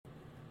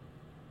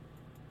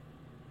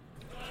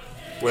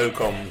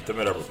Welcome to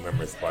Meadowbrook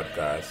Memories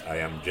Podcast. I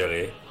am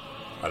Jelly,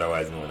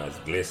 otherwise known as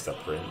Glester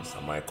Prince,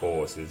 and my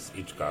co-host is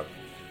Hitchcock,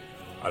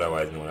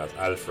 otherwise known as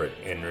Alfred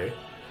Henry.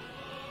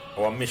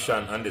 Our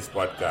mission on this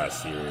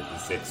podcast series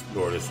is to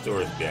explore the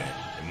stories behind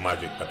the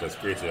magic that was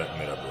created at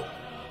Meadowbrook.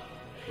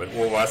 When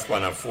over a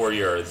span of 4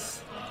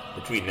 years,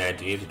 between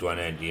 1982 and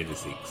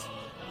 1986,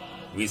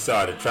 we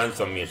saw the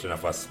transformation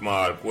of a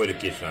small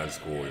coeducational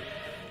school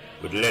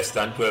with less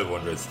than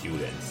 1,200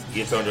 students,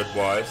 800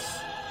 boys,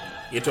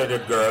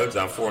 800 girls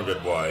and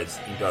 400 boys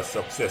into a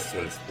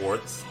successful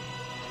sports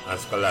and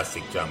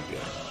scholastic champion,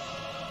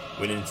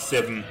 winning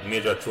 7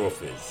 major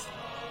trophies,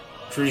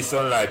 3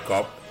 Sunlight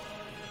Cup,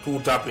 2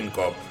 Topping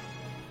Cup,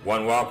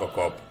 1 Walker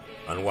Cup,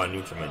 and 1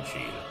 Nutriment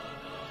Shield.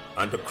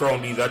 And to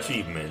crown these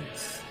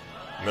achievements,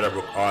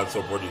 Meadowbrook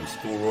also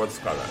produced 2 Rhodes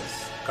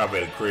Scholars,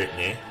 Cavell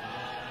Creighton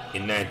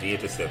in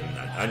 1987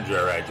 and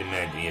Andrea Wright in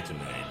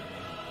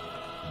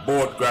 1989,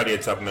 both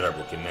graduates of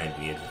Meadowbrook in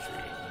 1983.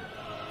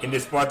 In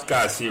this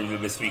podcast series, we'll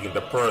be speaking to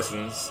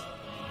persons,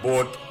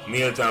 both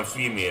males and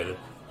female,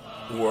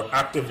 who were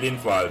actively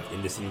involved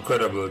in this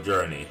incredible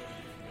journey,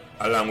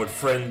 along with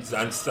friends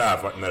and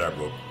staff at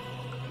Meadowbrook,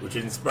 which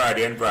inspired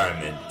the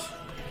environment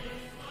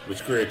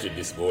which created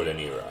this golden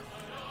era.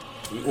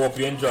 We hope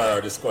you enjoy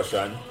our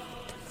discussion.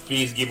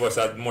 Please give us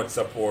as much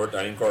support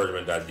and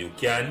encouragement as you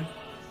can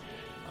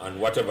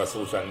on whatever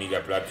social media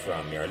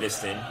platform you are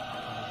listening.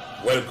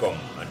 Welcome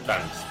and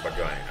thanks for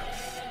joining us.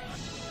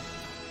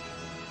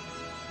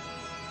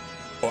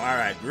 All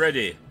right,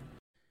 ready?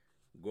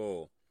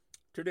 Go.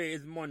 Today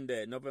is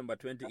Monday, November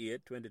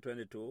 28,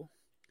 2022.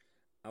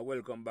 And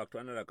welcome back to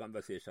another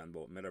conversation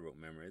about Meadowbrook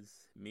memories.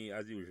 Me,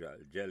 as usual,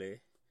 Jelly,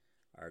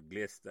 our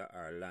Glester,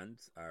 our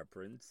Lance, our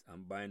Prince,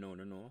 and by now,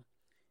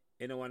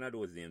 any one of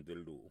those names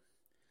will do.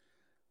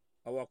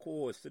 Our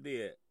co-host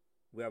today,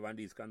 we have on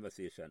this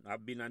conversation.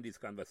 I've been on this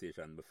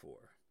conversation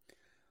before.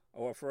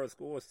 Our first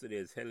co-host today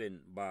is Helen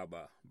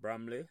Barber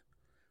Bramley,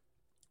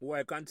 who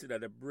I consider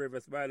the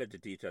bravest biology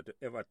teacher to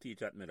ever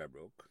teach at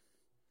Meadowbrook.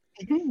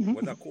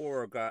 Was a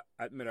co-worker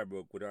at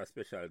Meadowbrook with our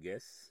special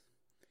guest.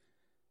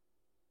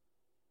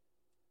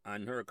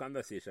 And her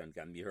conversation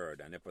can be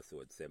heard on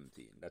episode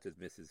 17. That is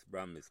Mrs.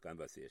 Bramley's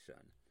conversation.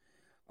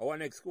 Our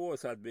next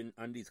co-host has been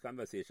on this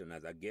conversation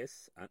as a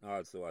guest and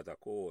also as a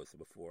co-host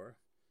before.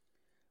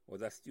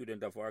 Was a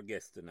student of our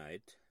guest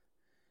tonight.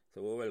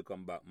 So we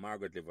welcome back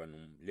Margaret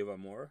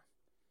Livermore.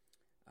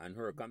 And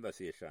her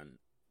conversation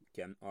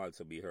can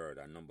also be heard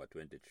on number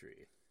 23.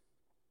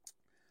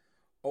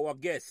 Our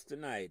guest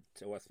tonight,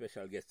 our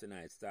special guest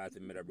tonight, started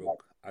in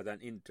Meadowbrook as an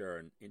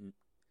intern in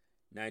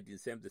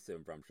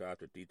 1977 from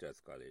Charter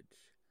Teachers College.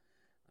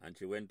 And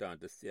she went on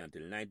to stay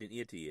until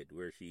 1988,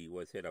 where she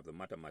was head of the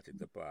mathematics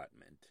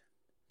department.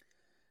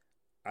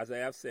 As I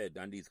have said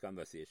on these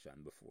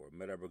conversations before,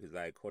 Meadowbrook is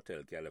like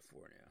Hotel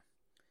California.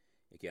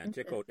 You can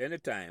check out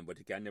anytime, but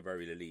you can never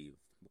really leave,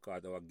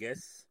 because our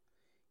guest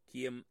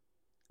came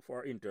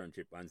for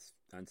internship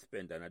and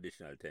spent an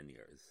additional 10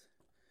 years.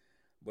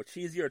 But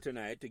she's here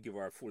tonight to give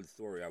our full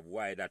story of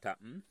why that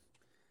happened.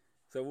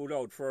 So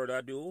without further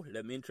ado,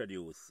 let me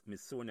introduce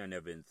Miss Sonia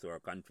Nevins to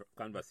our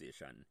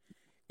conversation.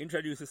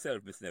 Introduce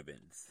yourself, Miss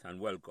Nevins,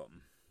 and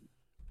welcome.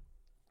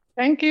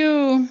 Thank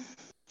you.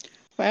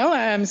 Well,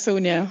 I'm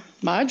Sonia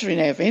Marjorie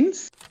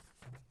Nevins,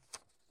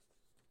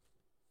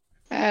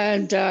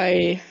 and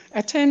I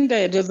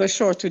attended the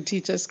Shorter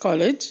Teachers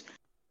College,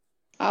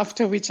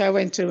 after which I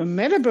went to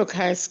Meadowbrook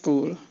High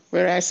School,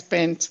 where I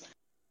spent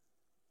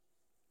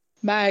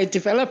my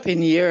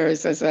developing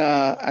years as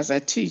a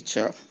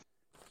teacher.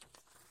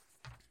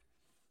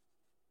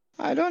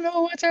 I don't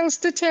know what else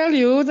to tell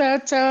you.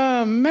 That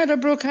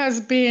Meadowbrook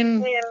has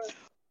been,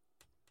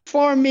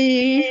 for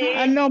me,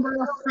 a number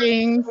of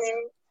things.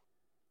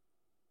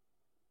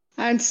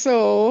 And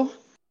so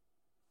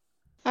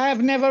I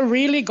have never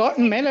really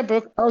gotten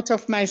Meadowbrook out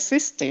of my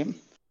system.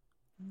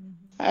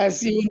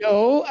 As you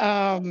know,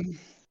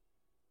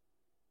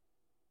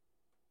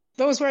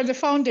 those were the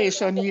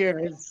foundation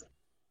years.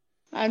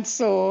 And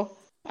so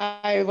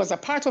I was a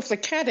part of the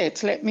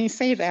cadet, let me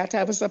say that.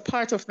 I was a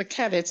part of the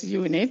cadet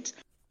unit.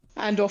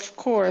 And of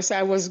course,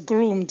 I was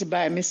groomed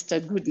by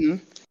Mr.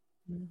 Gooden,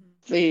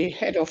 the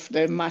head of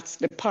the maths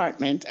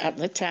department at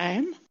the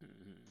time.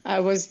 I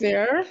was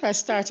there. I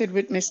started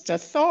with Mr.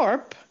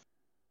 Thorpe.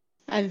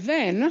 And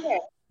then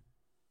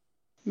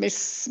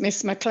Miss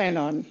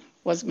McLennan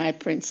was my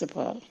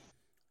principal.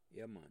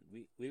 Yeah, man.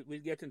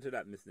 We'll get into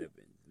that, Miss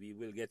Nevins. We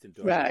will get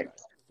into all of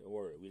that. Don't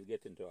worry, we'll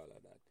get into all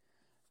of that.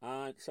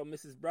 So,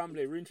 Mrs.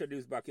 Bramley,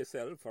 reintroduce back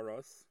yourself for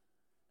us.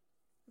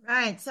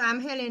 Right. So I'm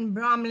Helen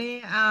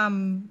Bramley.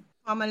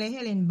 Formerly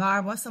Helen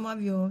Barber. Some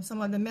of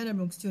the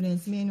Meadowbrook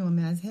students may know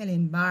me as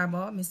Helen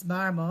Barber, Miss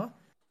Barber.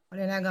 But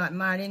then I got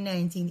married in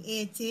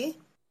 1980.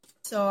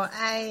 So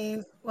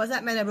I was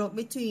at Meadowbrook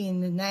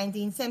between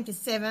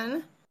 1977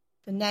 to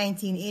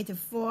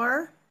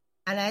 1984.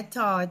 And I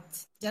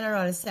taught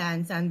general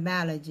science and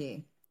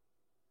biology.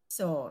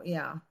 So,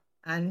 yeah.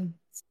 And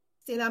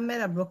still a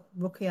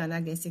Meadowbrookian,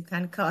 I guess you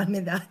can call me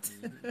that.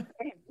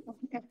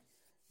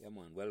 Yeah,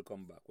 man.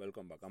 Welcome back.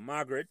 Welcome back. And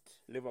Margaret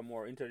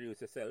Livermore,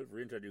 introduce yourself.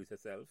 Reintroduce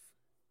yourself.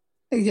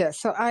 Yes,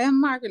 so I am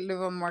Margaret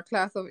Livermore,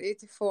 class of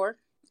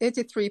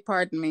 83,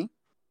 pardon me.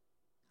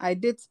 I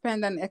did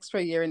spend an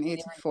extra year in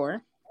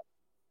 84.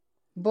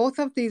 Both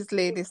of these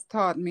ladies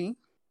taught me.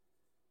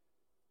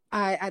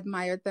 I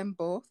admired them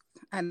both,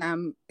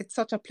 and it's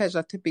such a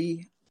pleasure to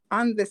be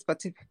on this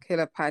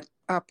particular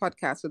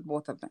podcast with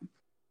both of them.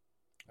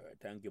 All right,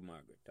 thank you,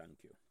 Margaret. Thank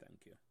you.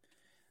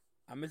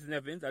 Ms.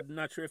 Nevins, I'm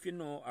not sure if you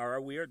know or are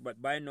aware,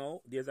 but by now,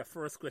 there's a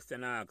first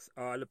question I ask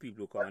all the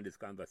people who come on this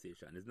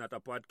conversation. It's not a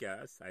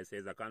podcast. I say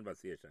it's a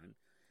conversation.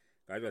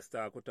 I just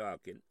start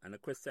talking. And the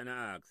question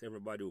I ask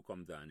everybody who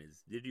comes on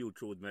is, did you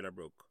choose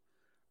Meadowbrook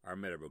or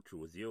Meadowbrook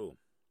chose you?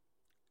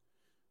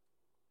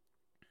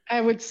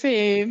 I would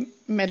say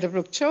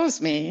Meadowbrook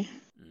chose me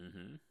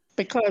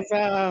because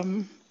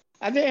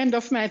at the end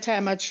of my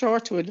time at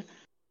Shortwood,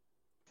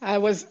 I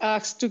was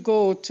asked to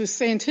go to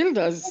St.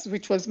 Hilda's,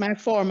 which was my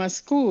former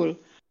school,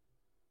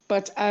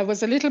 but I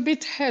was a little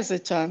bit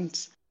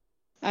hesitant,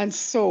 and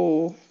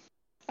so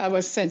I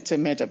was sent to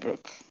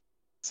Meadowbrook.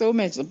 So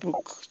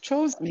Meadowbrook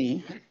chose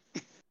me.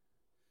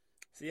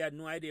 So you had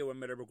no idea where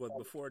Meadowbrook was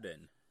before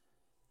then?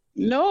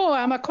 No,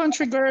 I'm a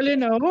country girl, you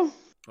know.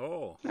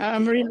 Oh. Okay.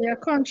 I'm really a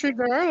country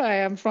girl. I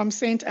am from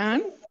St.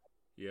 Anne.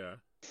 Yeah.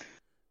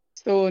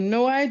 So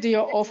no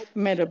idea of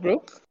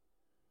Meadowbrook.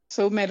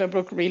 So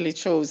Meadowbrook really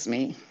chose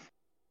me.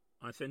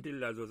 And St.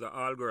 Hilda's was an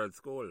all-girls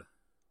school?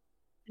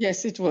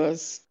 Yes, it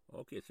was.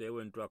 Okay, so you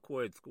went to a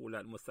co-ed school.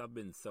 That must have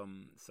been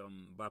some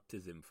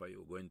baptism for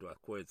you, going to a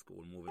co-ed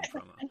school, moving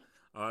from an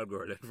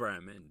all-girl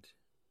environment.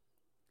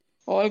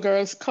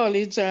 All-girls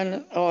college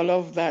and all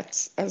of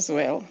that as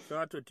well.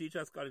 Shortwood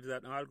Teachers College, is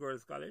that an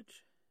all-girls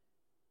college?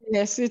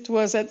 Yes, it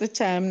was at the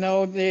time.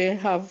 Now they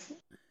have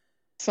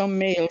some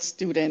male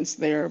students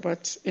there,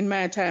 but in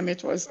my time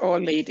it was all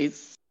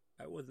ladies.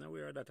 I wasn't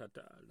aware of that at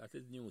all. That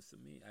is news to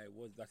me.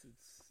 That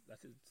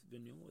is the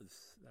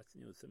news. That's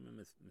news to me,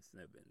 Miss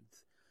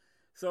Nevins.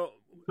 So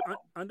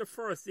on the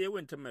first day you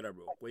went to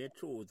Meadowbrook, when you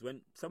chose,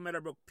 so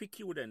Meadowbrook picked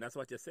you then, that's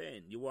what you're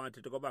saying. You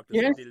wanted to go back to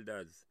St.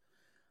 Hilda's.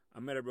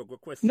 And Meadowbrook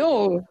requested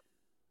No. you.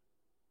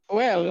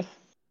 Well,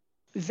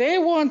 they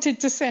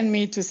wanted to send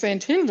me to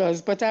St.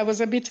 Hilda's, but I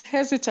was a bit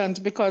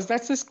hesitant because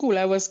that's the school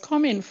I was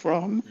coming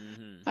from.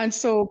 And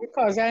so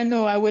because I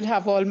know I would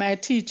have all my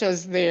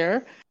teachers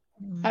there,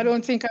 I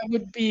don't think I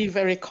would be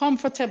very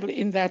comfortable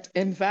in that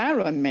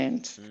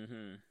environment.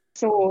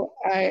 So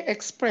I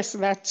expressed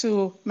that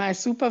to my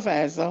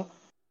supervisor,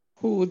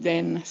 who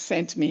then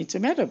sent me to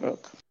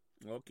Meadowbrook.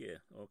 Okay.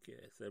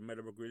 So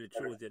Meadowbrook really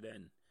chose you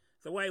then.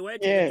 So why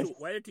do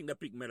you think they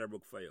picked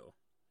Meadowbrook for you?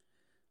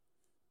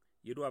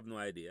 You don't have no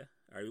idea?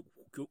 I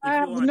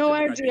have no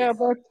idea,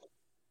 but...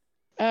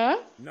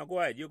 No, go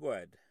ahead. You go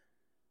ahead.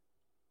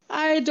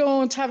 I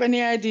don't have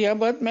any idea,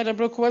 but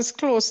Meadowbrook was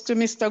close to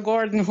Mr.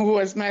 Gordon, who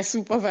was my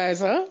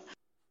supervisor.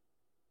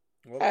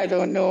 Okay. I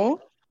don't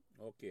know.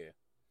 Okay,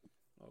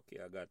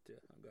 I got you.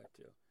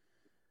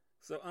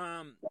 So,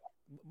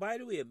 by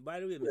the way,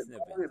 Miss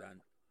Nevins,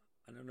 and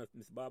I don't know if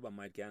Miss Barbara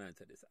might can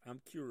answer this.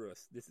 I'm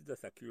curious. This is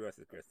just a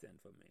curiosity question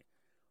for me.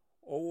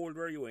 How old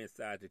were you when you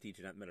started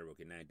teaching at Meadowbrook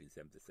in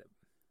 1977?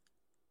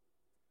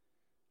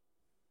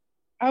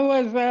 I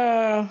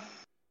was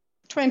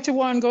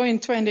 21 going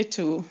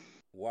 22.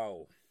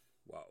 Wow.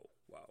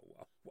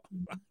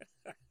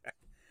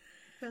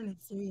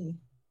 23.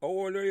 How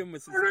old are you,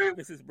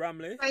 Mrs.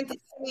 Bramley?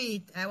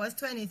 23. I was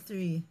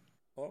 23.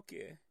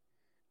 Okay.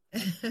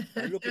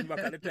 And looking back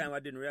at the time, I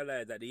didn't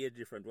realize that the age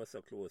difference was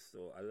so close.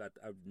 So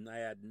I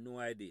had no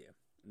idea.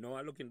 No,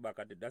 I'm looking back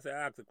at it. That's why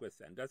I asked the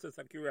question. That's just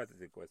a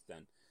curiosity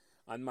question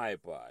on my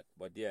part.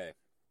 But yeah.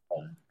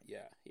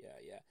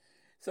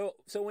 So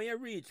when you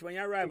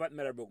arrive at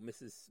Meadowbrook,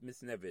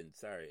 Miss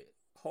Nevins,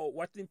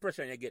 what's the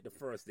impression you get the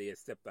first day you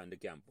stepped on the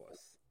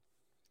campus?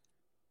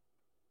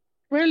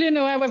 Well,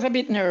 I was a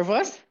bit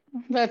nervous.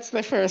 That's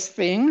the first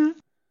thing.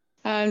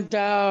 And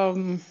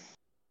I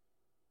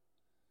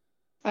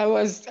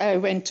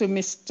went to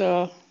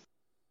Mr.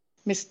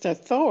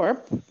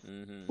 Thorpe,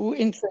 who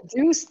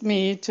introduced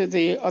me to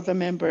the other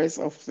members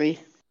of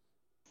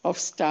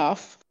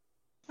staff.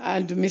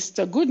 And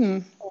Mr.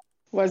 Gooden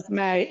was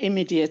my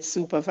immediate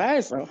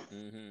supervisor.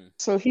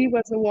 So he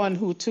was the one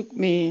who took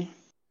me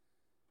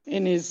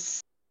in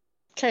his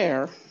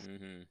care.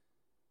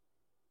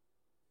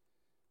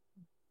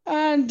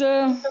 And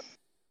of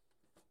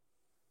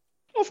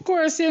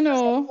course,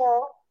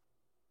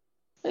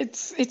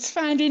 it's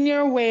finding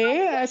your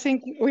way. I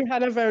think we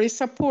had a very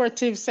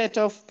supportive set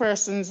of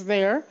persons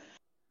there.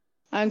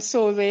 And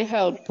so they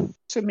helped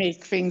to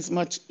make things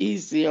much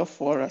easier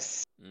for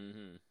us.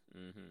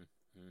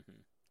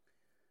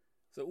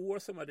 So who were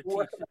some of the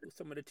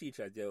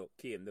teachers that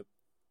came,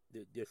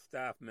 the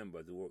staff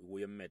members who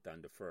you met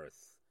on the first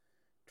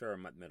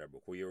term at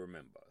Meadowbrook, who you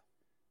remember?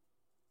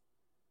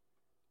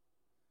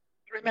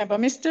 Remember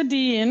Mr.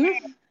 Dean?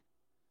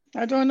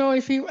 I don't know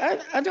if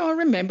I don't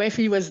remember if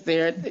he was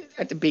there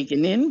at the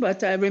beginning,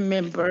 but I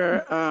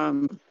remember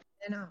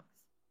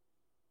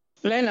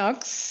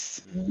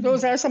Lennox.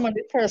 Those are some of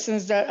the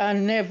persons that are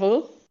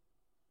Neville.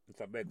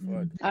 Mr.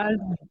 Beckford.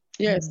 And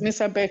yes,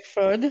 Mr.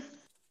 Beckford.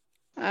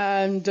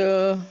 And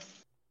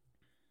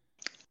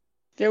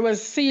there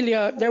was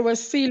Celia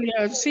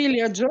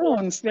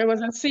Jones. There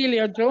was a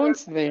Celia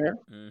Jones there.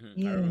 I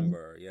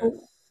remember, yes.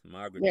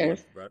 Margaret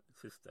Yes. Jones'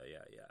 sister,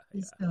 yeah.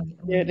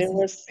 Yeah, there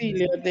was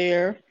Celia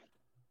there.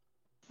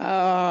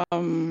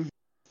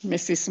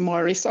 Mrs.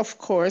 Morris, of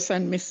course,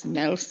 and Miss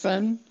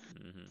Nelson.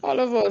 All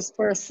of those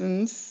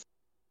persons.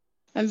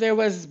 And there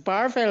was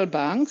Barvell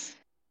Banks.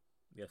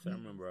 Yes, I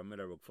remember a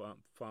Meadowbrook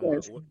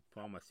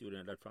former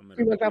student that from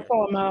She was Meadowbrook. a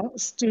former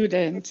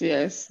student,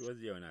 yes. She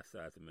was there when I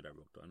started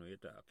Meadowbrook. I know you're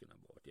talking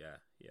about, yeah.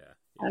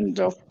 And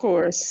of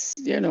course,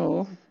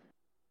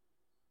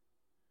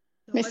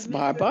 Miss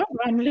Barbara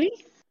Bramley.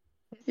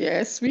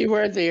 Yes, we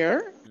were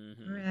there.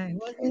 Right.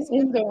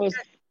 In those.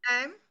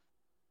 Time?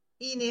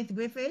 Enid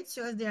Griffith,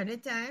 she was there at the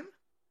time?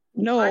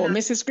 No,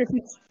 Mrs.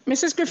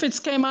 Griffiths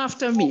came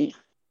after me.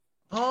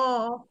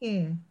 Oh,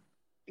 okay.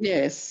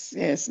 Yes,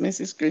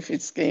 Mrs.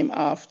 Griffiths came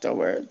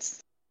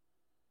afterwards.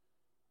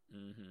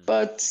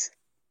 But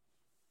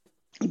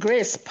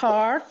Grace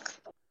Park,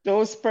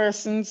 those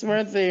persons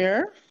were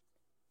there.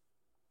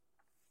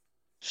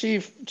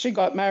 She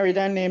got married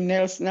and named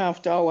Nelson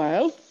after a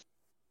while.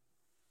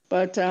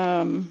 But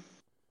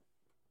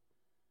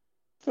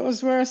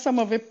those were some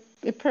of the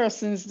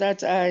persons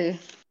that I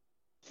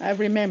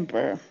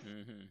remember.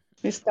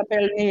 Mr.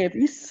 Bell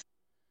Davis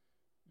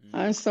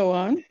and so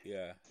on.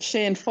 Yeah.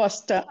 Shane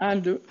Foster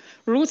and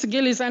Ruth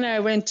Gillis and I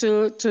went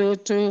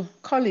to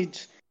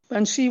college,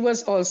 and she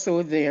was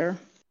also there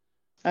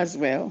as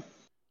well.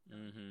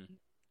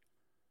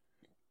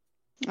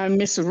 And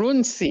Miss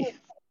Runcie.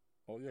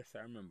 Oh yes,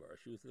 I remember.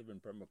 She was living in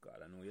Pembroke. I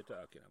know what you're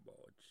talking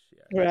about.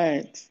 Yeah.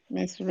 Right,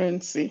 Miss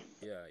Runcie.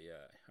 Yeah.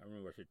 I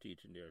remember she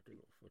teaching there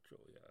too, for sure.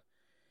 Yeah.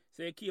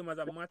 So you came as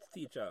a maths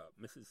teacher,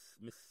 Miss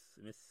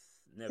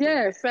Nevins.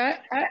 Yes,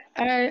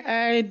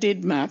 I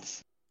did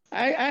maths.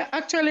 I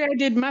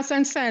did maths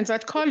and science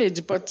at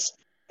college, but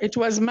it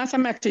was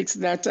mathematics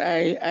that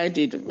I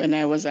did when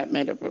I was at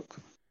Meadowbrook.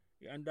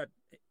 Yeah, and that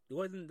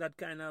wasn't that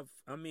kind of.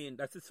 I mean,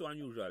 that's so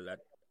unusual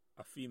that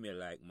a female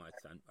like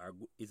maths and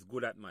is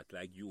good at maths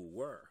like you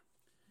were.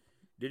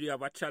 Did you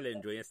have a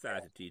challenge when you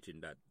started teaching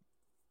that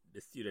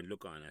the student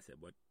look on and said,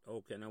 "But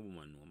how can a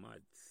woman know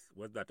maths?"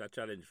 Was that a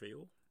challenge for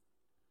you?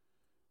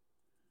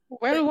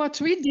 Well,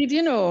 what we did,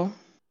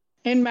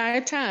 in my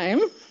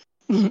time,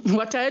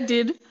 what I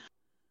did,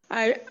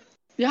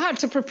 you had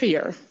to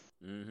prepare.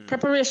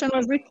 Preparation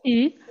was the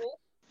key.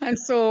 And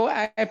so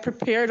I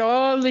prepared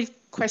all the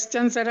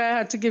questions that I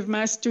had to give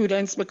my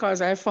students because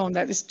I found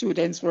that the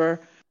students were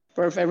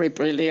very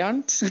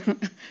brilliant.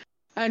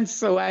 And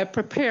so I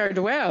prepared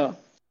well.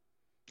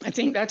 I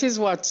think that is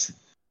what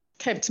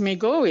kept me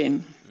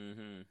going.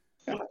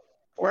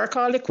 Work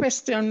all the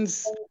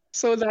questions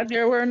so that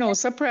there were no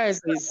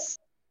surprises.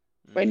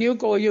 When you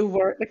go, you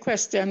work the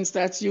questions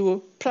that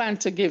you plan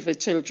to give the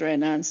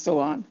children and so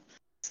on.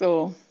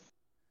 So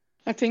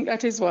I think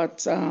that is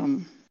what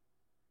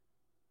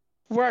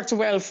worked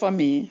well for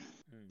me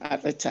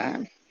at the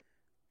time.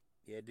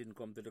 Yeah, I didn't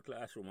come to the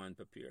classroom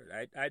unprepared.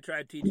 I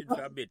tried teaching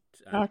for a bit.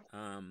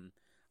 And,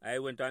 I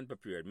went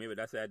unprepared. Maybe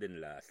that's why I didn't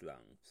last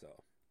long. So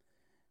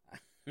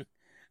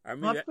I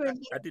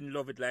didn't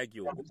love it like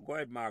you. Go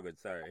ahead, Margaret.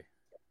 Sorry.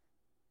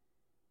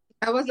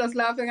 I was just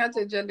laughing at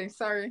you, Jelly.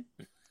 Sorry.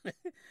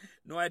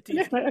 No, I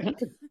taught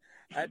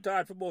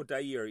for about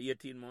a year,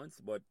 18 months,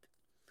 but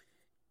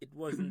it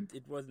wasn't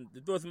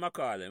my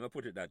calling. I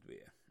put it that way.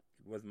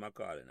 It wasn't my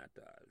calling at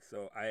all.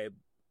 So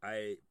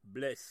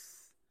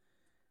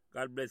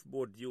God bless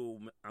both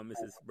you and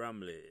Mrs.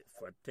 Bramley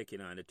for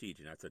taking on the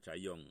teaching at such a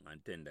young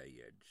and tender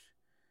age,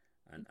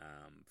 and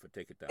for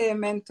taking it on.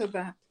 Amen to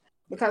that.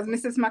 Because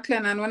Mrs.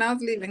 McLennan, when I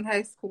was leaving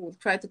high school,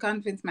 tried to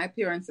convince my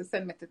parents to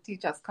send me to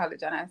teachers'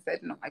 college, and I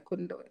said no, I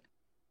couldn't do it.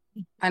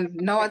 And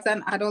now as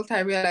an adult, I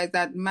realized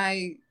that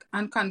my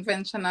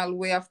unconventional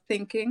way of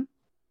thinking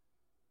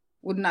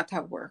would not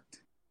have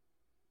worked.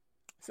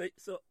 So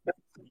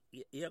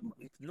yeah,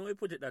 no, we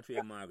put it that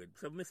way, Margaret.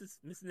 So Miss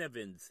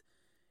Nevins,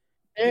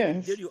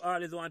 yes. Did you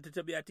always wanted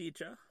to be a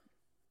teacher?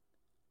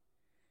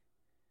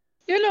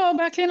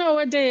 Back in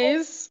our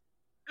days,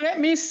 let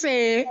me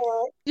say,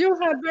 you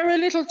had very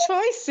little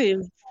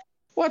choices.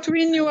 What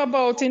we knew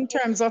about in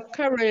terms of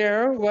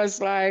career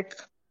was like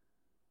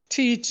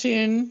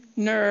teaching,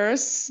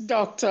 nurse,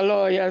 doctor,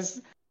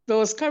 lawyers.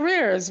 Those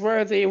careers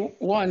were the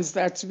ones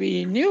that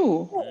we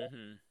knew.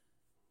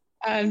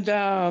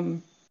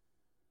 And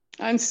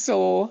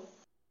so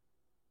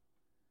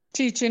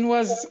teaching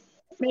was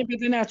maybe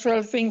the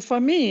natural thing for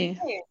me.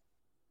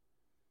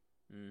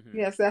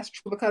 Yes, that's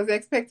true, because they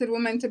expected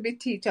women to be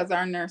teachers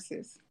or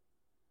nurses.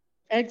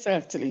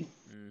 Exactly.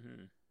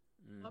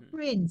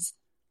 Prince.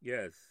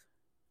 Yes.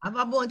 I'm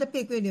about to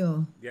pick with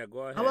you. Yeah, go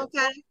ahead. I want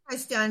to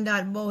question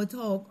that about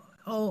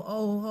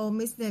how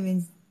Miss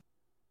Nevins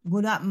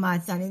good at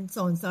maths, and it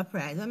sounds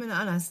surprised. I mean,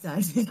 I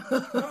understand.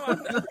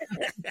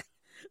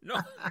 No,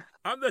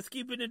 I'm just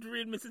keeping it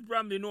real, Mrs.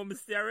 Bramley. No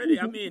mistake already.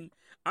 I mean,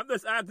 I'm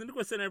just asking the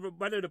question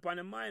everybody upon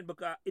the mind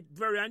because it's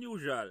very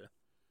unusual.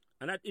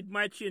 And that it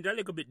might change a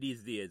little bit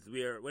these days,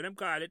 where when I'm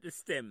calling it the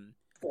STEM.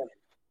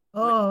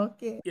 Oh,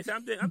 okay. Yes,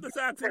 I'm just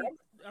asking.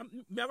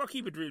 I'm never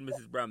keep it real,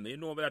 Mrs. Bramley. You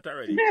know about that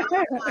already.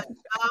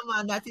 Oh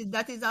man,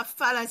 that is a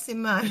fallacy,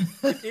 man.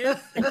 It is.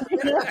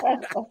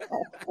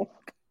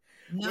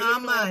 No,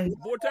 man.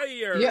 Both are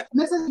here. Yeah,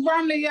 Mrs.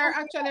 Bromley, you're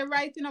actually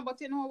right,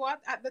 but you know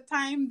what? At the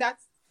time,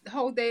 that's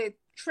how they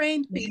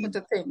trained people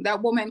to think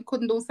that women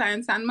couldn't do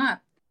science and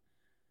math.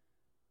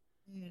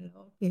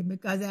 Okay,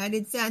 because I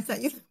did science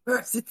at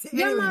university.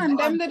 Yeah, man,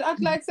 them did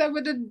act like say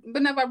we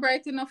never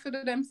bright enough for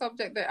them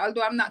subject there.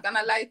 Although I'm not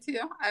gonna lie to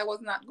you, I was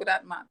not good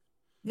at math.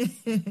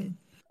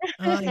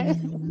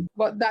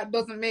 But that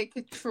doesn't make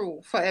it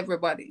true for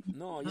everybody.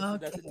 No,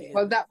 that's the thing.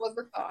 Well, that was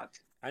the thought.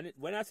 And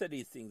when I say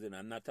these things,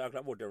 I'm not talking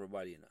about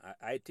everybody.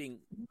 I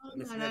think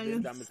Miss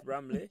Nevins and Miss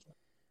Bramley,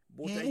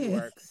 both of you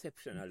are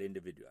exceptional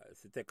individuals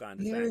to take on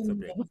the science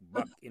subject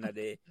back in a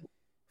day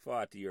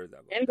 40 years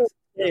ago.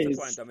 That's the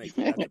point I'm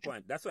making. That's the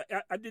point. That's why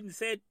I didn't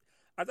say it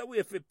as a way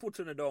of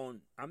putting it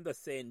down. I'm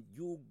just saying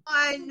you.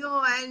 I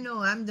know.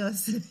 I'm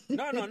just.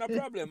 No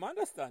problem. I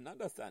understand. I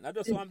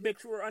just want to make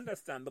sure I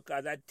understand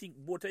because I think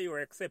both of you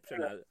are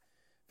exceptional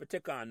for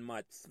take on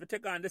maths, for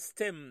take on the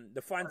STEM,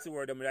 the fancy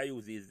word that I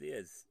use these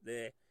days,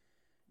 the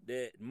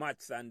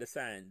maths and the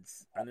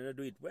science, and they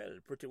do it well,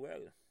 pretty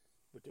well.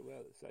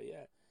 So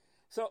yeah.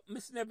 So,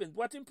 Miss Nevins,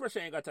 what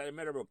impression you got at the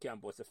Meadowbrook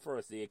campus the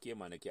first day you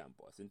came on the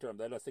campus, in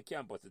terms of just the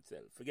campus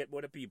itself? Forget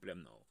about the people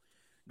them now.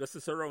 Just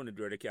the surrounding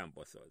where the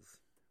campus was.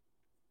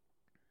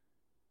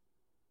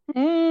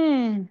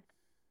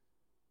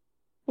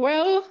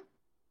 Well,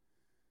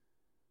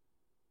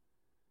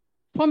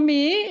 for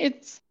me,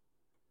 it's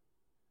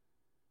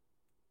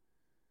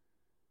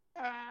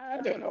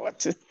I don't know what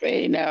to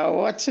say now.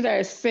 What should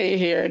I say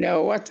here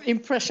now? What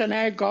impression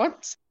I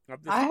got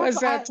was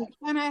that...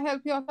 Can I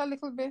help you out a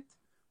little bit?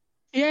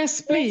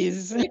 Yes,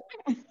 please.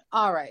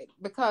 All right,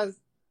 because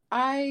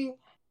I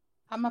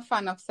am a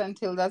fan of St.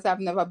 Hilda's.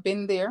 I've never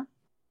been there,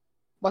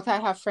 but I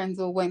have friends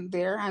who went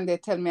there and they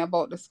tell me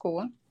about the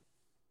school.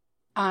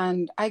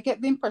 And I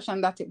get the impression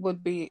that it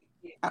would be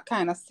a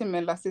kind of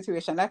similar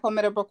situation. Like how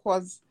Meadowbrook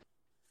was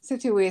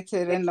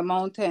situated in the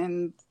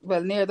mountains,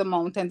 well, near the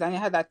mountains, and you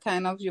had that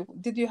kind of view.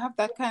 Did you have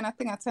that kind of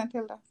thing at St.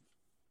 Hilda's?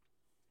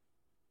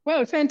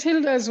 Well, St.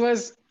 Hilda's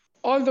was,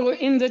 although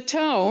in the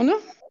town,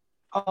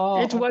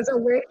 it was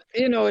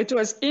it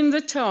was in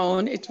the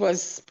town, it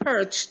was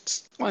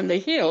perched on the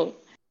hill,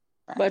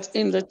 right. But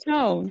in the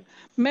town.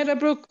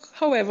 Meadowbrook,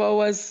 however,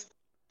 was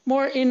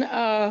more in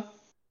a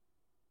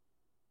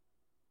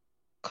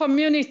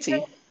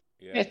community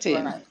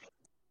setting. Right.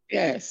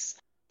 Yes,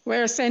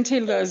 where St.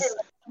 Hilda's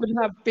would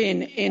have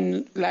been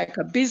in like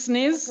a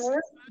business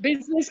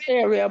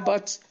area,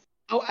 but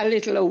a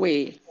little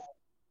away.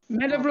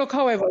 Meadowbrook,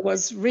 however,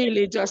 was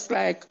really just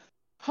like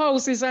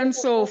houses and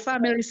so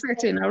family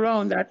setting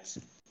around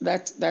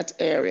that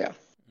area.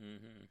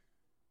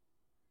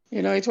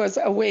 Mm-hmm. It was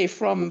away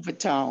from the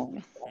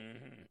town.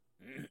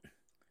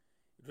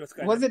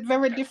 Mm-hmm. Was it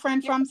very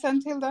different from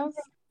St. Hilda's?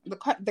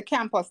 The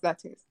campus,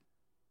 that is.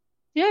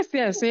 Yes.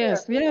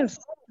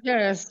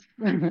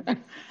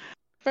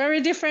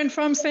 Very different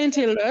from St.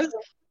 Hilda's,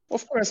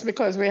 of course,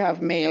 because we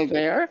have male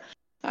there.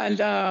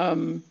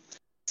 And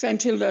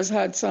St. Hilda's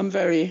had some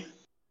very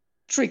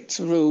strict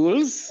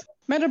rules.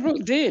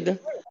 Meadowbrook did,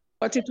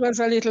 but it was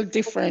a little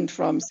different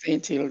from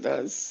St.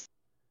 Hilda's.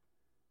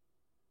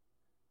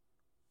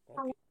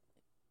 Okay.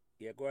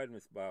 Yeah, go ahead,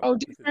 Ms. Bob. How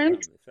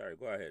different? Sorry,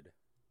 go ahead.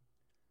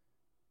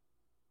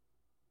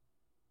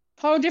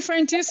 How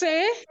different you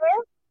say?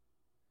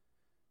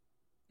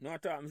 No,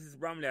 Mrs.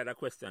 Bramley had a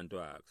question to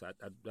ask.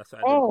 That's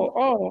why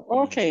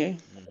okay.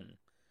 Mm-hmm.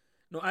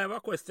 No, I have a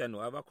question.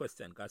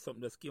 Because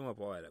something just came up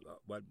a while ago.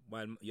 But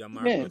while your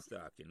man was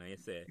talking, and you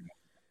say,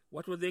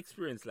 what was the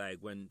experience like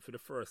when, for the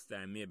first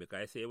time, maybe,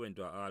 because I say you went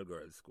to an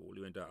all-girls school,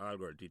 you went to an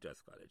all-girls teachers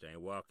college, and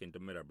you walk into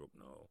Meadowbrook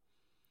now,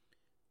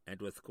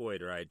 and it was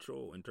co-ed right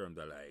through in terms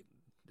of, like,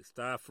 the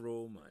staff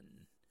room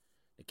and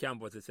the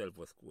campus itself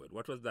was co-ed.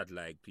 What was that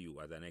like to you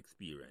as an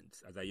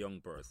experience, as a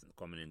young person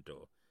coming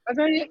into...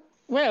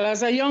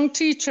 As a young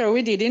teacher,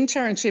 we did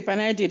internship,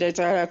 and I did it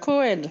at a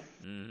co-ed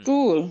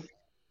school.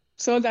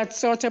 So that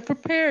sort of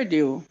prepared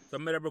you. So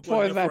Meadowbrook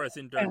was your first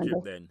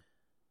internship then?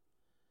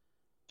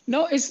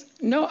 No,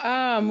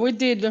 we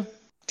did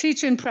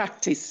teaching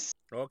practice.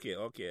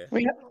 Okay.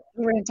 We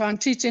went on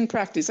teaching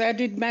practice. I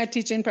did my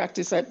teaching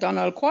practice at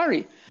Donald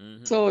Quarry.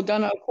 Mm-hmm. So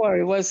Donald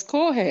Quarry was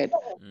co-head.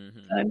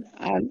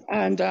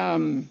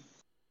 Mm-hmm.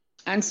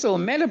 And so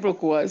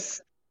Meadowbrook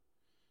was.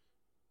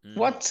 Mm.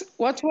 What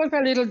was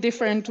a little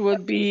different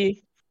would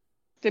be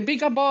the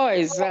bigger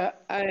boys.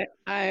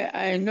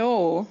 I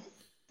know.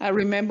 I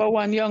remember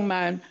one young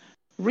man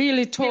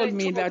really told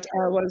me that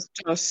I was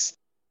just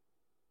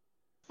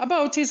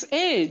about his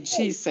age,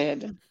 he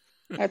said.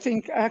 I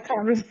think I can't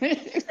remember.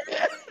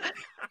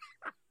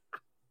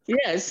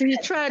 Yes, he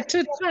tried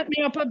to trap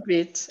me up a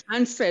bit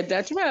and said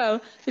that,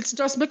 well, it's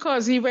just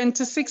because he went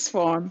to sixth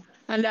form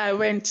and I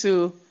went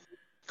to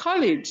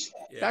college.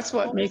 That's Yeah.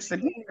 what makes the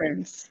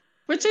difference,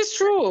 which is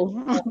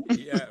true.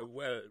 Yeah,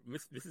 well,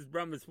 Mrs.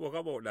 Bramley spoke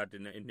about that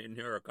in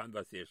her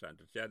conversation.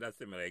 She had a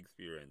similar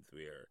experience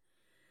where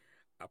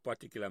a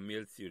particular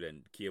male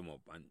student came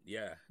up, and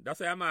yeah, that's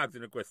why I'm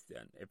asking the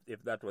question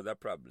if that was a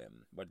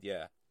problem. But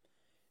yeah,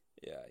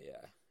 yeah,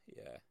 yeah,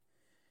 yeah,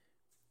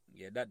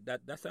 yeah.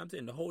 That's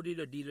something. How did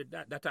you deal with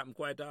that? That happened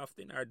quite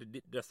often, or did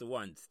it just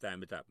once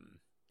time it happened?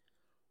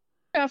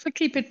 You have to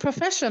keep it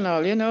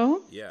professional, you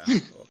know? Yeah.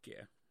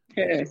 Okay.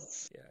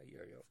 Yes. Yeah. I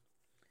hear you.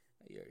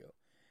 I hear you.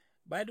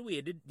 By the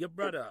way, did your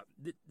brother?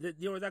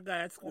 There was a guy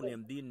at school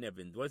named Dean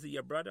Nevins. Was he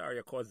your brother or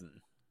your cousin?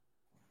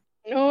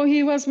 No,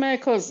 he was my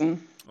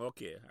cousin.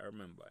 Okay, I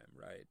remember him.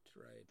 Right,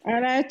 right,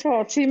 And right. I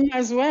taught him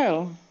as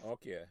well.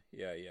 Okay,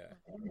 yeah, yeah,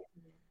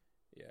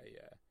 yeah,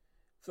 yeah.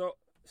 So,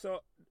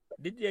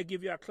 did they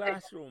give you a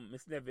classroom,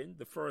 Miss Nevin,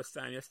 the first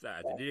time you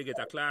started? Did you get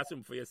a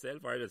classroom for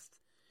yourself, or just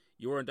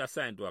you weren't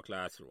assigned to a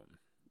classroom?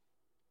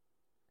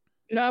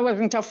 No, I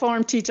wasn't a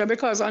form teacher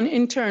because on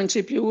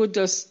internship you would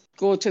just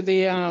go to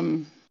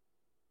the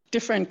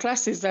different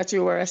classes that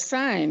you were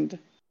assigned.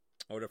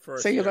 Oh, the So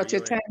first you year got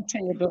your you went.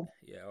 timetable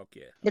Yeah,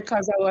 okay,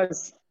 because I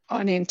was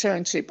on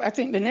internship. I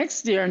think the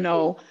next year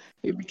now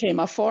you became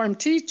a form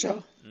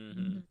teacher.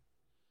 Mm-hmm.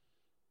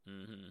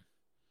 Mm-hmm.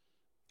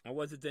 And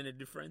was it any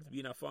difference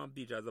being a form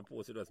teacher as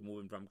opposed to just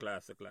moving from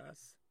class to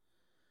class?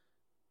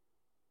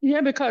 Yeah,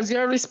 because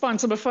you're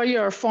responsible for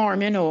your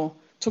form, you know,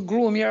 to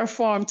groom your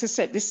form to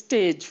set the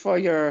stage for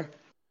your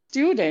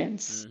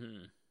students,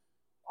 Mm-hmm.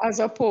 as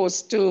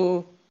opposed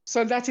to,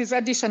 so that is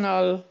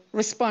additional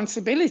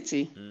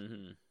responsibility,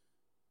 Mm-hmm.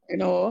 you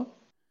know,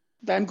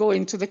 than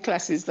going to the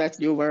classes that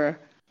you were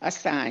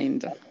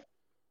assigned.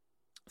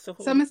 So,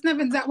 Miss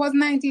Nevins, that was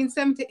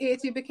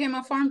 1978. You became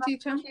a form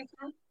teacher.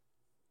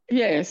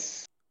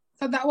 Yes.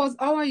 So that was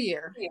our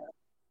year.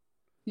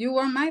 You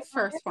were my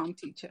first form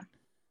teacher.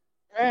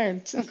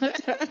 Right.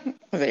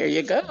 There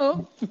you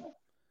go.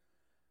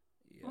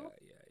 Yeah.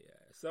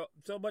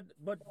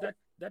 But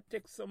that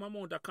takes some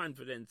amount of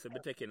confidence to be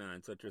taking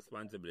on such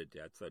responsibility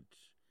at such.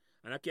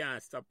 And I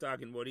can't stop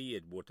talking about the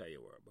age both of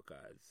you were,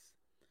 because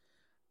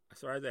as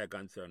far as I'm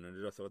concerned,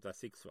 I'm just out of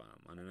sixth form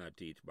and I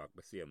teach back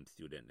the same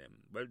student them.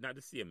 Well, not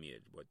the same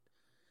age, but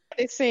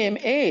The same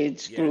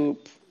age yeah,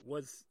 group.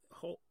 was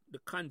how the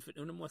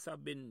confidence must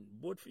have been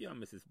both for you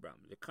and Mrs. Bram.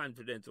 The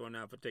confidence one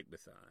have to take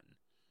this on.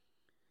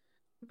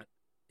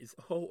 Is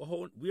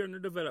how we're gonna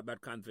develop that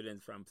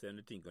confidence from saying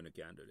the thing gonna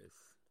can do this.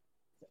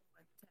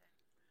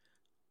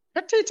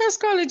 At Teachers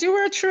College, you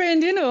were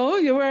trained, you know,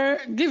 you were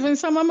given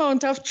some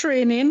amount of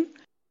training.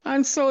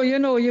 And so, you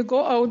know, you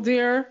go out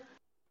there,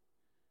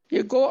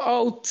 you go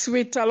out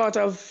with a lot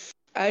of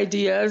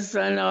ideas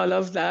and all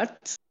of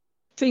that,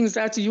 things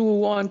that you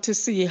want to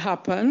see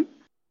happen.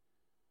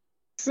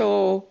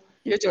 So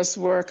you just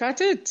work at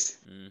it.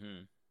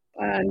 Mm-hmm.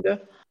 And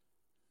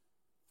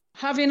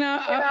having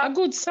a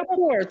good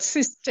support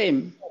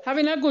system,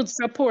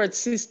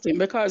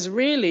 because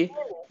really,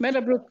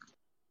 Meadowbrook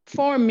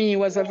for me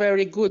was a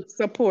very good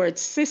support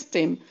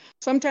system.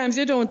 Sometimes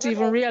you don't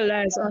even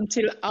realize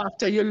until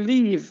after you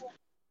leave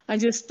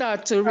and you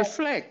start to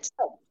reflect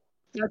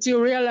that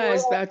you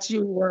realize that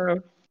you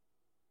were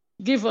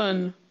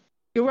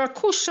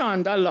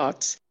cushioned a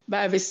lot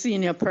by the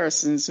senior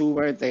persons who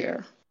were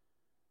there.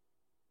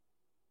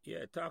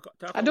 Yeah, talk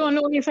I don't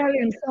know if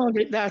Helen found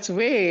it that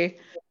way,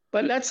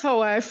 but that's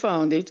how I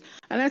found it.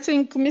 And I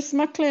think Miss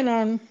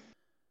McLennan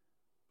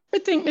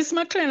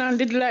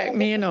did like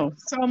me, you know,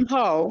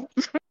 somehow.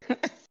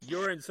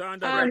 You're in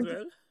Sanders And as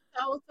well?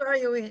 How are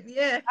you in?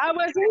 Yeah. I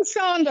was in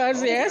Saunders,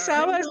 Okay, yes.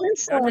 all I right. was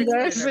in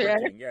That explains Saunders, yes.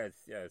 everything. Yes.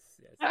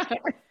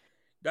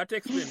 That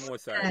explains more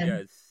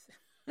side,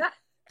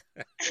 yes.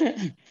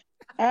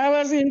 I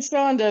was in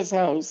Saunders'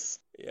 house.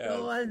 Yes.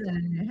 So was I.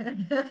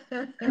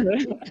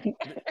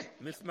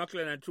 Miss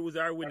McLennan choose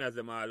our winners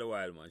them all the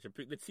while, man. She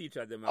pick the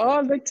teacher them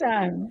All the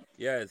time.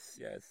 Yes.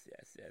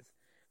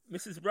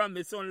 Mrs. Bram,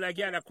 it sounds like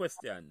you had a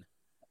question.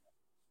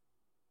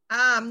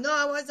 No,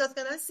 I was just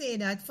gonna say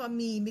that for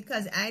me,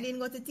 because I didn't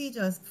go to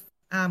teachers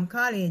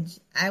college,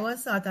 I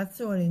was sort of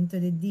thrown into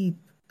the deep.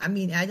 I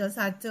mean, I just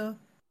had to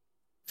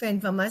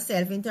fend for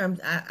myself in terms.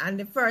 And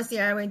the first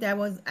year I went, I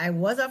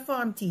was a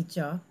form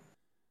teacher,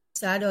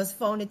 so I just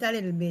found it a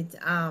little bit.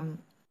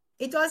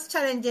 It was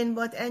challenging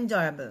but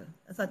enjoyable.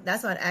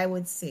 That's what I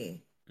would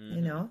say. Mm-hmm.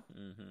 You know,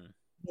 Mm-hmm.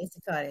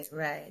 basically,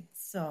 right?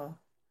 So.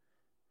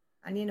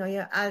 And you know,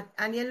 you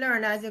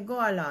learn as you go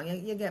along.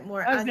 You get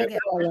more as you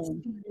get more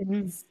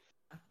experience.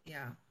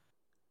 Yeah.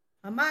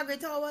 And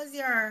Margaret, how was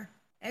your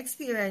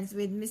experience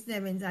with Miss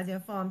Nevins as your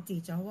form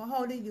teacher?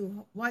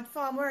 What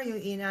form were you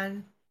in,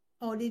 and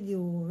how did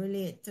you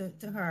relate to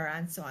her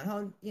and so on?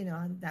 How, you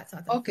know, that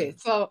sort of Okay, thing.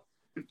 so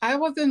I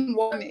was in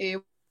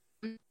 1A,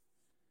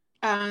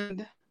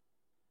 and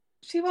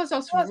she was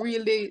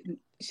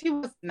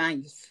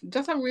nice.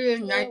 Just a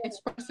really nice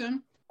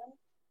person,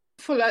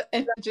 full of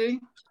energy,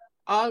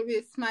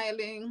 always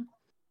smiling.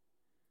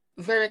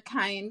 very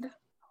kind.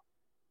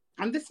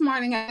 And this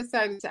morning I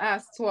decided to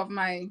ask two of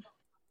my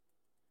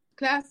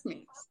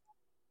classmates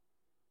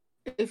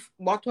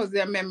what was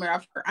their memory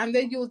of her. And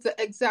they used the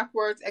exact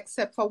words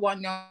except for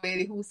one young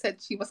lady who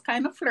said she was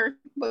kind of flirty,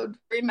 but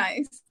very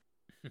nice.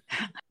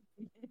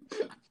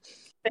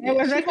 It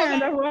was a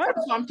kind of what?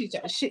 Form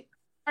teacher. She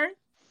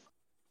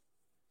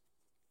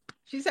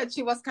said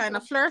she was kind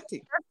of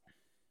flirty,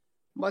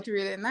 but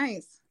really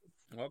nice.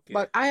 Okay.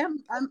 But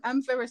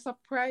I'm very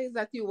surprised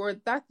that you were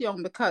that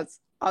young, because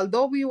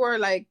although we were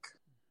like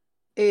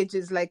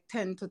ages like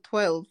 10 to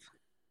 12,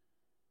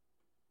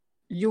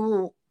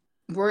 you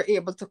were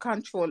able to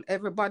control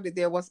everybody.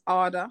 There was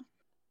order.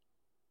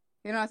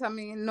 You know what I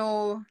mean?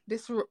 No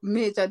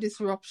major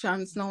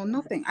disruptions, no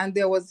nothing. And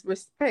there was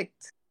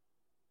respect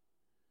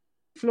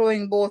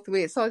flowing both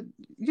ways. So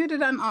you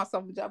did an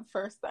awesome job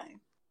first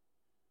time.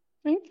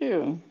 Thank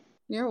you.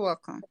 You're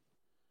welcome.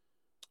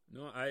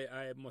 No,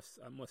 I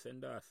must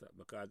endorse that,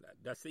 because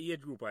that's the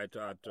age group I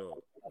taught to,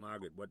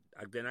 Margaret. But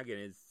then again,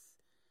 it's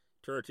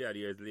 30 odd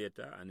years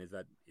later, and it's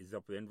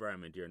up to the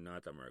environment here in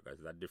North America.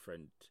 It's a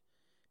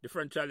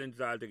different challenge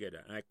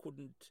altogether. And I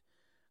couldn't,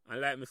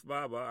 unlike Miss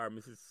Barber or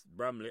Mrs.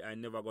 Bramley, I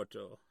never got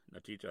to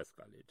a teacher's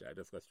college. I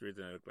just got straight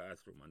into the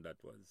classroom, and that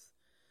was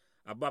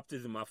a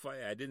baptism of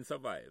fire. I didn't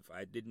survive.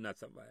 I did not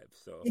survive.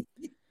 So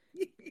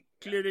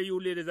clearly you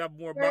ladies have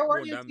more backbone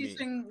than me. Where were you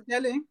teaching,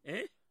 Jelly?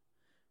 Eh?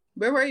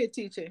 Where were you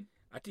teaching?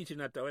 I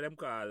teaching at what them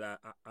call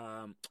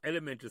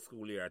elementary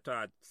school here. I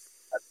taught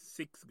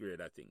 6th grade,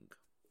 I think.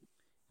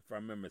 If I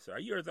remember, sir.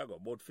 Years ago,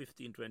 about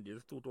 15, 20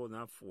 years,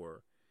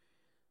 2004.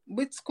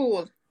 Which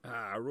school?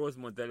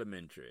 Rosemont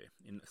Elementary,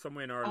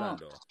 somewhere in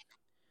Orlando.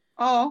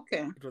 Oh,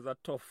 okay. It was a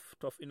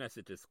tough inner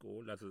city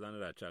school. That was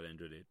another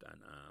challenge with it,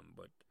 and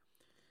but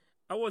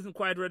I wasn't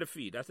quite ready for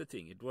it. That's the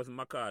thing. It wasn't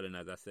my calling,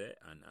 as I say,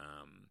 and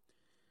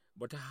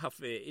but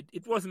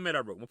it wasn't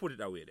Meadowbrook. I'll put it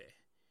away there.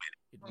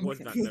 It was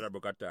not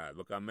Meadowbrook at all,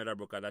 because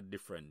Meadowbrook had a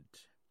different.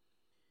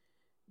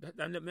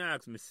 And let me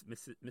ask Miss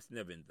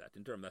Nevins that,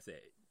 in terms of say,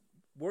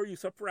 were you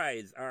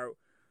surprised, or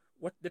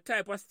what the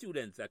type of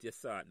students that you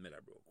saw at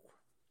Meadowbrook,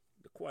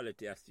 the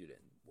quality of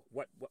students?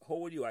 How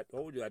would you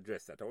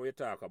address that? How would you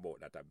talk about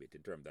that a bit,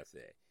 in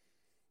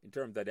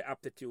terms of the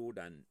aptitude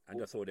and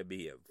just how they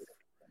behave?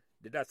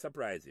 Did that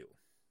surprise you?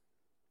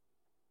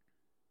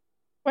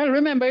 Well,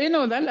 remember,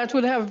 that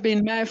would have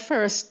been my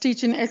first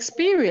teaching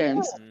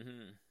experience. Mm-hmm.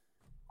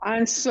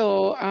 And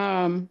so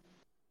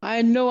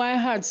I know I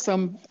had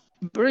some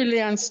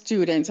brilliant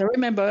students. I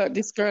remember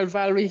this girl,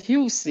 Valerie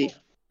Husey.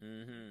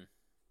 Mm-hmm.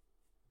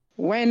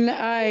 When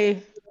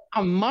I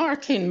am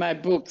marking my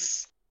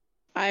books,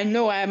 I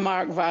know I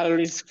mark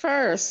Valerie's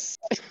first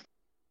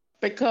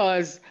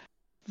because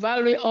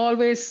Valerie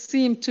always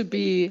seemed to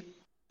be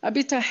a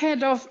bit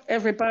ahead of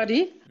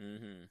everybody.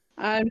 Mm-hmm.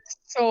 And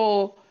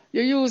so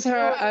you use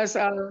her as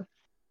a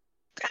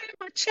kind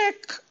of a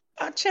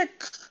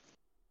check.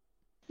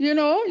 You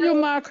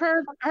mark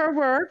her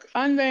work,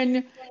 and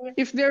then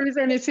if there is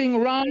anything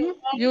wrong,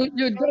 you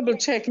double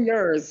check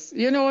yours.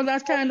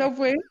 That kind of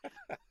way.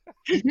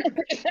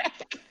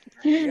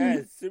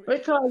 Yes,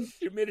 because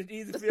you made it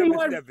easy for you,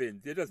 Miss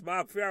Nevins. You just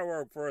mark fair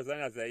work first,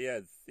 and I say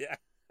yes. Yeah.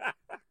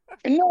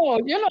 No,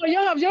 you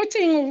have your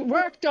thing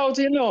worked out,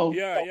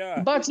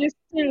 Yeah. But you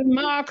still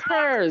mark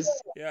hers.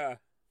 Yeah.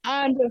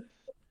 And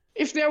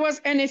if there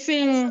was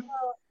anything,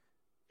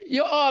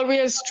 you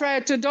always try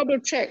to double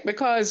check,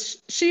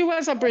 because she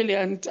was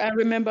I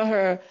remember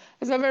her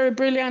as a very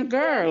brilliant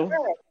girl.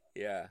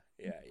 Yeah.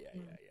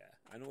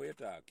 I know what you're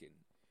talking.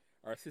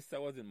 Our sister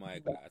was in my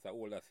class, our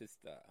older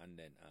sister, and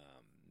then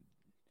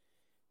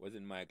was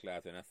in my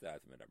class when I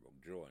started Meadowbrook,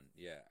 Joan.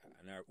 Yeah,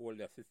 and our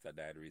older sister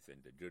died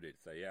recently, Judith.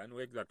 So yeah, I know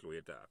exactly what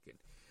you're talking.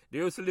 They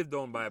used to live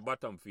down by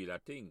Bottomfield, I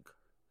think.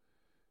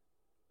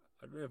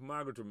 I don't know if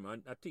Margaret,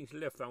 I think she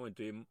left and went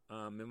to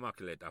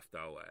Immaculate after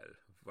a while.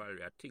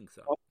 Valerie, I think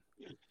so.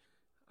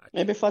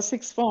 Maybe for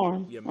sixth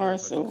form or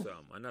so. Sixth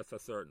form. And that's a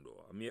certain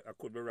though. I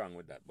could be wrong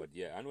with that, but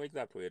yeah, I know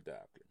exactly what you're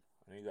talking.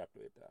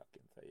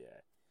 So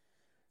yeah.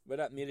 But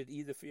that made it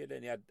easy for you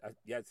then. You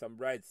had some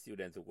bright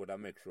students who could have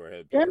made sure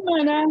help you. Yeah,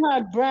 man, I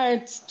had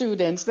bright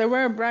students. They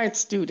were bright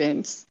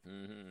students.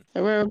 Mm-hmm.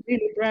 They were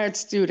really bright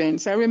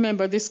students. I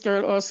remember this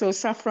girl also,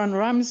 Saffron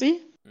Ramsey.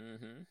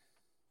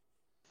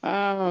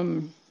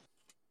 Mm-hmm.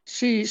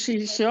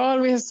 She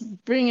always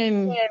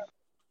bringing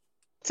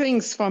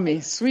things for me,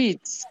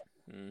 sweets.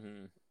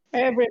 Mm-hmm.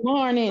 Every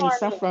morning,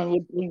 Saffron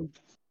would bring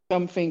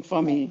something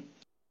for me.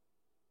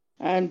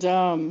 And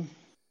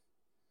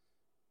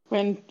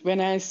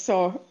when I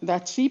saw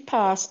that she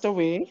passed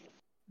away,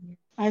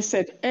 I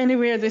said,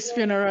 anywhere this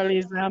funeral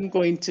is, I'm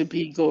going to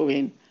be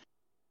going.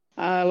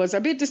 I was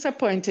a bit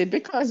disappointed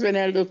because when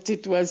I looked,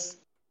 it was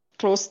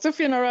close to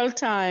funeral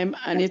time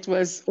and it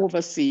was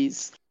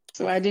overseas.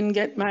 So I didn't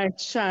get my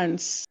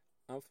chance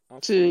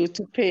to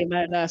pay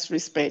my last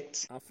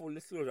respect. And full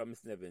disclosure,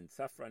 Miss Nevins,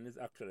 Saffron is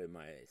actually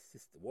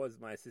was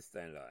my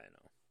sister-in-law,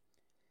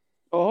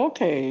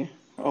 Okay.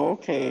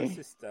 Her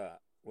sister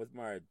is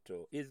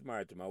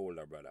married to my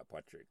older brother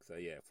Patrick. So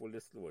yeah, full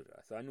disclosure.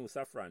 So I knew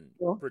Saffron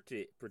Oh,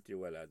 pretty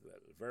well as well.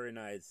 Very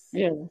nice,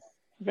 yes.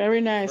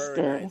 Very nice very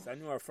girl. nice. I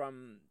knew her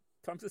from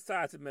the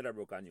start of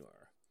Meadowbrook. I knew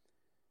her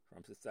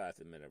from the start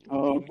of Meadowbrook,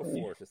 Oh, even okay.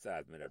 before she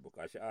started Meadowbrook.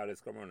 She always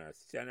come on her.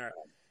 She and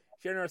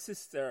her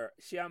sister.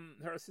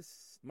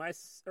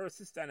 Her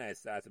sister and I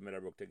started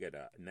Meadowbrook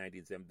together in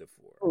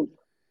 1974. Good.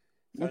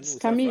 So I That's knew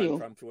Saffron Camille.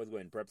 from she was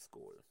going prep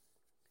school.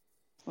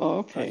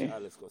 Oh, She okay.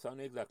 always goes. So I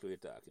know exactly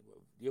what you're talking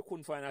about. You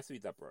couldn't find a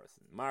sweeter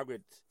person.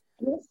 Margaret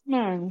Yes,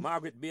 man.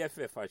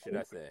 BFF, I should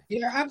I say.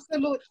 You're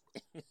absolute.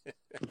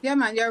 Yeah,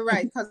 man, you're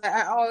right. Because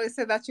I always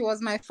said that she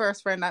was my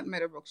first friend at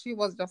Meadowbrook. She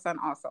was just an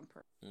awesome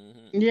person.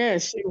 Mm-hmm.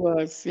 Yes, she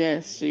was.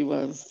 Yes, she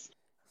was.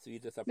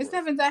 Sweet as a Miss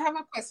person. Nevins, I have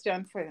a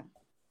question for you.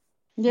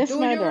 Yes, Do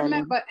my you darling.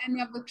 remember any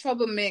of the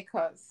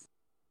troublemakers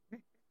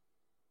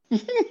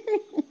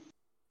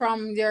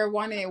from your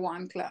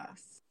 1A1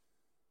 class?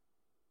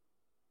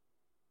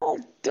 I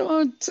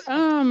don't.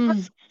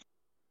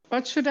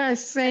 What should I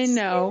say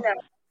now?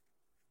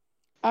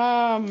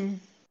 I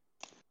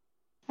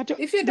don't.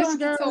 If you This don't,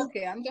 girl. it's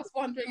okay. I'm just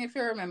wondering if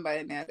you remember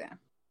any of them.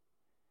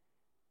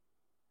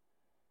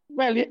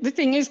 Well, the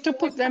thing is to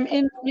put them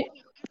in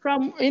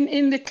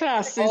the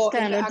class is Oh, in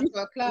kind the of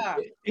actual class.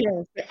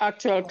 yes, the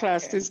actual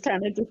class Okay. is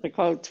kind of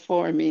difficult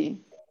for me.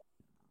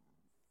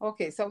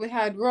 Okay, so we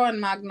had Rowan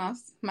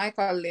Magnus,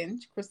 Michael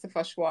Lynch,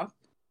 Christopher Schwab,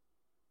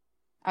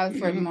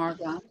 Alfred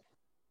Morgan.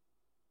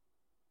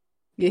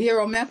 You hear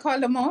how I call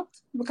them out?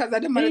 Because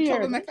of them are the Here.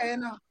 troublemaker, you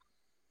know.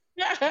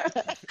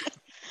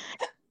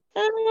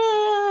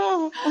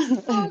 Oh,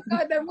 Oh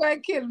God, they're going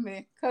to kill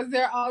me because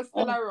they're all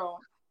still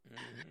around.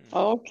 Mm-hmm.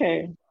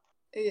 okay.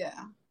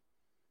 Yeah.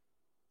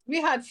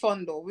 We had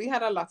fun though. We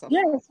had a lot of fun.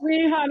 Yes,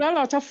 we had a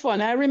lot of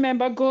fun. I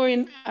remember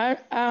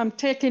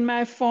taking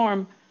my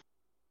farm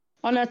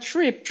on a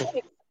trip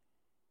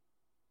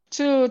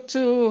to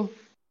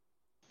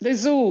the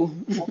zoo.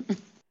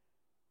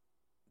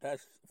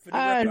 That's for the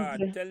And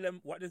record. Tell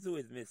them what the zoo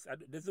is, miss.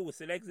 The zoo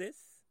still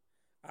exists?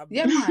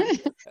 Yeah, man.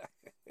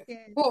 Yes.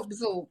 Hope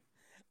so.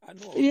 I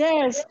know.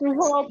 yes, the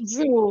Hope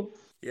Zoo.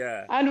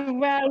 Yeah.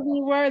 And while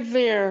we were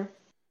there,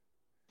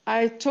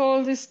 I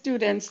told the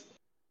students,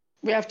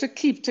 we have to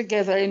keep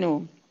together, you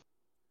know.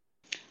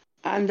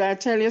 And I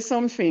tell you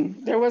something,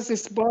 there was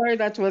this boy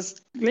that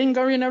was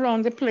lingering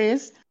around the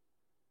place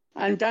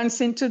and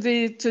dancing to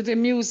the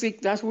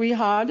music that we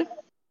had.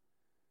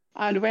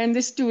 And when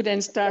the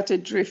students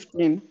started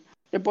drifting,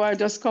 the boy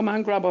just come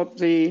and grab up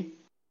the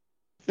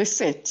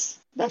set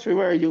that we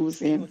were You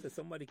using. know, so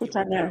somebody Put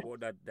came on and there. talk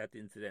about that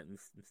incident,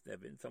 Miss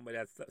Nevin. Somebody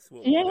has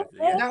spoken Yeah, about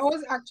that. Yes. That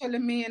was actually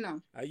me, you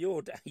know. Are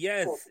you?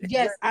 Yes.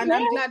 Yes, and yeah.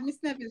 I'm glad Miss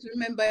Nevins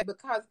remember it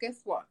because guess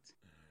what?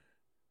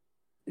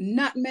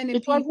 Not many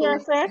It was your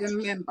people set?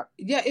 remember.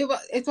 Yeah,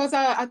 it was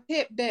a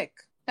tape deck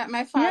that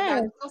my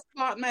father Yes. just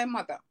bought my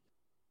mother.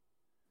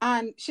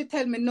 And she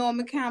tell me, no,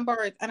 me can't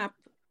borrow it. And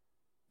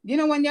you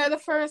know when you're the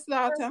first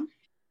daughter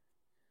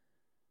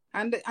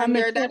and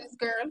your daddy's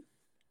girl.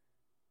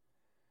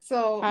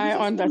 So I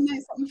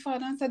understand. my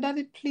father and said,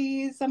 Daddy,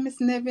 please,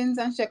 Miss Nevins,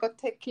 and she could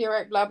take care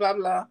of it, blah, blah,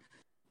 blah.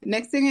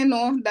 Next thing you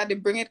know, Daddy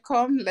bring it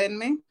come, lend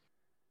me.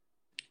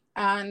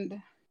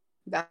 And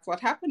that's what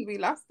happened. We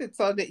lost it.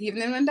 So the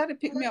evening when Daddy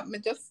picked me up, me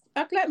just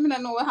act like me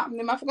don't know what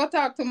happened. I forgot to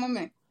talk to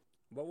mommy.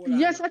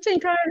 Yes, I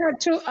think I had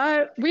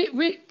to.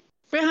 We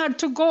had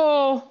to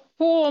go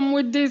home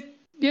with this,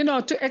 you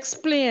know, to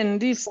explain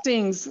these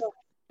things.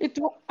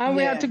 And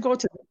we had to go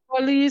to the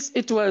police.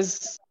 It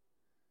was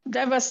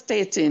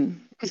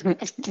devastating.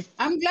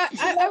 I'm glad.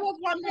 I was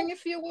wondering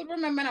if you would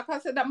remember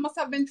because that must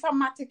have been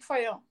traumatic for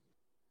you.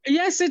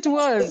 Yes, it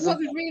was.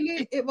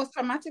 It was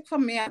traumatic for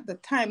me at the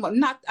time, but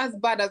not as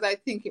bad as I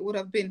think it would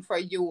have been for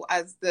you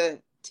as the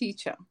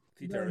teacher.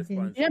 Teacher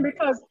responsible. Yeah,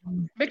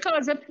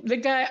 because the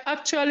guy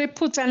actually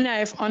put a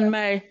knife on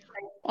my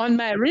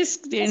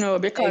wrist, you know,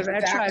 because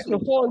I tried to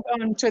hold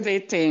on to the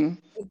thing.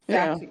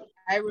 Exactly. Yeah.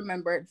 I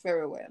remember it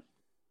very well.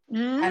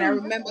 And I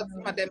remember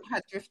some of them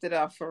had drifted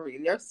off for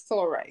real. You're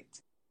so right.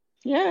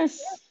 Yes.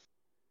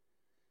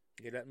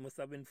 Yeah, that must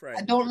have been Friday.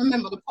 I don't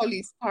remember the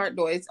police part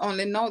though. It's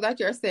only now that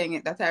you're saying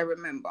it that I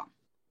remember.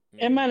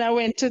 Yeah, man,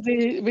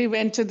 we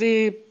went to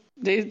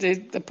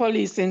the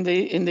police in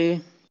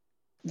the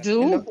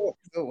zoo. In the Hope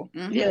Zoo.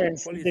 Mm-hmm.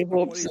 Yes, the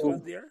Hope Zoo. Zoo.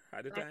 Was there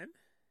at the time?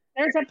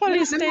 There's a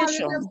police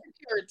station.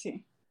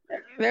 Security.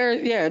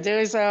 There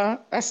is a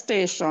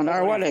station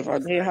or whatever.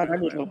 They have a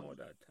little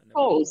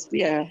post,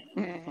 yeah.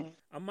 Mm-hmm.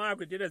 And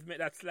Margaret, you just make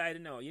that slide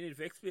now. You need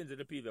to explain to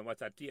the people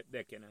what's a tape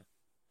deck, you know.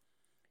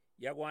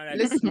 You're going to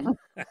listen.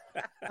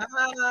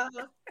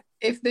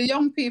 If the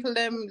young people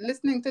them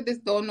listening to this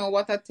don't know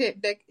what a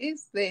tape deck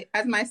is, they,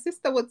 as my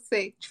sister would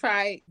say,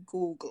 try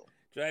Google.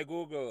 Try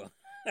Google.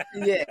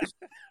 Yeah.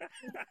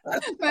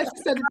 My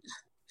sister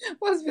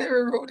was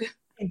very rude.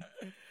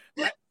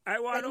 I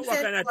want to know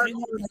what kind of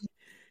thing.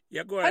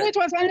 Yeah, go ahead. And it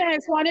was a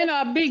nice one, you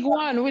know, a big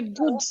one with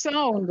good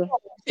sound.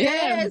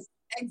 Yes,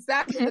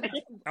 Exactly.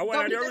 I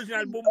want the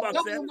original boombox.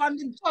 W1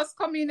 did just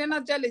come in and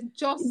a jelly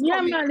just Yeah,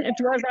 come in. man, it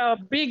was a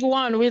big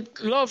one with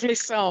lovely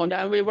sound,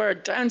 and we were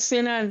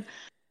dancing and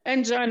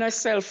enjoying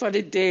ourselves for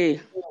the day.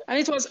 And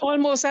it was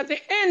almost at the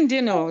end,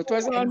 you know. It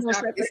was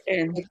almost at the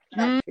end.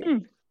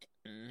 Exactly.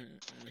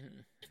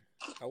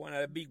 I want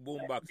a big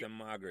boombox and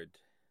Margaret.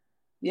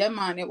 Yeah,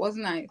 man, it was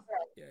nice.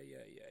 Yeah.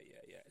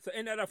 So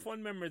any other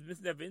fun memories,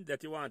 Miss Nevins,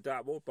 that you want to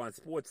talk about on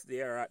sports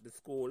day or at the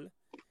school?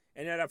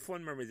 Any other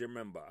fun memories you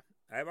remember?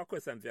 I have a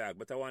question to ask,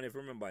 but I want you to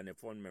remember any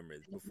fun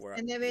memories before.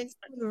 And they went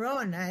to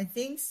run, I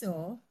think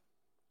so.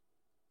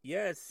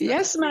 Yes.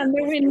 Yes, man,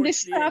 we win the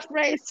staff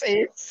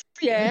races.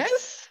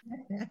 Yes.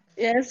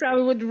 Yes, I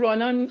would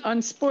run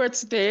on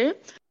sports day.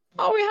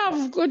 Oh, we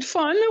have good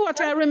fun. What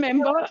I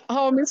remember,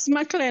 how Miss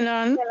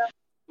McLennan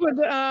would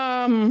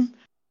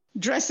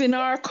dress in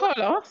our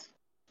color,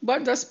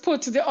 but just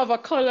put the other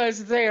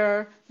colors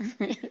there.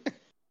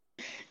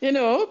 You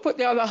know, put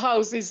the other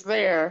houses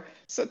there.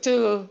 So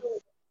to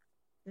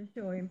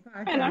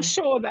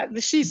show that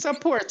she's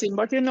supporting,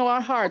 but you know,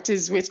 her heart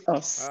is with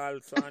us. All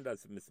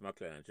Sanders, Miss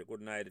McLennan. She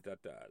couldn't hide it at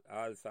all.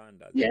 All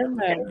Sanders. Yeah,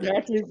 man,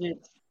 that is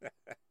it.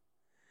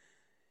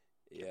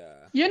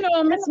 Yeah. You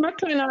know, Miss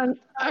McLennan,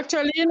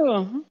 actually, you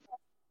know,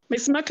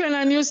 Miss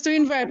McLennan used to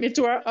invite me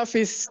to her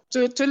office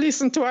to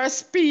listen to her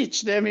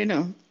speech, them, you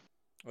know.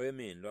 What do you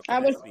mean? What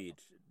kind of speech?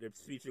 The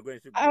speech you're going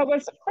to give? I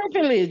was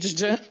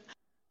privileged.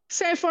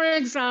 Say, for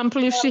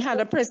example, if she had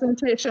a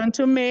presentation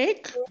to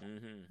make,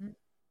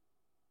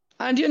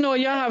 and you know,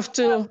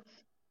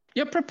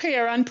 you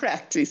prepare and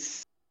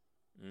practice.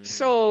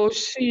 So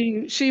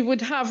she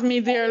would have me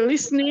there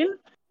listening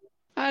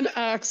and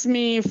ask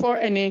me for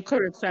any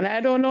correction.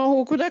 I don't know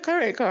who could have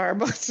correct her,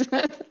 but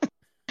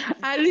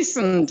I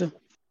listened.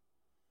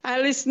 I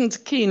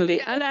listened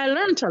keenly, and I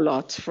learned a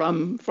lot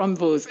from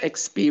those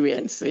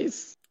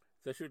experiences.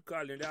 So she would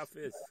call you in the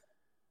office?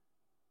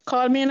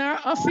 Call me in her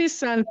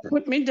office and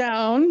put me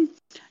down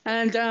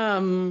and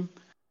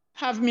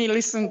have me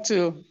listen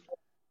to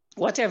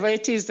whatever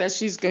it is that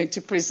she's going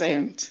to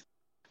present.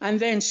 And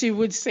then she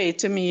would say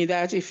to me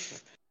that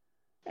if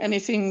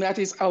anything that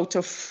is out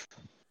of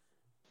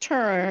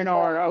turn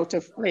or out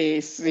of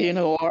place, you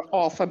know, or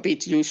off a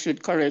bit, you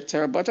should correct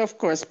her. But of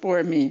course,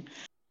 poor me,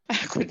 I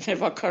could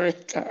never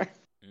correct her.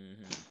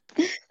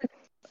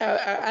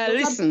 I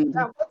listened.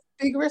 That was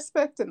big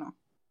respect, you know.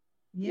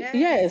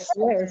 Yes.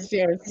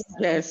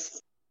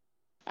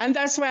 And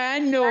that's why I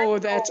know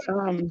that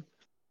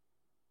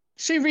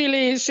she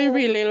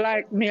really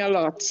liked me a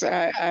lot.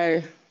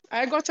 I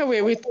got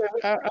away with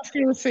a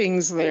few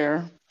things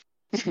there.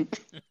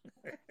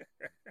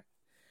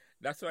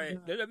 That's why.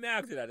 Let me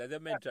ask you that. As I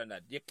mentioned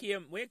that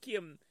when you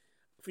came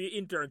for your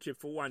internship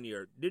for 1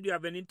 year, did you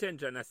have an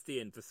intention of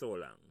staying for so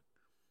long?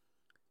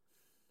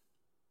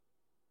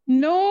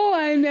 No,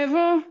 I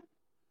never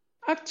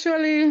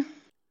actually.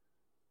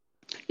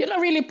 You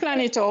don't really plan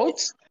it out,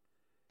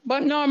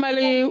 but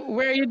normally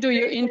where you do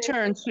your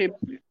internship,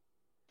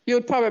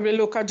 you'd probably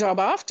look a job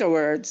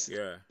afterwards.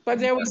 Yeah. But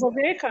there was a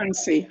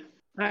vacancy,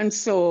 and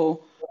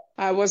so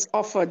I was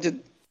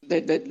offered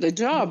the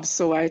job,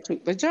 so I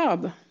took the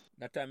job.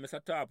 That time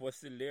Mr. Thorpe was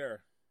still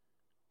there.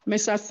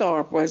 Mr.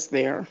 Thorpe was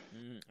there.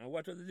 And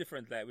what was the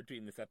difference like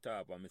between Mr.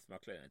 Thorpe and Miss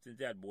McLennan, since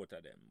they had both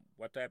of them?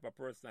 What type of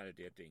personality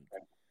do you think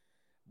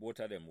both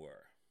of them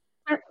were?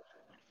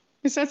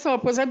 Mr.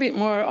 Thorpe was a bit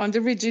more on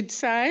the rigid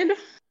side.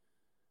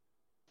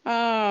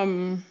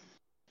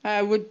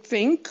 I would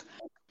think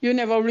you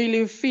never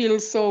really feel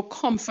so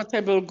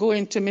comfortable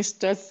going to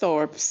Mr.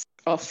 Thorpe's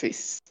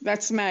office.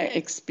 That's my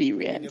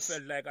experience. And you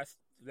felt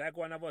like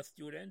one of us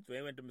students when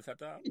you went to Mr.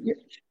 Thorpe?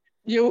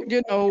 You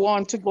don't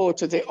want to go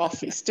to the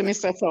office, to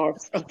Mr.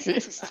 Thorpe's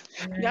office.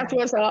 That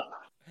was out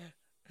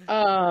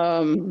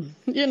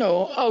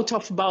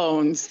of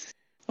bounds.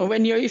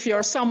 If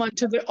you're summoned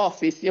to the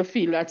office, you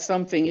feel that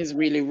something is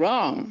really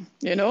wrong,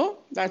 you know,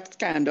 that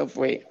kind of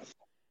way.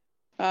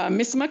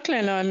 Miss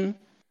McLennan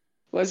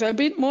was a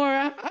bit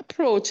more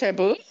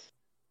approachable.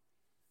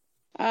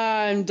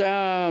 And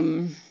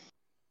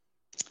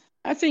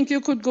I think you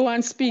could go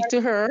and speak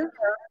to her.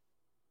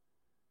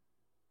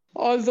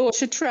 Although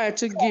she tried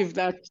to give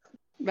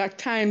that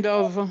kind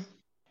of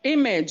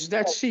image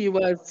that she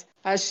was,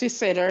 as she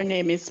said, her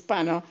name is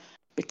Spanner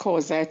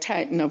because I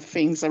tighten up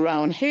things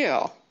around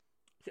here.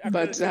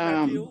 But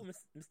you,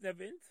 Miss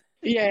Nevins?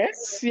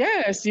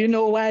 Yes. You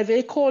know why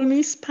they call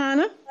me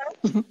Spanner?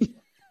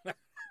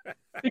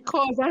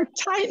 Because I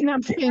tighten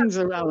up things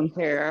around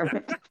here.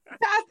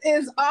 That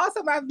is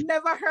awesome. I've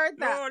never heard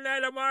that. No,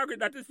 Nyla Margaret,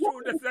 that is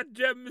true. That's a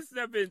gem, Miss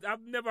Nevins.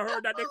 I've never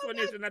heard that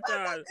explanation at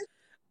all.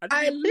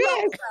 I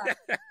love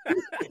that.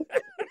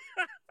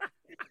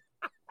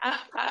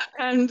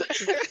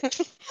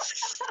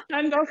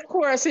 And of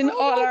course, in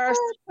all our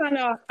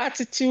Spanner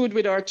attitude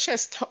with our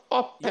chest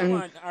up, yeah,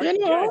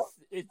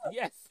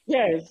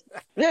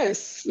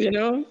 yes, you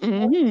know.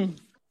 Mm-hmm.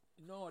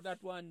 No,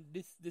 that one,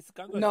 this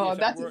conversation,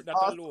 that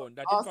awesome. alone,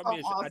 that awesome,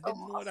 information, awesome, I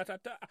didn't know that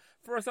at all.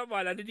 First of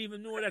all, I didn't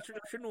even know that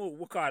she know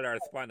we call her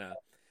Spanner.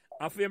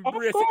 And if you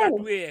embrace it that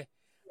way,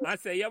 I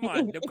say, yeah,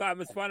 man, the car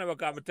is fun because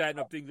I'm tighten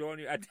up things around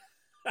you.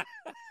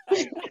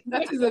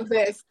 That is the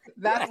best.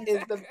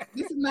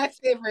 This is my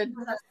favorite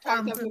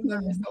part of the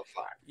movie so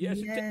far. Yeah,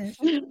 Yes.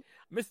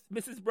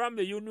 Mrs.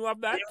 Bramley, you knew of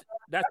that?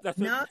 That's what.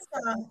 No,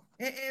 sir.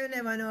 You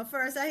never know.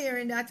 First, I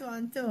hearing that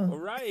one too. Oh,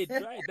 right.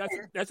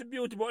 That's a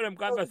beautiful them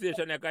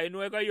conversation. Like I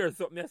know I can hear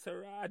something. I say,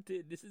 right,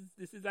 this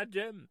is a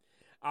gem.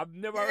 I've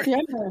never heard.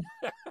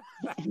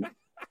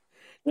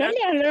 Yeah.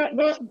 Yeah,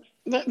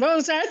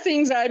 those are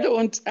things I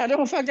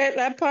don't forget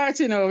that part,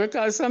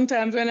 because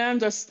sometimes when I'm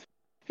just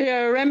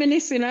here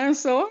reminiscing and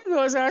so,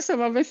 those are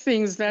some of the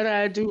things that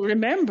I do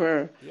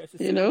remember, Yeah,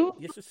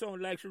 she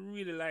sound like she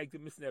really liked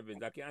Miss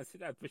Nevins. I can see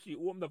that, but she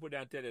opened up with her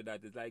and tell you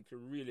that it's like she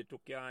really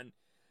took you on,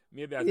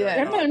 maybe as her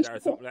Yeah. daughter or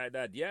something like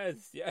that.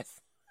 Yes.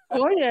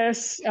 Oh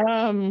yes.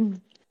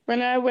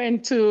 When I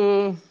went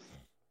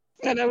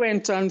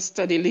on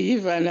study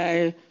leave and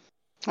I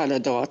had a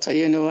daughter,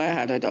 I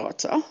had a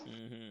daughter.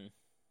 Mm-hmm.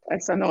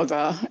 That's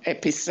another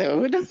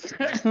episode.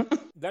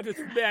 That is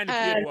behind the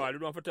play wall. You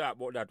don't have to talk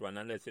about that one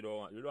unless you don't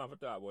want. You don't have to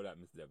talk about that,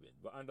 Miss Nevin.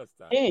 But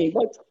understand. Hey,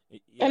 but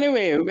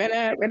anyway,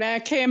 when I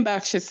came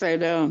back, she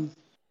said,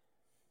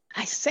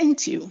 I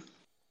sent you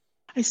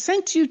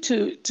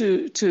to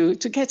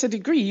get a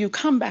degree. You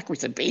come back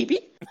with a baby.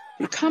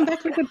 You come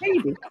back with a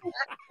baby.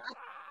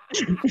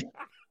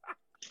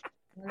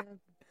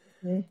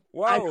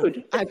 Wow.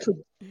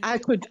 I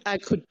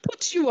could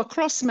put you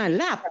across my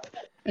lap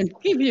and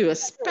give you a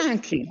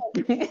spanking.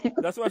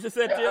 That's what she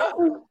said to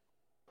you?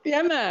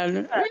 Yeah,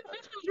 man.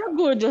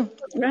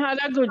 We had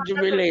a good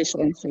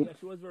relationship. Yeah,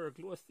 she was very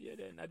close to you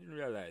then. I didn't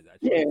realize that.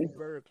 Yes. Was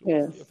very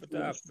close to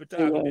you. For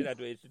talking that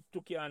way. She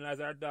took you on as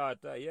her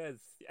daughter. Yes.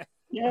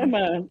 Yeah,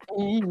 man.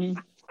 Mm-hmm.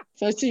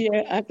 So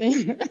I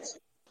think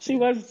she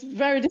was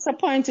very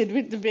disappointed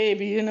with the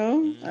baby,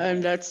 Mm-hmm.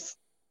 and that's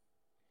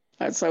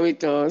how it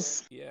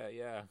goes.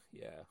 Yeah.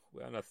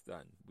 We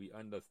understand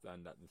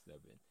that, Miss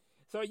Nevin.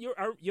 So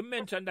you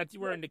mentioned that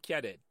you were in the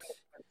cadet.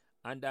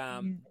 And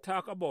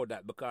talk about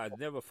that because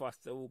Never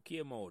Foster, who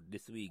came out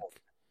this week,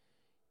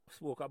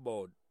 spoke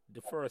about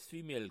the first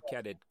female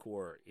cadet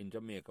corps in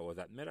Jamaica was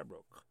at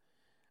Meadowbrook.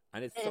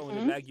 And it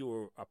sounded like you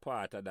were a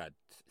part of that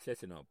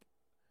setting up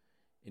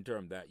in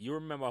terms of that. You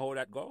remember how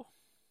that go?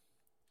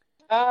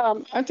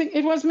 I think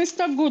it was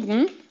Mr.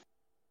 Gooden.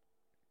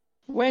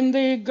 When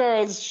the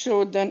girls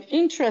showed an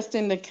interest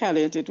in the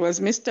cadet, it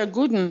was Mr.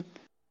 Gooden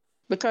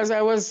because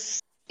I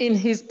was in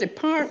his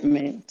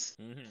department.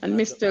 And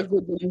Mr.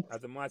 Gooden.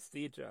 As a maths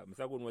teacher,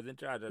 Mr. Gooden was in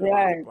charge of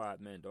the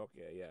department.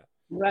 Okay, yeah.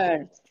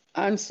 Right.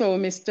 And so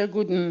Mr.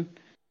 Gooden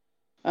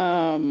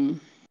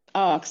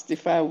asked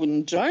if I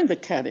wouldn't join the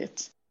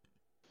cadet,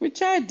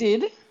 which I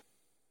did,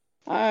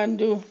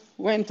 and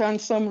went on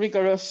some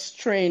rigorous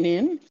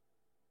training,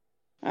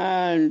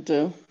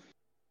 and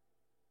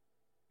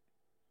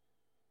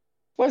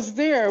was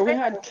there. We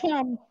had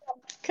camp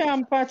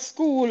at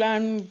school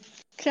and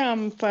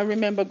camp. I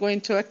remember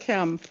going to a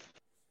camp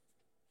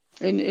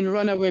in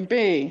Runaway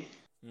Bay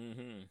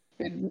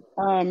with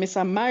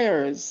Mr.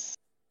 Myers,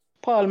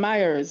 Paul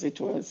Myers. It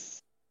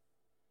was.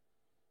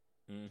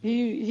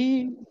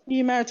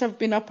 He might have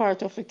been a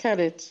part of the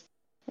cadet.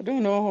 I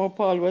don't know how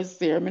Paul was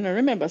there. I mean, I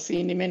remember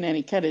seeing him in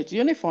any cadet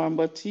uniform,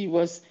 but he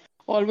was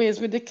always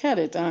with the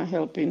cadet and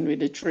helping with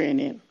the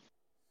training.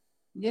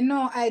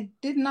 I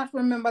did not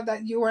remember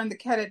that you were in the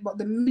cadet, but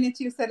the minute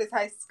you said it,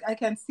 I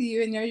can see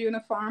you in your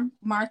uniform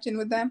marching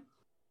with them.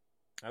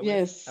 I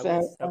was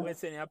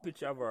sending a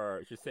picture of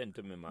her. She sent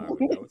to me,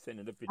 Margaret. I was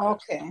sending the picture.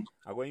 Okay.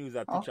 I'm going to use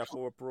that picture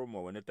for a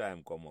promo when the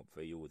time come up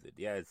for use it.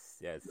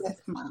 Yes,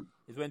 ma'am.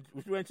 It's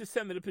when she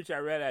sent me the picture, I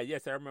realized,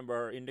 yes, I remember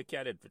her in the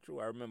cadet for true.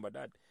 I remember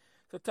that.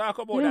 So talk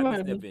about that,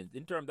 Ms. Nevins,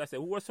 in terms of,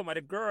 who were some of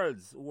the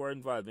girls who were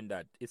involved in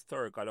that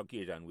historical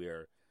occasion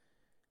where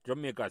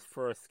Jamaica's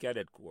first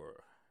cadet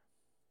corps?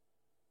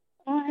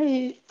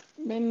 I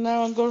mean,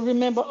 now I'm going to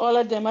remember all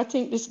of them. I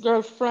think this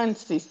girl,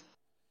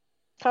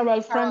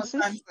 Carol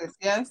Francis.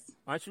 Yes.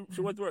 And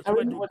she went to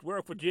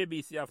work for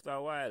JBC after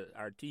a while,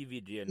 or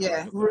TVG.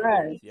 Yeah,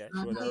 right. Yeah,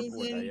 she was a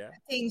reporter, yeah. I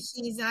think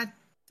she's at,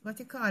 what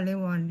you call the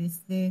one,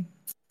 the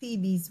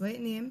PB's, what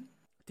name?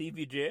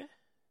 TVJ?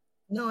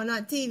 No,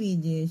 not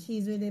TVJ.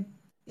 She's with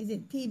is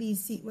it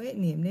PBC, what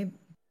name?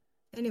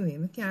 Anyway,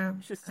 we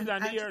can't. She's still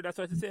on the air, that's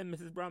what she's saying,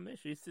 Mrs. Bromley.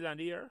 She's still on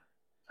the air.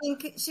 I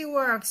think she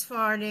works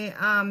for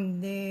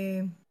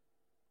the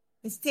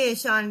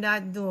station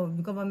that do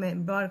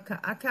government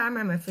broadcast. I can't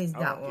remember if it's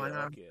that one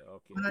or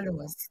one of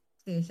those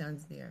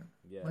stations there.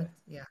 Yeah. But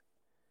yeah.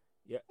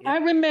 I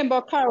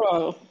remember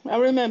Carol.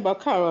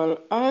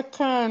 I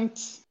can't.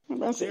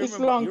 It's a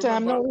long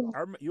time now.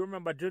 You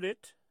remember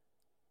Judith?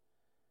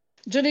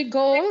 Judith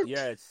Gold?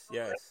 Yes.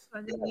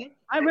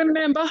 I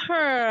remember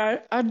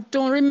her. I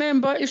don't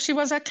remember if she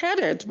was a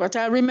cadet, but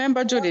I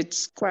remember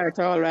Judith quite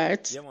all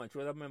right. Yeah, man, she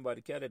was a member of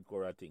the cadet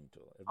corps, I think, too.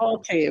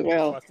 Okay,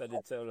 well.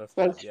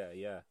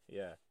 Yeah.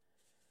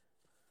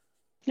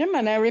 Yeah,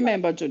 man, I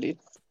remember Judith.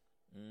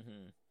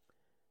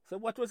 So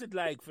what was it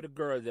like for the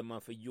girls,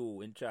 and for you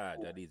in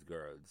charge of these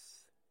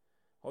girls?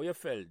 How you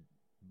felt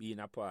being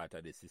a part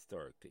of this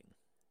historic thing?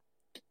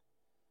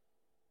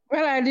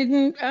 Well, I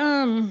didn't.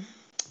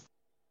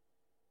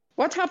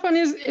 What happened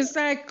is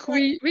like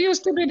we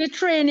used to do the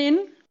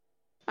training,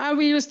 and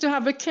we used to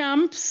have the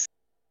camps,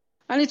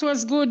 and it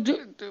was good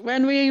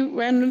when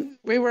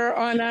we were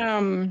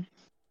on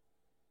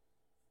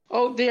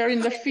out there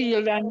in the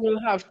field, and you'll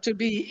have to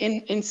be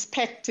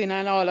inspecting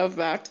and all of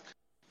that.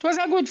 It was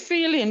a good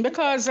feeling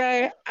because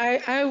I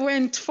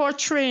went for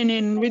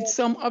training with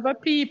some other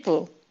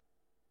people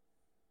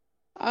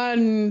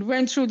and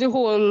went through the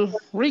whole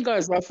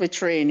rigors of the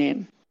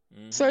training.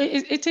 So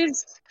it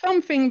is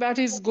something that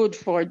is good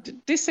for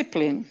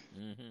discipline,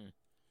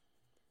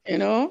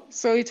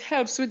 So it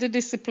helps with the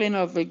discipline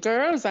of the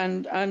girls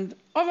and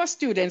other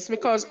students,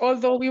 because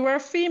although we were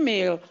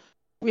female,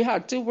 we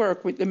had to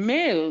work with the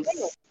males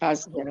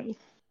as well.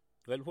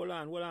 Well, hold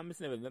on, Miss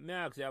Nevins. Let me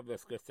ask you a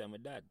obvious question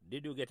with that.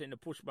 Did you get any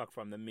pushback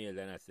from the males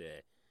and I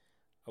say,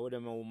 how would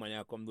them a woman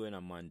here come doing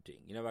a man thing?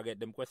 You never get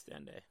them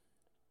question there?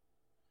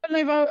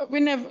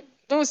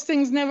 Those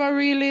things never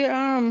really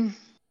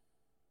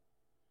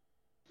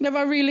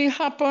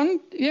happened.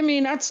 You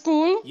mean at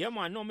school? Yeah,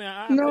 man. No,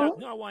 No.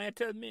 I want you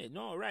to tell me.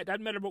 No, right.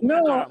 That Meadowbrook.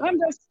 No,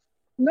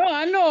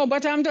 I know,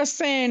 but I'm just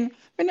saying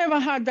we never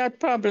had that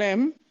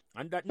problem.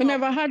 We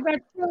never had that.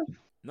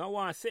 No, I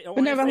want to say.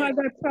 We never had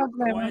that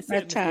problem at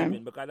that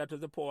time. Because that was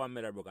the power of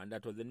Meadowbrook and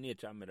that was the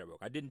nature of Meadowbrook.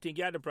 I didn't think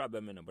you had a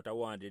problem, but I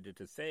wanted you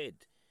to say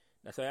it.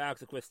 That's why I asked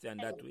the question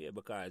that way,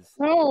 because...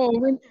 No,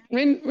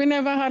 we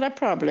never had a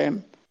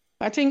problem.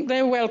 I think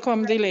they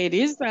welcomed the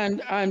ladies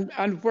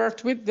and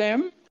worked with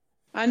them,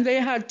 and they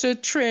had to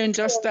train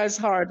just as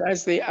hard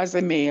as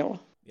a male.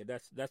 Yeah,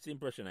 that's the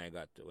impression I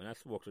got when I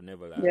spoke to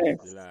Neville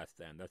the last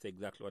time. That's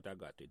exactly what I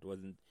got. It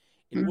wasn't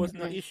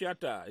an issue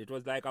at all. It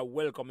was like a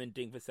welcoming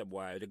thing for some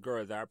boy. The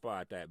girls are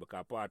part of it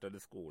because part of the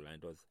school, and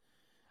it was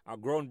a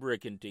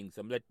groundbreaking thing.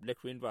 So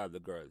let's involve the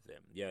girls. Then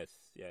yes.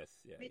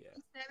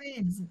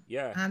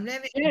 Yeah. At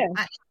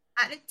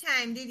the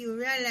time, did you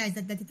realize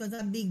that it was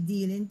a big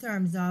deal in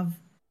terms of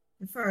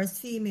the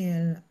first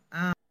female,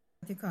 what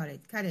do you call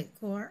it, cadet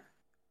corps?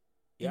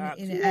 Yeah.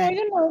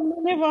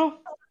 Never.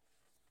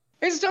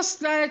 It's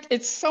just like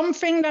it's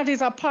something that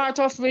is a part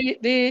of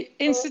the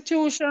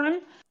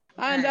institution,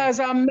 and as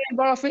a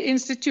member of the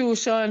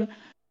institution,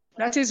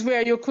 that is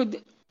where you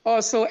could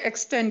also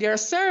extend your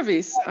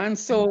service. And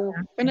so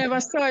we never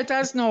saw it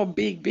as no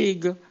big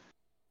thing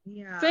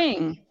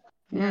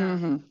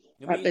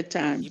at the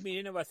time. You mean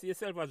you never see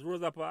yourself as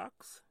Rosa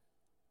Parks?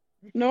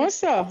 No,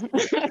 sir.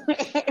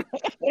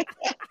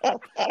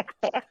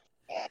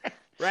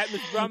 Right,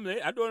 Miss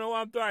Bromley? I don't know what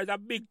I'm talking. It's a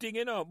big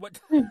thing, but...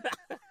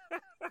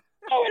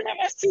 I will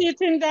never see it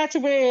in that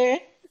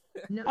way.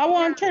 No, I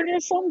want to tell you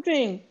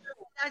something.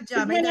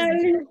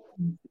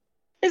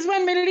 It's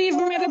when we leave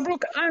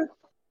Meadowbrook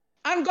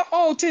and go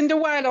out in the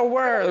wider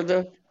world.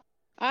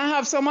 I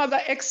have some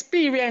other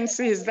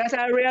experiences that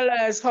I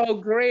realize how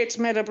great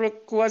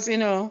Meadowbrook was,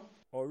 Oh,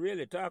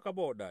 really? Talk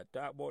about that.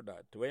 What do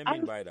you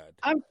mean by that?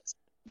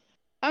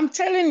 I'm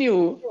telling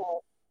you,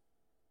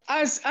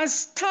 as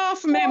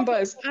staff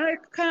members, I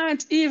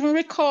can't even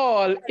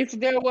recall if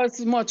there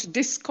was much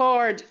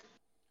discord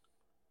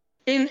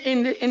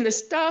in the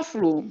staff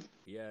room.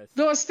 Yes.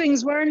 Those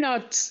things were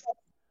not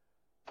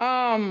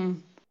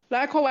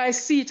like how I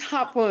see it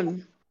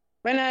happen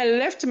when I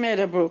left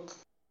Meadowbrook,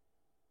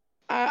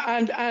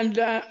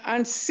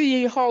 and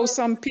see how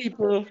some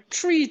people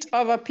treat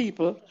other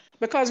people.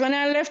 Because when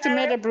I left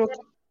Meadowbrook,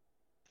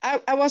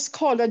 I was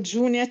called a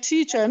junior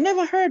teacher. I've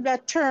never heard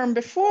that term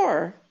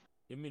before.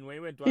 You mean when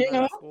you went to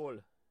another school?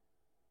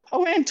 I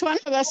went to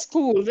another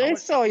school. They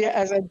saw you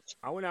as a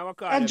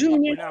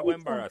junior teacher. I will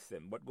embarrass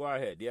them, but go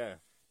ahead, yeah.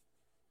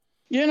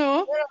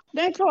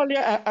 They call you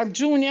a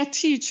junior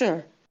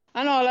teacher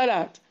and all of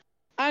that.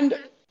 And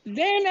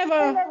they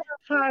never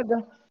had...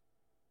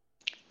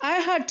 I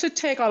had to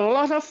take a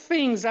lot of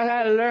things that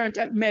I learned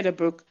at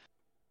Meadowbrook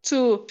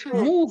to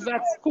move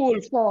that school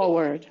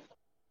forward.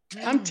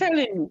 I'm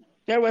telling you,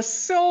 there was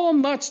so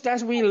much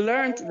that we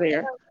learned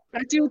there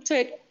that you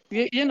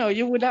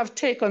would have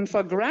taken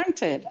for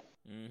granted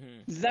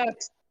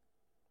that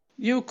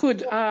you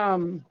could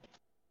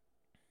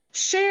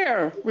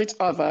share with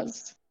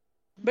others.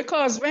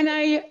 Because when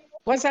I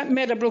was at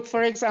Meadowbrook,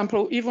 for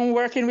example, even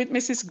working with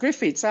Mrs.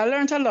 Griffiths, I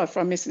learned a lot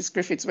from Mrs.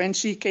 Griffiths when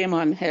she came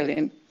on,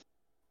 Helen.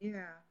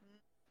 Yeah.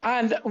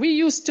 And we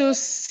used to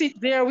sit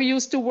there, we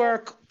used to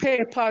work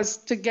papers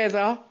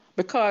together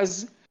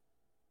because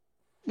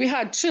we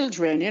had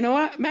children,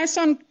 My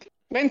son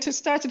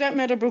started at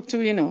Meadowbrook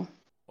too,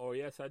 Oh,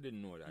 yes, I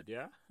didn't know that,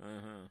 yeah?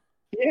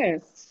 Uh-huh.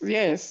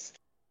 Yes.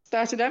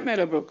 Started at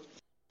Meadowbrook.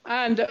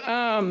 And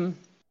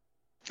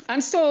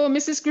so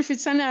Mrs.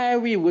 Griffiths and I,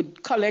 we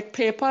would collect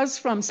papers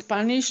from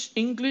Spanish,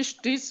 English,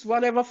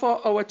 whatever for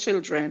our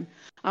children.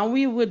 And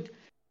we would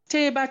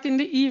stay back in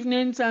the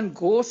evenings and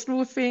go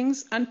through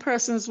things, and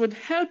persons would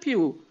help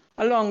you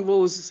along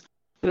those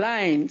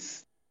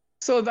lines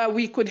so that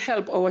we could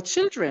help our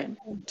children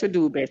to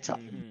do better.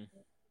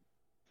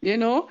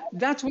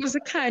 That was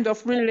the kind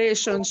of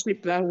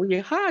relationship that we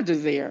had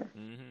there.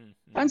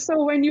 And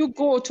so when you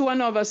go to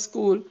another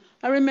school,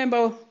 I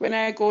remember when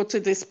I go to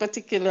this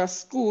particular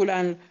school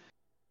and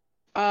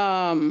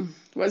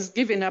was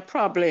given a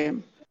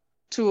problem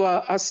to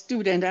a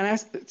student, and I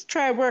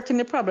tried working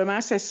the problem. I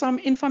said, some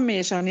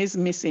information is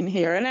missing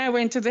here. And I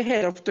went to the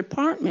head of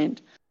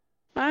department,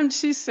 and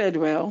she said,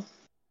 well,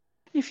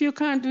 if you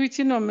can't do it,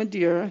 my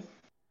dear,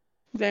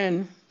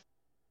 then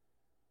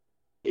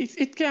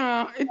it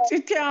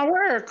can't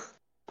work.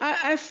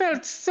 I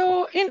felt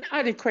so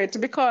inadequate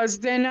because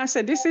then I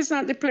said, this is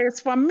not the place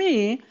for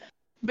me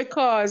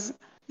because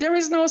there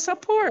is no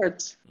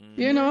support.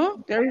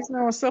 There is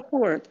no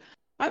support.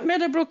 At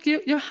Meadowbrook,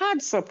 you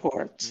had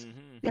support.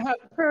 You had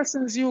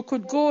persons you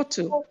could go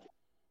to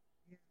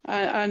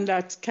and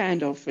that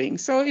kind of thing.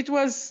 So it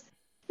was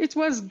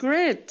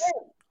great.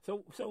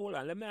 So hold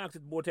on, let me ask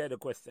you both of the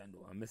question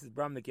though. And Mrs.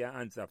 Bramley can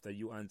answer after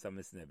you answer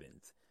Miss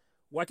Nevins.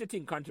 What do you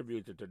think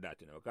contributed to that,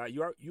 Because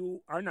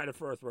you are not the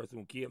first person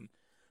who came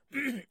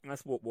and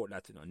spoke about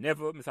that,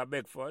 Never, Mr.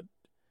 Beckford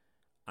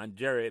and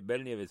Jerry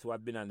Belnavis, who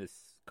have been on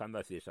this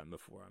conversation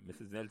before.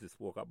 Mrs. Nelson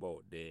spoke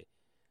about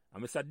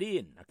and Mr.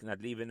 Dean, I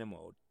cannot leave him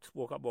out,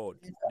 spoke about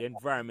the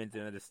environment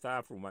in the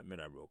staff room at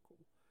Meadowbrook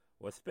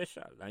was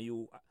special. And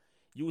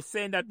you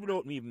saying that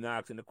without me even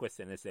asking the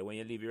question, I say when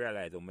you leave you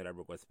realize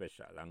Meadowbrook was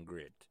special and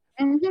great.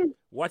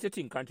 What do you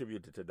think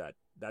contributed to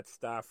that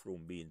staff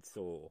room being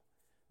so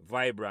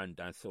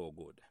vibrant and so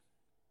good?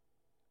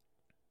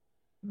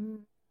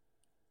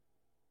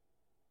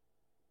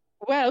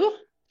 Well,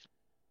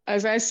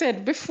 as I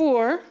said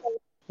before,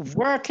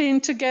 working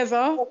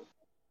together,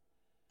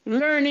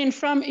 learning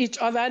from each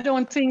other. I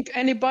don't think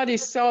anybody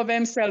saw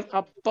themselves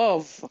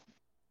above.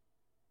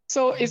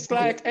 So it's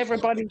like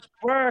everybody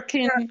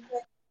working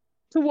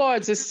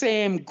towards the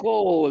same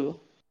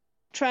goal,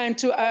 trying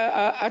to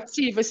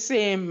achieve the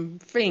same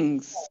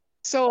things.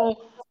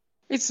 So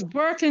it's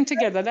working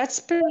together. That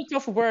spirit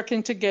of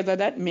working together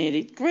that made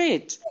it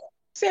great.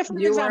 Say, for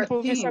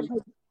example,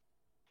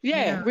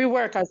 we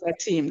work as a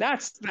team.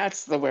 That's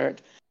the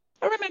word.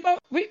 I remember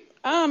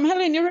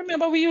Helen, you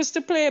remember we used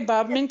to play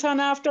badminton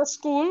after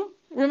school?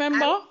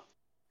 Remember?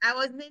 I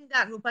wasn't in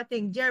that group. I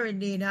think Jerry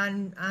did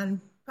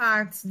and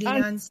Parks did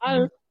and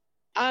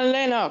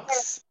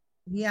Lennox.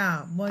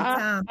 Yeah, but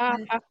I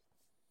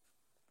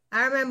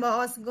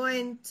remember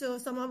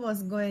some of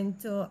us going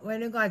to,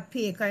 when we got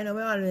paid,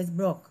 we always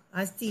broke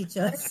as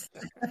teachers.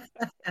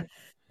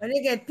 When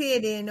we get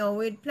paid,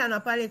 we'd plan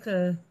up a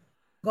little,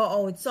 go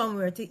out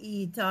somewhere to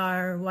eat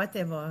or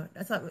whatever.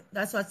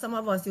 That's what some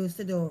of us used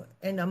to do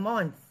in a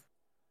month.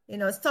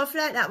 Stuff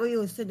like that we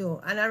used to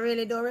do. And I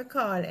really don't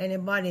recall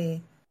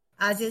anybody,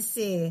 as you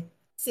say,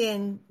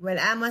 saying, well,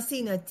 I'm a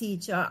senior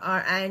teacher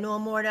or I know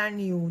more than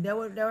you. They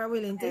were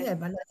willing to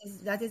help, and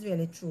that is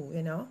really true,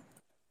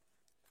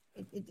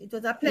 It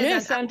was a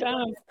pleasant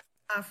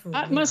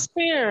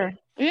atmosphere.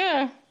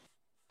 Yeah.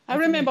 I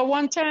remember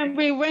one time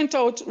we went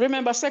out,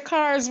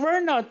 cars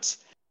were not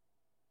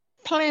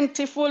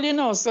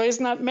plentiful, so it's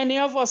not many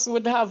of us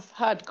would have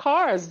had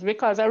cars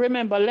because I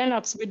remember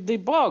Lennox with the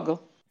bug.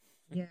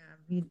 Yeah.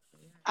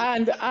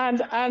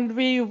 And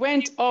we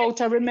went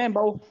out. I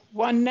remember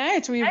one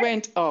night we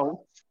went out,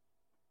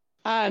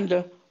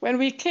 and when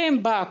we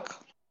came out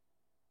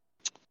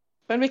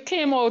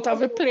of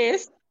the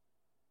place,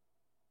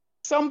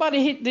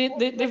 somebody hit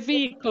the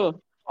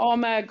vehicle. Oh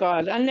my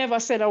God, I never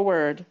said a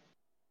word.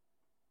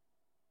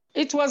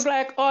 It was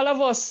like all of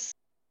us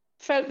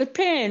felt the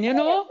pain,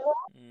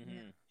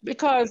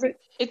 because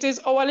it is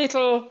our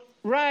little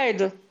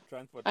ride.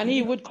 And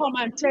he would come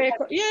and he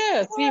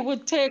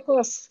would take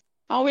us.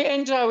 And we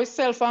enjoy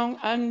ourselves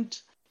and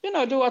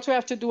do what we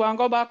have to do and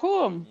go back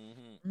home.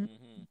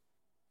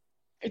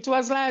 It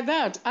was like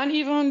that. And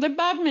even the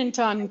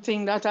badminton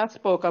thing that I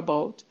spoke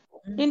about.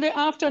 In the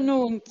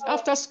afternoon,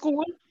 after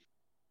school,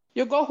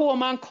 you go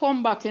home and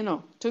come back,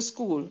 to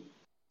school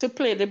to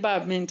play the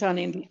badminton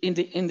in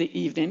the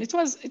evening. It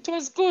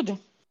was good.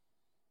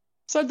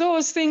 So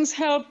those things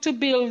help to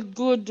build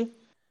good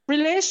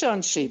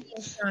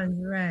relationships.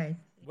 Right.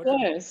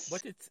 Yes.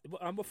 But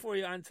before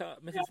you answer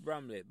Mrs.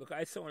 Bramley, because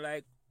I sound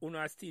like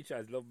as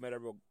teachers love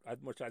Meadowbrook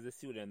as much as the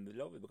students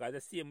love it, because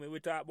the same way we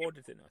talk about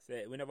it,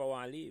 say we never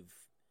want to leave.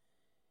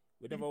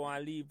 We never want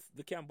to leave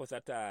the campus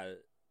at all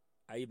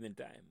at evening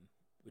time.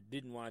 We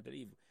didn't want to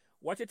leave.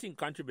 What do you think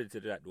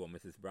contributed to that though,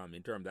 Mrs. Bramley,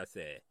 in terms of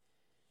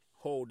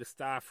how the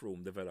staff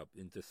room developed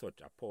into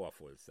such a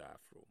powerful staff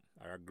room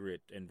or a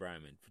great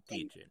environment for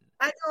teaching?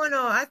 I don't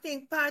know. I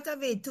think part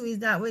of it too is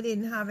that we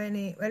didn't have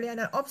we had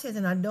an upstairs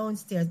and a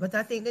downstairs, but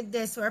I think the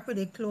desks were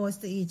pretty close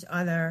to each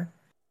other.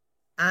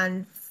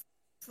 And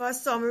for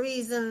some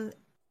reason,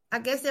 I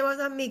guess there was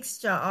a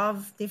mixture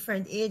of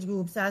different age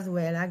groups as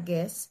well, I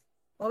guess.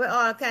 But we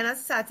all kind of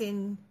sat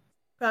in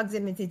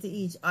proximity to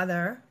each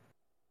other.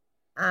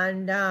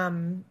 And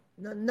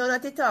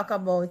none to talk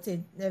about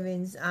it,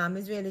 Nevins.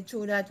 It's really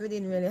true that we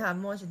didn't really have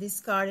much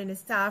discord in the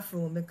staff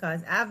room,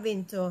 because I've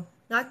been to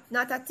not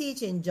a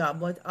teaching job,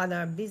 but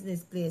other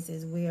business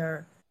places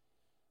where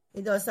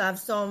it does have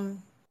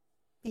some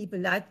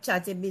people that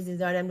chatty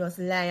business or them just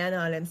lie and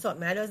all them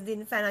something. I just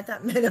didn't find that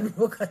at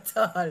Meadowbrook at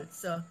all.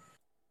 So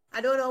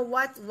I don't know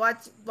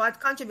what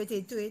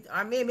contributed to it,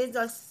 or maybe we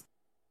just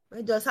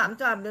happen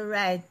to have the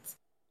right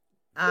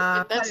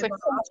That's the caliber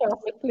culture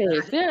of the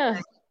place. Yeah.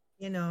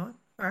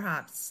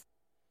 perhaps.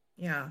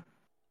 Yeah.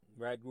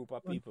 Right group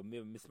of people.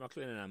 Maybe Miss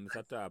McLean and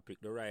Mr. Tar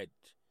picked the right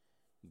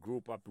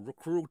group of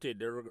recruited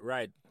the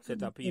right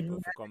set of people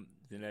to come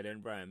in that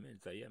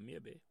environment. So yeah,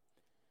 maybe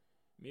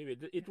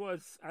it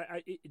was.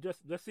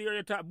 Just hear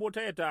you talk. Both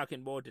of you talking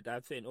about it.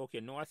 I'm saying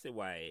okay. No, I say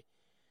why.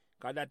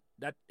 Cause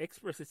that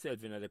expressed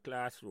itself in the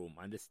classroom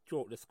and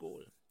throughout the school.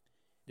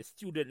 The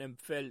student them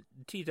felt,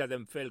 the teacher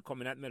them felt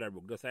coming at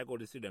Meadowbrook. Just like how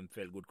the student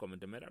felt good coming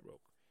to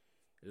Meadowbrook.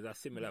 There's a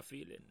similar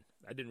feeling.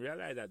 I didn't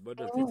realize that, but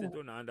just listen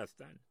to not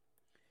understand.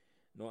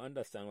 No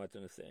understand what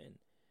you're saying.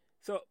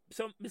 So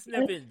Miss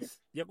Nevins,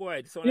 you go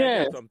ahead. So like you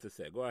have something to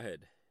say. Go ahead.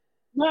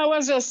 No, I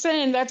was just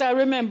saying that I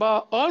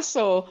remember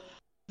also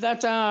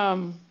that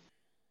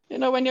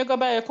when you go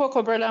buy a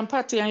cocoa bread and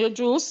patty and your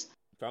juice,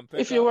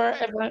 if you were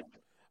ever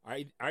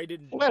I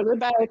didn't. Well, we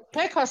buy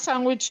Pekka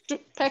sandwich,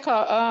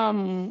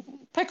 Pekka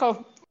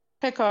Callaloo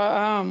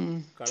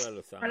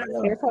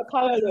sandwich.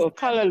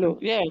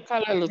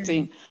 Callaloo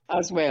thing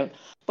as well.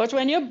 But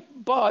when you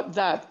bought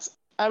that,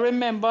 I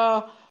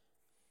remember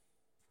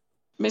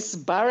Miss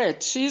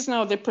Barrett. She's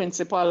now the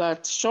principal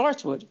at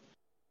Shortwood.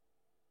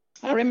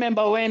 I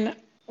remember when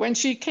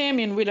she came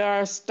in with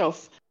her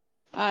stuff,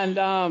 and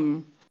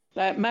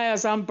like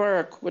Myers and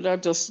Burke would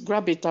have just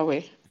grab it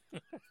away.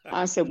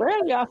 And say,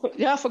 well, you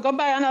have to go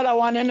buy another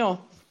one, You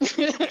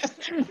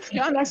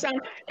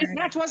understand?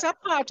 That was a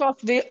part of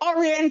the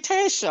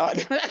orientation.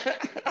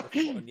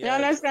 You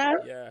understand?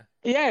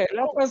 Yeah,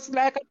 that was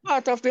like a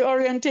part of the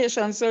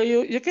orientation, so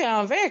you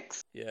can't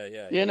vex.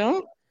 Yeah.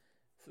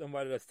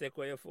 Somebody will take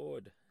away your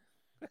food.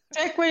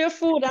 Take away your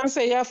food and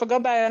say you have to go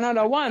buy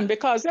another one,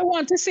 because they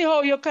want to see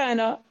how you kind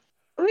of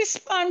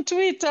respond to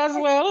it as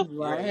well.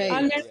 Right.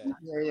 And then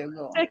there you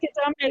go. take it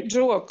and make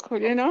joke,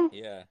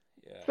 Yeah.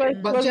 So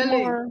it But was Jelly,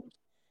 more...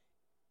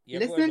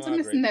 listening to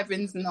Miss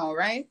Nevins now,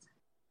 right?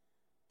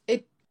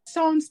 It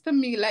sounds to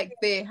me like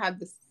they had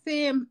the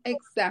same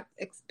exact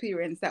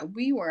experience that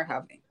we were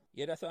having.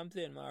 Yeah, that's what I'm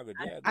saying, Margaret.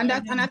 Yeah, and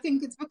I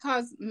think it's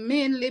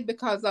mainly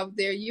because of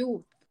their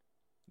youth.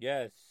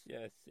 Yes.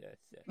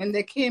 When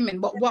they came in.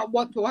 But what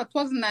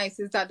was nice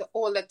is that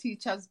all the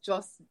teachers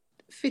just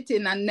fit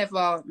in and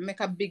never make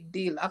a big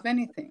deal of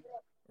anything.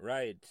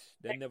 Right.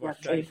 They never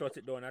try to shut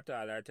it down at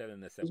all or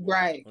telling us about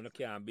right. You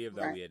can't behave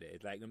that way there.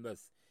 It's like them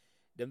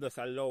just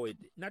allow it.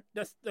 Not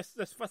just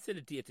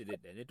facilitated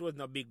it then. It was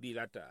no big deal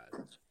at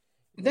all.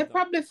 They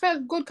probably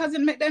felt good because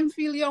it made them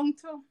feel young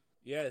too.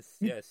 Yes,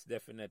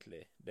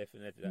 definitely. That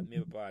may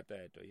be part of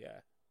it too,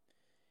 yeah.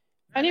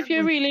 And if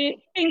you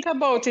really think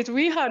about it,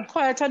 we had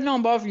quite a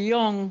number of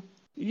young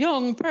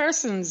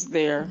persons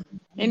there.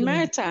 In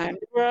my time,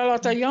 there were a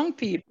lot of young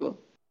people,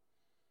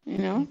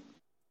 Yeah,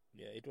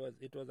 it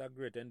was a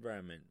great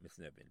environment, Miss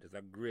Nevin. It was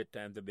a great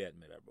time to be at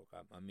Meadowbrook.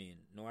 I mean,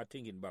 now I'm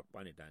thinking back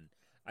on it, and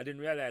I didn't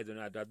realize we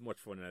had that much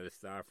fun in the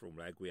staff room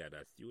like we had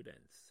as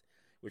students,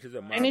 which is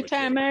a marvelous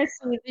Anytime I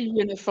see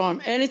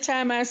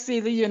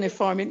the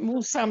uniform, it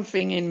moves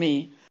something in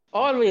me.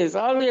 Always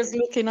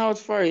looking out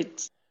for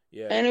it.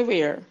 Yeah.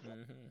 Anywhere.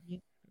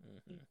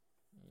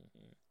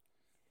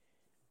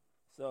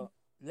 So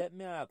let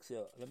me ask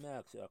you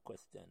a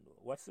question.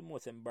 What's the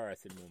most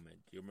embarrassing moment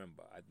you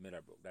remember at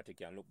Meadowbrook that you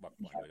can look back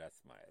on with a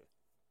smile?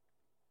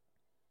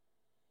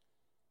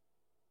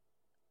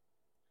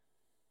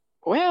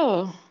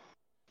 Well,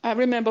 I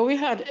remember we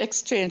had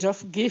exchange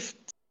of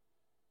gifts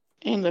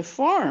in the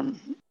form.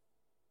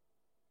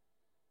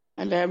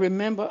 And I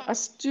remember a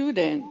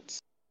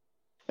student.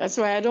 That's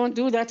why I don't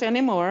do that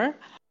anymore.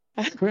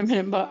 I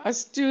remember a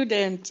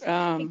student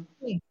that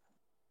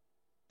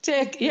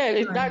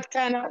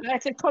kind of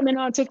like it coming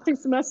on to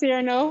Christmas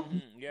here now.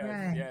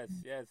 Yes.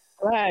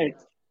 Right.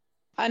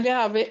 And they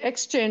have an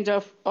exchange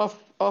of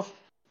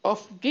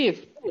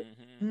gifts.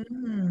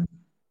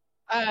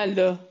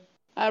 And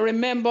I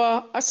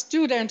remember a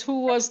student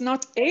who was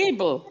not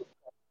able,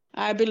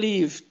 I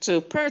believe,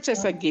 to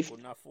purchase a gift.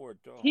 Couldn't afford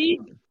to. He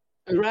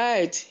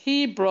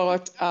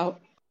brought a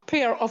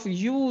pair of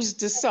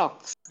used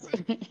socks.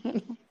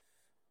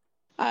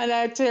 And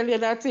I tell you,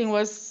 that thing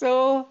was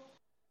so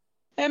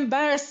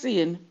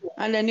embarrassing.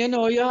 And then,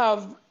 you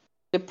have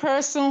the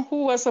person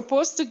who was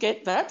supposed to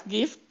get that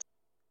gift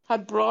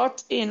had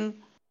brought in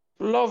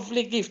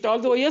lovely gift.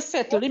 Although you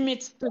set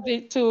limits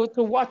to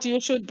what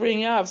you should bring.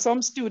 You have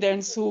some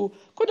students who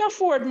could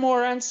afford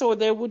more, and so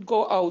they would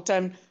go out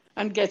and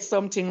get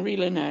something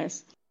really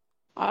nice.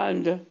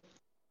 And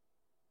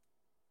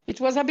it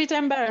was a bit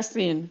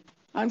embarrassing.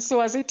 And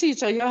so as a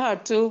teacher, you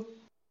had to,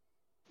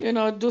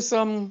 do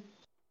some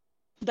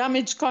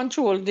damage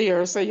control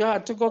there. So you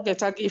had to go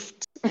get a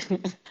gift.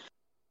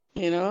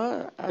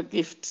 A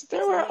gift.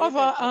 There were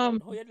other... How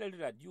you tell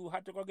that? You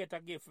had to go get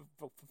a gift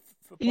for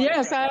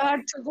Yes, I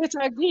had to get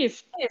a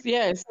gift.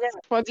 Yes,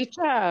 for the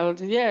child.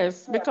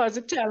 Yes, because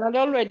the child had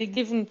already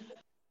given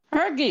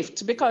her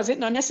gift, because it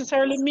not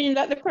necessarily mean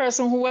that the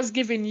person who was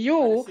giving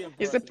you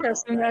is the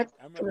person that...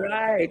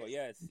 Right. Right.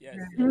 Yes.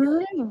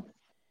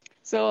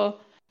 So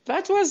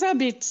that was a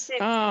bit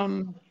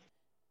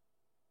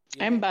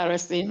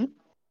embarrassing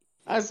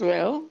as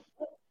well.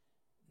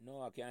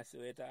 No, I can't say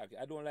it.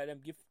 I don't like them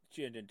gift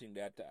changing thing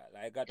that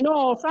I got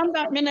No, from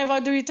that, me never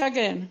do it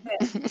again.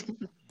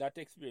 that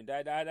experience.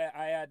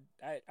 I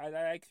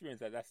had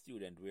experience as a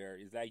student where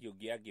it's like you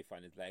get a gift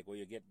and it's like, well,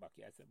 you get back.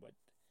 I said, but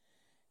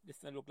this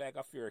doesn't look like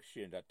a fair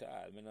exchange at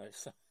all.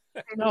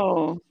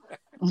 No.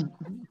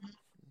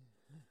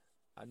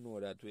 I know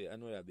that way. I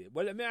know that way.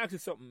 But let me ask you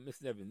something,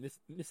 Miss Nevin.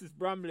 Mrs.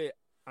 Bramley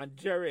and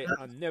Jerry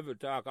and Neville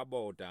talk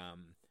about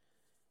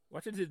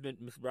what is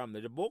it, Miss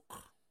Bramley? The book?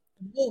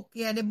 Book,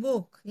 yeah, the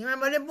book. You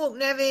remember the book,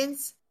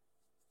 Nevins?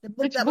 The book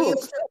Which that we book?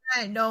 used to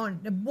write down.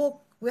 The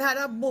book, we had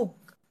a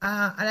book,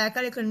 like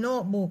a little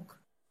notebook.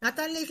 Not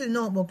a little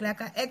notebook,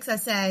 like an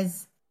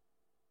exercise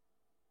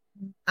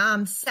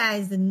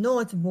sized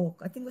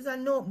notebook. I think it was a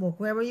notebook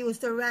where we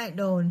used to write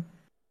down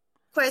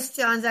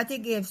questions that he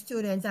gave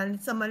students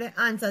and some of the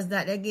answers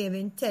that they gave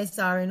in tests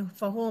or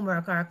for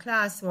homework or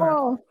classwork.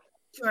 Oh,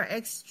 Which were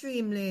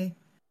extremely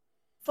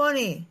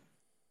funny.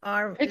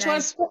 Or it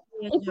like,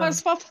 was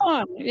for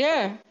fun.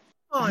 Yeah.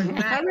 fun,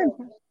 right?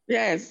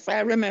 Yes,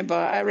 I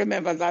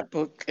remember that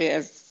book.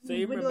 Yes. So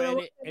you We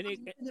remember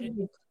don't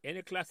know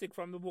any classic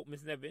from the book,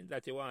 Miss Nevin,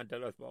 that you want to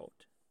tell us about?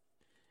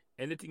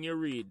 Anything you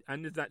read,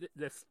 and is that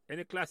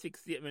any classic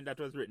statement that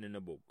was written in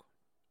the book?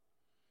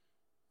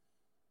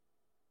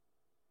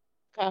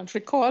 Can't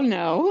recall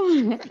now.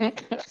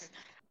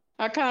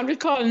 I can't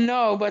recall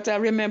now, but I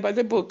remember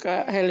the book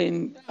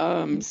Helen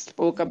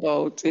spoke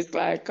about. It's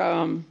like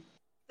you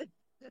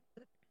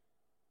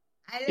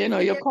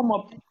come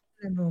up.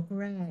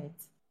 Right.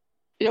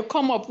 You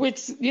come up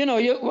with,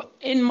 you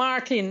in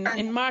marking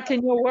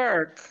your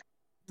work.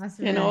 That's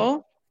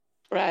right.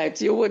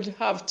 Right. You would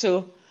have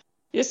to.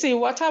 You see,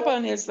 what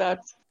happened is that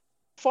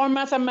for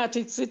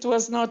mathematics, it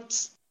was not.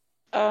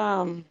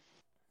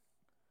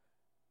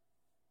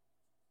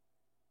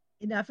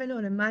 You have to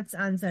know the maths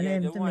answer Yeah,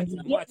 them to make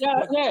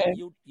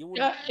it.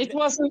 It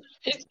wasn't.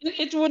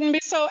 It wouldn't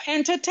be so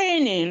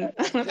entertaining.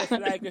 Just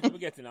like it to be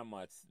getting a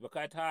maths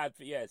because it's hard.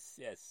 Yes.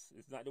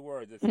 It's not the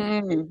words. It's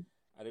the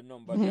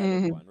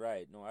numbers. One,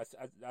 right? No, I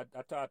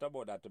thought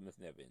about that to Miss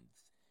Nevins.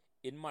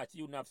 In maths,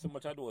 you don't have so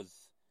much of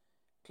those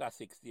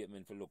classic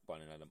statements to look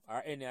upon in them.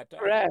 Or any at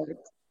all. Right.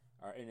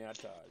 Or any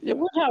at all. You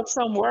would have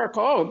some work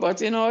out, but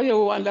you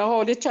wonder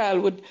how the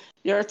child would.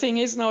 Your thing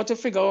is now to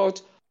figure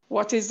out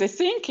what is the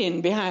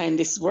thinking behind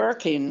this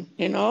working,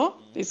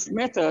 this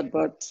method,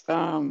 but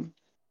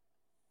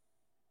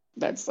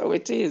that's how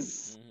it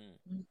is.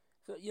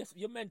 So yes,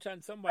 you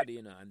mentioned somebody,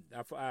 and I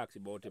asked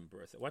about him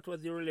person. What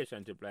was your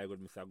relationship like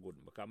with Mr.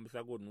 Gooden? Because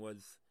Mr. Gooden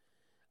was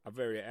a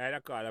very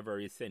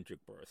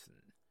eccentric person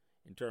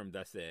in terms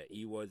that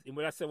he would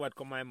have said what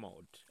come my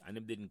mouth, and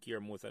he didn't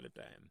care most of the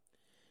time.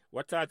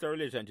 What type of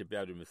relationship you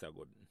had with Mr.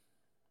 Gooden?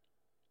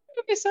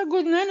 Mr.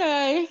 Gooden and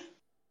I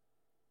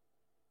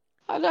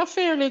had a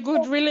fairly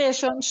good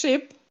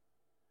relationship.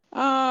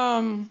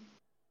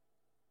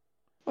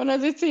 One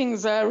of the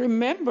things I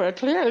remember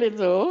clearly,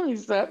 though,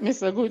 is that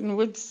Mr. Gooden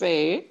would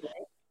say,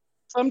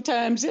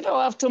 sometimes you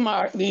don't have to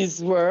mark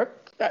these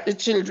work that the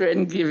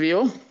children give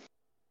you.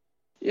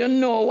 You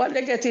know what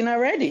they're getting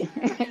already.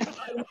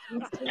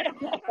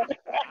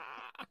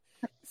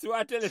 So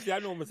I tell you, I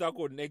know Mr.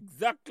 Gooden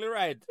exactly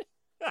right.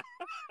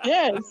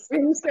 Yes,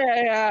 he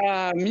say,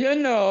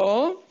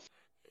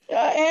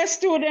 a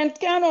student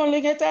can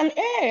only get an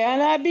A,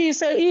 and I be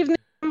say, even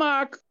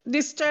mark,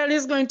 this child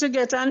is going to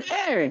get an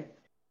A.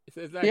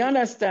 Like you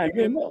understand?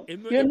 You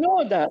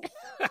know that.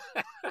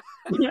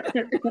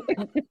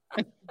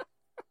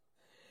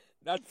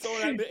 That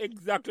sounds like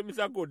exactly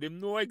Mr. Good. Him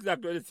know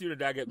exactly what the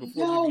student I get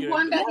before. No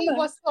wonder he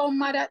was so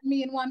mad at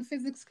me in one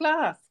physics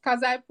class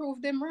because I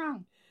proved him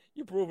wrong.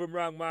 You proved him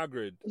wrong,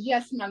 Margaret?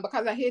 Yes, man,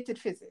 because I hated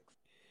physics.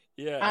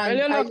 Yeah. And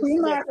you're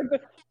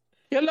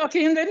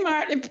lucky in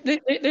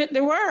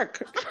the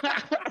work.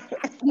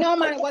 No,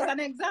 man, it was an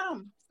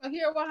exam. So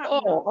here what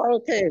happened. Oh,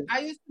 okay. I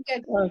used to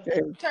get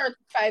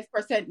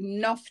 35%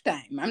 enough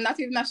time. I'm not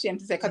even ashamed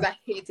to say because I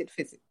hated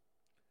physics.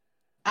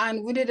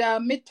 And we did a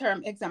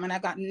midterm exam and I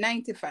got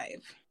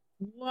 95.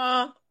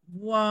 Wow.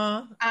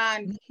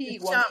 And he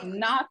was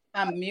not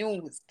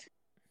amused.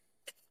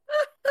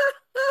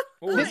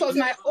 This was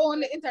my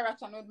only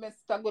interaction with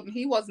Mr. Gooden.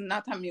 He was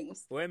not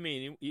amused. What I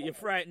mean? You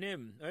frightened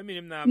him? I mean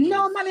him not amused?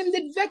 No, man, him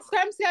did vex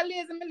time say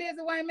lazy.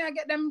 Why may I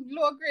get them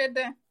low grade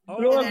there? Oh,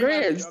 low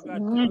grades. I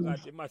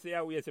got you. Must say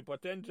I waste the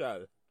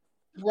potential.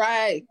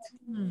 Right.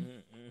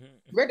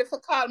 Ready for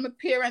call my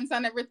parents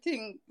and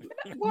everything.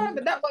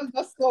 But that was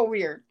just so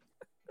weird.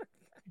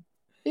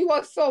 He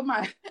was so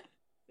mad.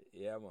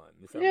 Yeah, man.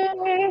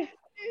 Yeah,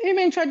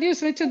 he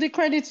introduced me to the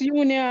credit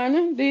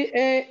union,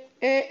 the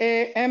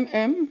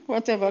AAMM,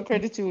 whatever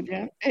credit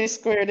union, A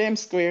squared, M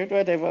squared,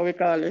 whatever we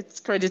call it,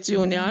 credit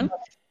union.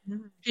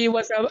 He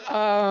was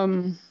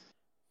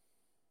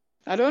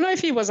I don't know if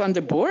he was on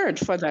the board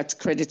for that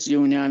credit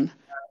union,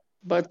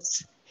 but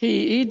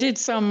he did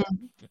some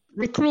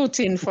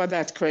recruiting for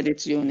that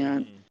credit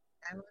union.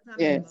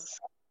 Yes,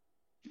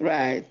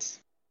 right.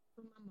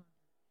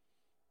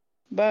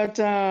 But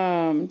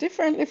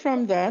differently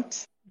from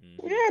that, we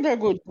Mm-hmm. had a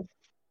good Yeah.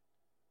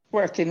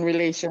 working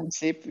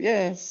relationship.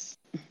 Yes.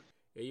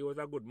 Yeah, he was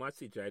a good math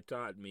teacher. He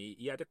taught me.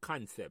 He had a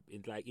concept.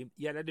 It's like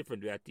he had a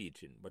different way of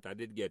teaching, but I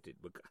did get it.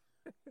 Because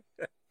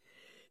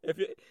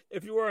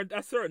if you weren't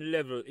a certain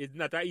level, it's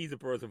not an easy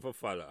person for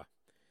follow.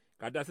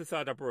 Cause that's the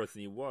sort of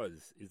person he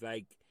was. It's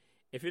like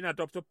if you're not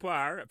up to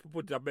par, to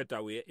put it a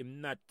better way,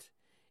 him not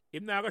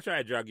gonna try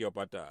to drag you up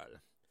at all.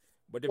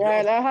 But if you're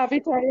Well, up, I have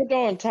it or you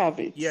don't have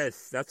it.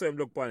 yes, that's why him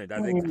look upon it.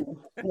 That's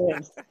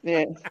Yes,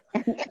 yes.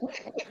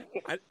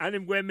 and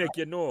him going to make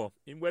you know.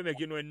 Him going to make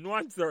you know in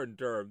one certain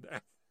term.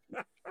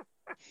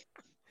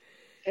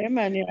 Hey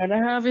man, you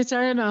either have it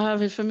or you don't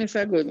have it for me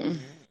for good. I'm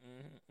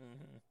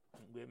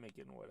going to make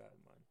you know that,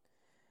 man.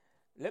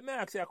 Let me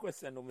ask you a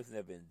question, though, Miss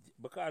Nevins,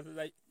 because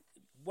like,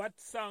 what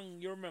song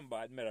you remember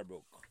at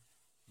Meadowbrook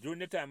during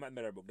the time at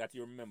Meadowbrook that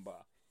you remember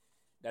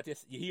that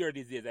is you hear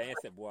these days and you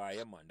say, boy,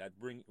 yeah, man, that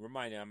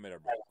remind you of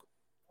Meadowbrook.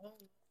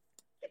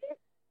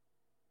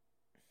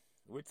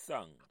 Which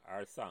song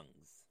or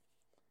songs?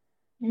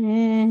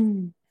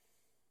 Mm.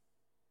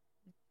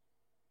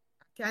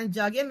 Can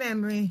jog your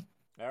memory.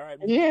 All right,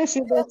 Yes,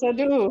 you better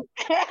do.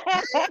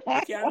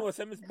 you can't know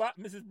some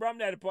Mrs.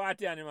 Bromley at the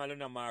party and him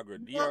alone,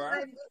 Margaret. Do you hear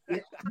her? Yeah,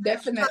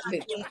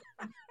 definitely.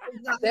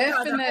 It's not because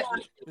of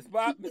Definitely.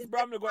 Miss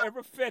Bromley got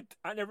every fit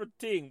and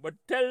everything. But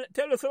tell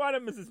us about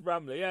it, Mrs.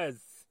 Bromley, yes.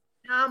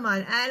 no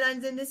man,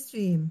 Islands in the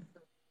Stream.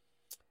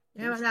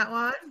 You remember that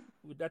one?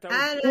 With that,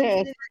 Islands Yes,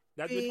 in the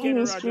that's with Stream. Kenny in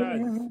the Rogers.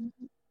 stream.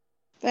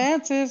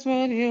 That is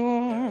what you Yeah,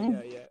 want.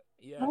 yeah, yeah,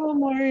 yeah. No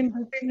more in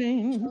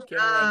between.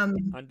 Kenny Rogers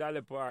Um, and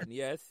Dolly Parton.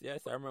 Yes,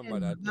 yes, I remember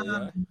and, that too,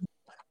 yeah.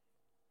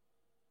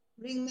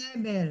 Ring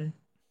My Bell.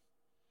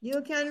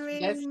 You can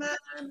Yes. ring my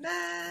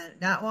bell.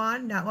 That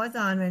was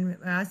on when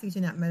I was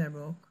teaching at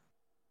Meadowbrook.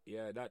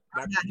 Yeah, That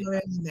you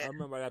ring the I bell.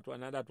 remember that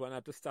one, and that one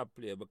had to stop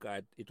play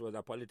because it was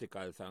a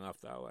political song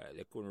after a while.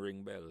 They couldn't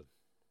ring bell.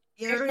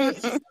 You ring.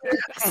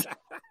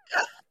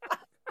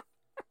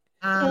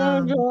 Oh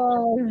Um,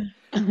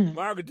 God.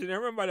 Margaret, you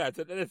remember that?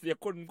 So you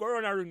couldn't go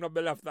around and ring the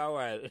bell after a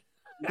while.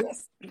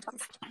 Yes. Of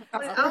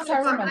all course, I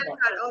remember.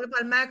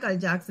 the Michael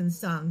Jackson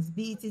songs,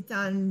 Beat It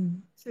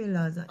and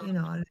Thrillers,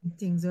 all the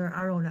things were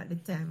around at the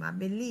time, I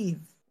believe.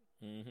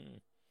 Mm-hmm.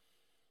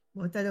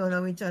 But I don't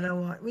know which other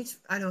one.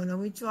 I don't know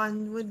which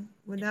one would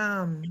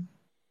I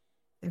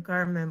can't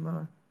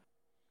remember.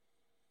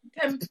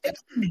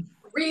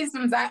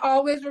 Reasons. I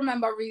always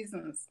remember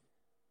reasons.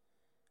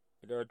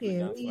 With Earth,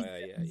 Wind, Okay, and Fire,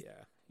 yeah,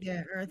 yeah.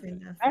 yeah, Earth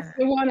and That's Fire.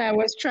 the one I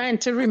was trying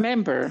to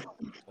remember.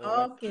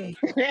 Oh, that, Okay.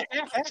 yeah,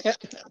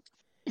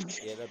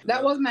 that was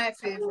That a. was my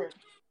favorite.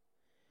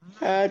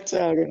 I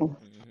tell you.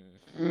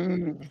 Mm-hmm.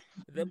 Mm.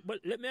 But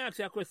let me ask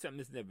you a question,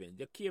 Miss Nevin.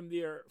 You came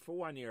there for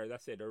 1 year, as I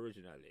said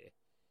originally.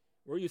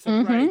 Were you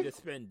surprised Mm-hmm. you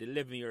spent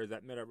 11 years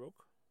at Meadowbrook?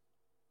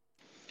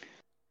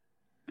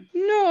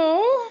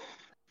 No,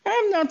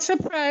 I'm not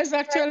surprised.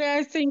 Actually,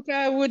 I think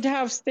I would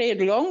have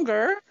stayed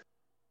longer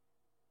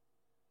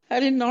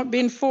had it not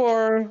been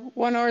for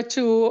one or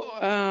two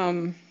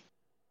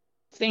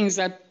things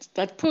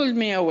that pulled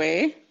me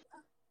away,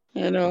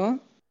 you know.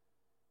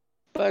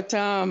 But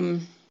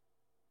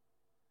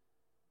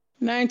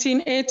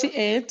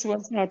 1988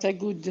 was not a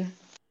good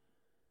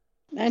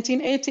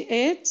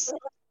 1988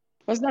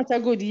 was not a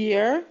good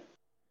year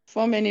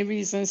for many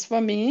reasons for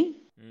me.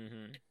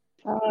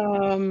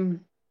 Mm-hmm.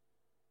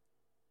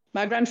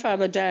 My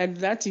grandfather died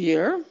that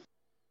year,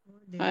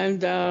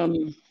 and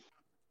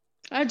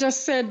I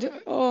just said,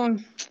 "Oh,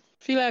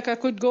 feel like I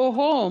could go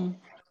home."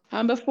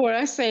 And before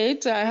I say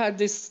it, I had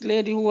this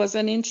lady who was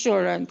an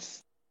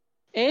insurance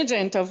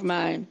agent of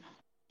mine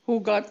who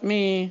got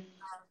me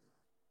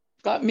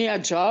a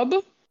job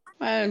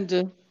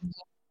and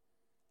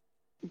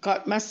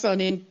got my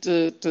son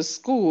into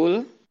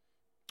school.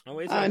 And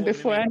when you say And home, you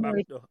before I mean knew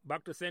it,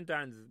 back to St.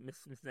 Anne's, Miss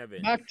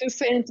Nevins. back to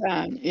St.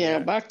 Anne. Yeah, Yeah.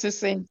 back to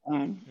St.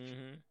 Anne.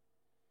 Mm-hmm.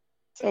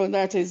 So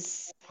that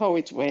is how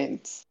it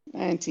went,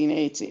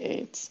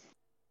 1988.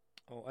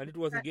 Oh, and it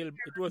wasn't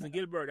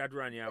Gilbert that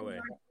ran your way.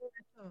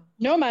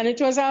 No, man, it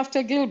was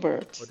after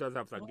Gilbert. It was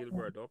after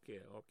Gilbert. Okay,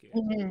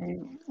 okay.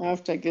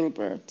 After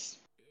Gilbert.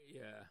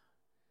 Yeah.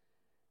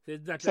 So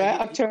it's not So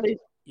like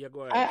yeah,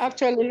 go I ahead. Sorry.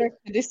 actually left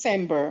in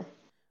December.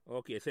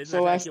 Okay, so it's not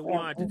So I like you started.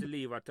 wanted to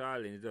leave at all,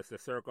 and it's just the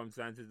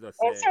circumstances just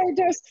So say.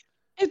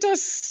 it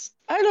just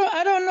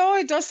I don't know,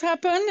 it just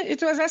happened.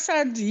 It was a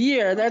sad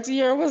year. That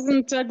year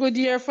wasn't a good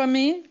year for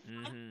me.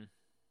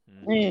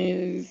 Mm-hmm.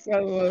 Mm-hmm. So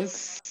it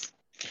was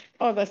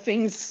other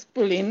things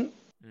pulling.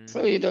 So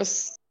Mm-hmm. you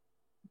just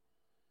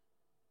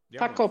Yeah,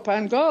 pack man. up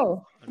and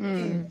go.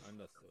 Understood. Mm.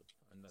 Understood.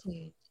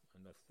 Understood.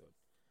 Understood.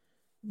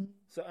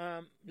 So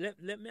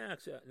let me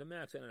ask you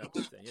another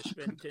question. You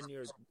spent 10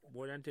 years,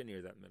 more than 10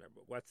 years at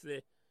Meadowbrook. What's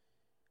the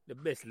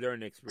best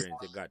learning experience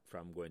you got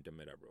from going to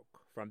Meadowbrook,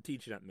 from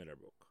teaching at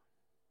Meadowbrook?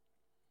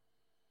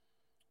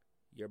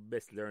 Your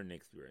best learning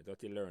experience.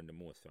 What you learned the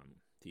most from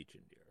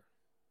teaching there?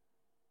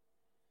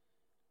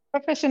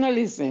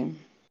 Professionalism.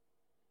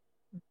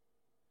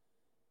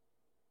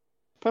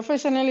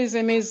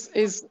 Professionalism is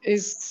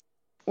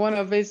one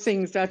of the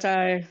things that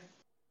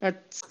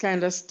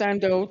kind of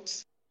stand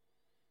out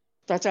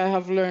that I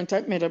have learned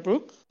at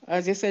Meadowbrook,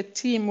 as you said,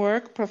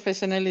 teamwork,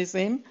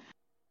 professionalism,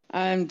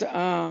 and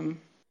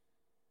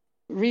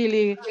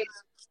really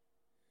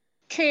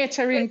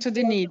catering to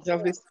the needs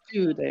of the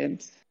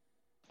students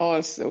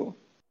also,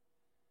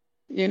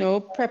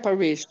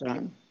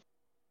 preparation.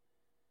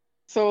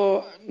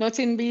 So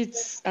nothing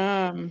beats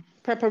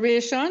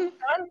preparation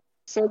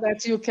so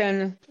that you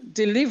can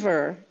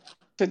deliver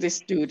to the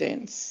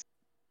students.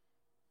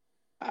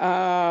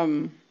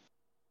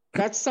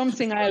 That's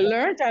something I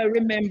learned. I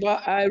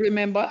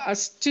remember a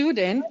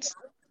student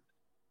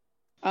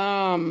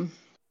when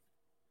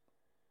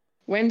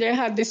they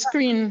had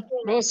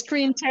those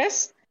screen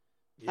tests.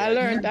 Yeah, I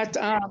learned that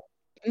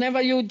never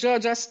you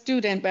judge a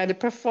student by the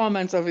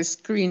performance of a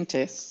screen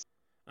test.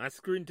 A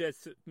screen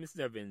test, Miss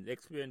Nevins,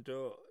 explain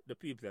to the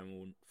people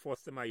who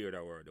first time I hear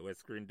that word, what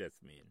screen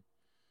test mean.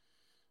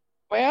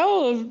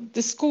 Well,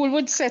 the school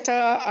would set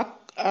a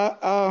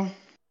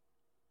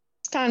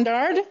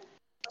standard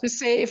to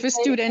say if a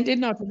student did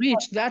not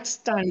reach that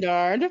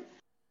standard,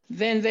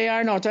 then they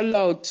are not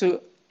allowed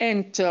to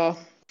enter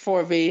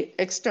for the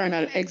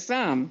external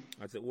exam.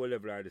 That's the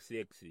O-level or the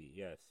CXC,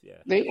 yes,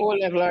 yeah. The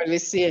O-level or the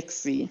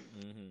CXC.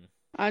 Mm-hmm.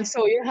 And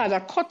so you had a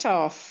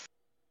cutoff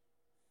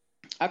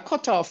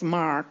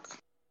mark.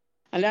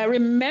 And I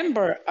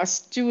remember a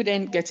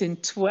student getting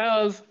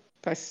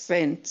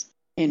 12%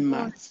 in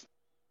math.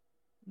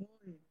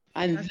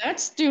 And that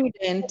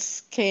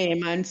student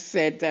came and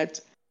said that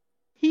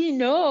he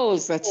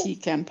knows that he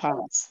can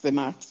pass the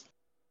math.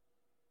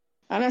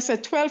 And I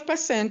said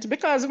 12%,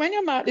 because when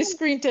you mark the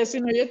screen test,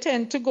 you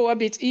tend to go a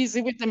bit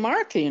easy with the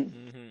marking.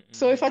 Mm-hmm, mm-hmm.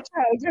 So if a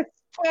child gets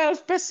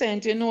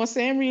 12%,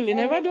 saying really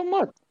never do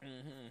much.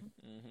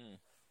 Mm-hmm, mm-hmm.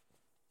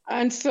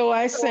 And so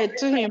I said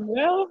to him,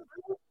 well,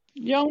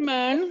 young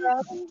man,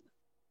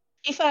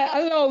 if I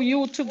allow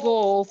you to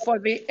go for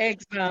the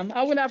exam,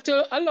 I would have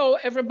to allow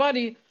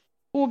everybody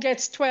who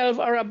gets 12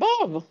 or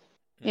above,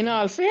 in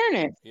all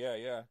fairness.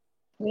 Yeah.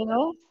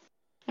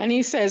 And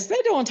he says, they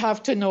don't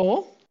have to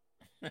know.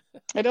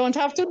 They don't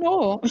have to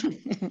know.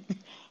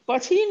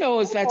 But he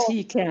knows that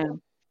he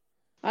can.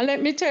 And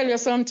let me tell you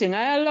something.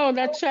 I allowed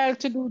that child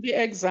to do the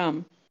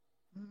exam.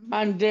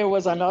 And there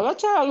was another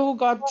child who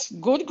got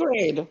good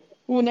grade,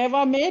 who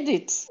never made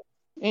it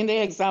in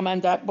the exam.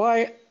 And that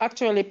boy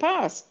actually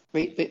passed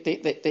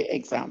the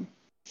exam.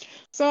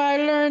 So I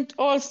learned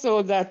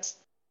also that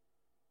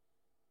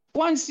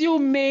once you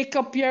make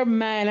up your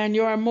mind and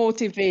you are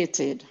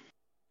motivated,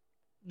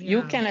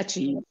 you can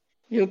achieve.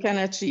 You can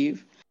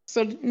achieve.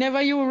 So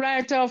never you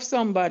write off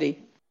somebody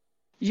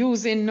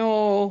using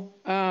no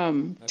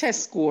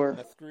test score.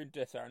 The screen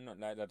tests are not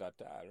like that at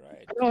all,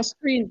 right? No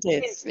screen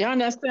tests. You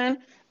understand?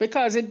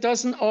 Because it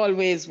doesn't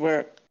always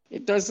work.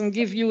 It doesn't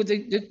give you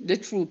the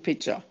true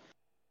picture.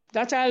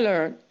 That I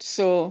learned.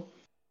 So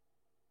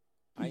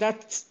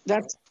that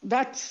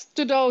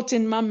stood out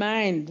in my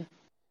mind.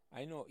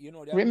 I know.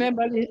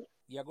 Remember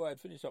yeah, go ahead.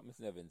 Finish up, Miss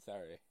Nevins.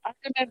 Sorry.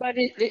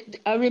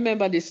 I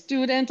remember the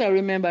student. I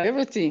remember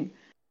everything.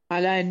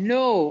 And I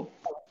know,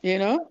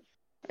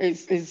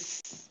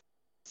 it's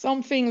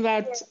something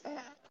that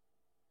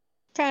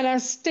kind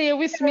of stay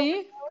with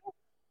me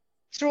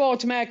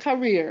throughout my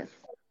career.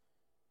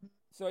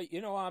 So,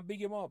 I'm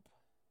big him up.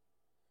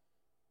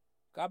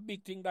 A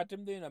big thing that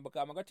him doing,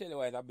 because I'm going to tell you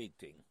why it's a big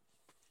thing.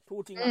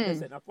 Two things I'm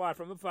saying, apart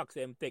from the fact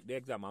that him take the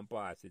exam and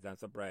pass it and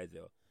surprise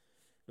you,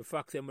 the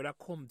fact that him would have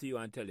come to you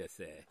and tell you,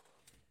 say,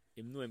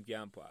 him know him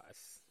can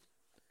pass.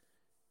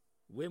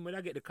 When would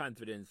I get the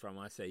confidence from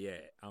and say,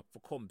 yeah, and for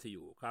come to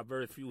you? Because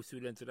very few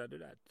students would do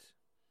that.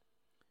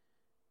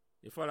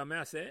 You follow me?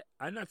 I say,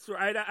 I'm not sure.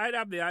 I'd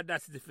have the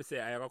audacity to say,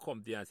 I will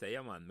come to you and say,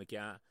 yeah, man,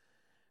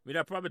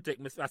 I'll probably take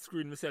a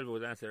screen myself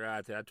out and say,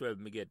 right, at 12,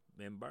 me get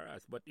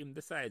embarrassed. But him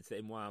decide, say,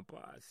 him want to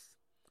pass.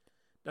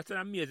 That's an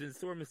amazing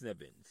story, Miss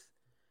Nevins.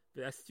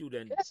 For a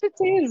student. Yes, it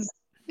is.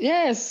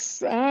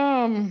 Yes.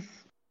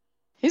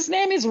 His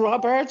name is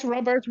Robert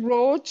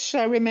Roach.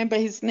 I remember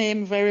his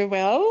name very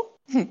well.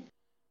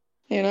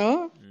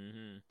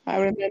 I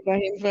remember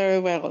him very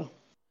well.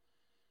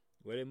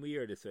 Well, let me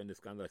hear this when this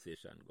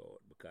conversation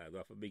go, because I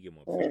have to big him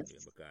up because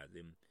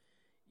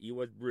he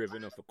was brave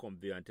enough to come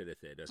there and tell us,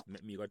 just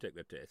make me go take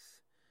the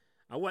test.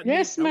 And what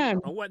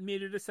ma'am. And what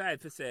made you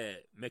decide to say,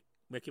 make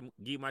him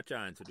give him a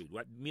chance to do it?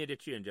 What made you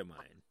change your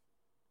mind?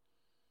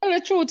 Well,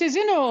 the truth is,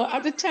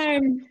 at the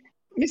time,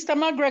 Mr.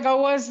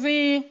 McGregor was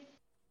the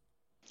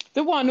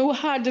one who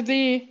had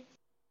they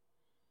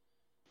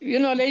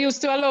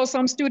used to allow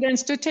some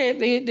students to take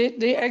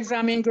the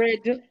exam in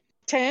grade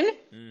 10.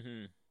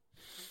 Mm-hmm.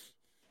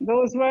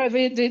 Those were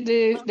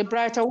the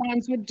brighter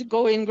ones would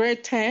go in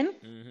grade 10.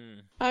 Mm-hmm.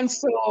 And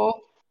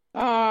so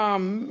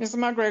Mr.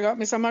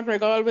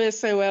 McGregor always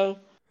say, well,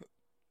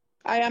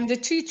 I am the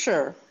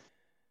teacher.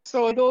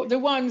 So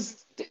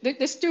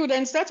the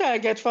students that I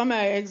get for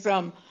my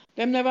exam,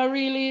 them never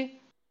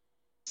really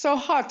so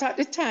hot at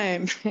the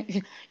time.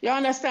 You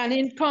understand,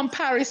 in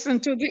comparison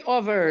to the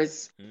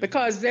others,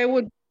 because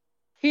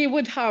he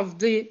would have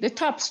the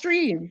top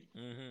stream.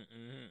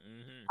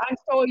 And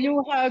so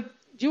you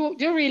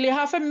really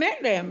have to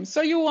make them.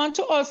 So you want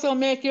to also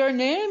make your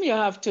name, you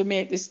have to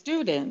make the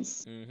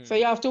students. So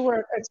you have to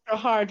work extra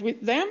hard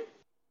with them.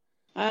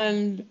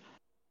 And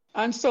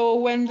so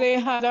when they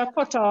had a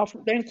cutoff,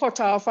 then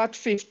cutoff at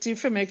 50,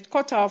 for me,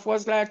 cutoff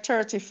was like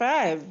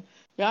 35.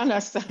 You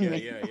understand Yeah,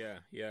 me?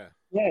 yeah.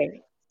 Yeah.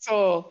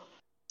 So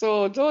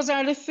those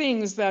are the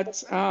things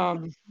that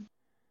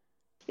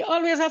you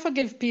always have to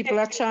give people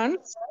a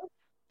chance.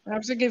 You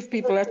have to give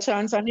people a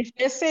chance. And if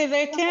they say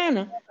they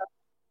can,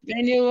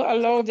 then you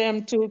allow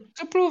them to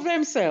prove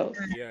themselves.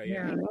 Yeah.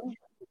 You know,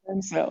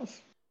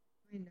 themselves.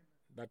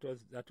 That was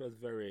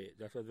very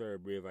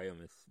brave of you,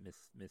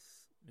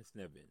 Miss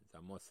Nevins. I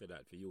must say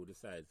that for you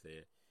decide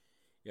say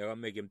you're gonna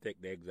make him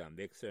take the exam,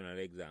 the external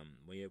exam,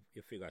 when you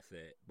figure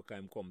say because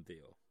him come to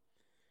you.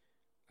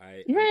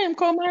 Yeah, him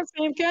come and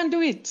say him can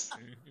do it.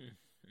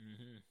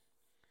 Mm-hmm.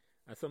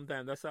 And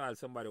sometimes that's all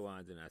somebody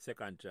wants in a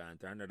second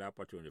chance or another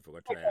opportunity for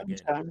to try again.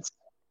 Chance.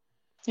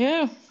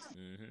 Yeah.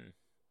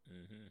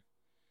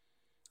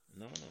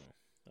 No.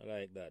 I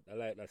like that. I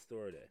like that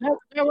story there.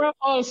 There were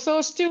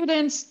also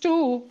students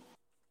too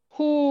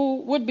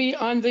who would be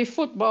on the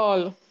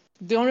football.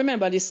 Don't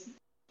remember this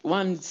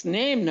one's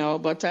name now,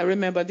 but I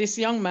remember this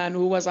young man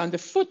who was on the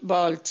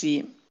football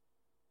team.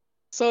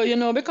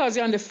 So, because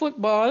you're on the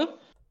football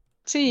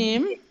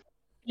team,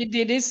 he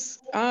did his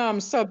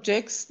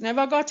subjects,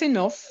 never got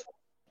enough,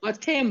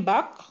 but came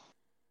back.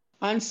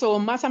 And so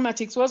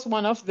mathematics was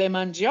one of them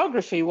and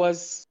geography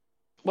was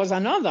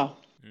another.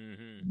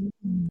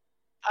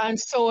 And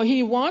so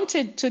he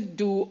wanted to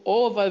do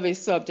over the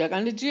subject,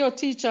 and the geo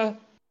teacher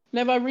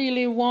never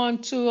really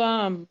want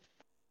to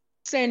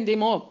send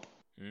him up.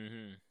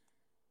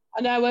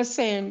 And I was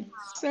saying,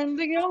 send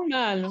the young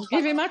man,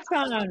 give him a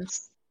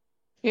chance,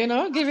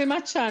 give him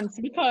a chance,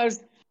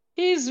 because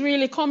he's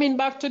really coming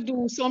back to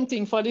do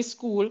something for the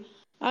school,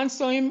 and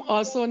so him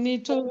also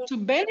need to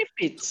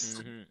benefit,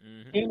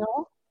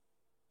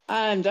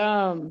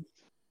 And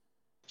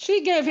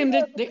she gave him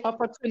the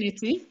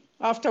opportunity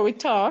after we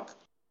talked.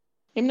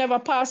 He never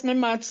passed me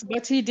maths,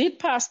 but he did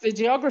pass the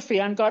geography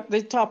and got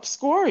the top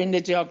score in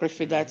the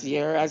geography that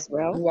year as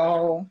well.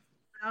 Wow.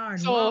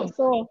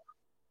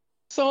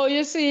 So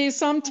you see,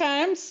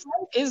 sometimes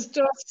it's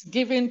just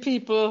giving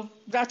people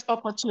that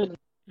opportunity.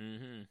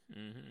 No,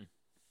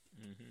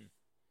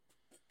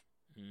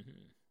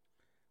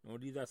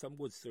 these are some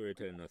good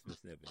storytelling us,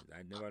 Miss Nevins.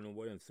 I never know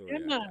what them story Yeah,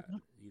 like man.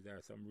 that. These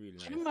are some really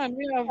nice. Yeah, man,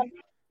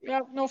 we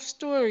have enough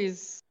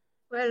stories.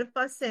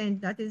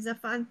 12%, that is a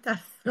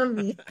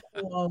fantastic.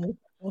 Wow.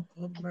 Oh,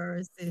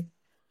 mercy.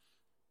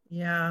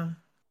 Yeah.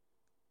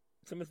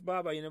 So, Miss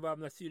Barbara, you never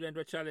have a student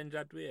who challenge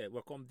that way.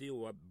 We come to you,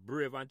 we're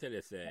brave and tell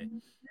you, say.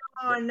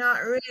 No,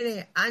 not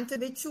really. And to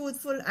be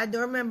truthful, I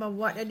don't remember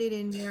what they did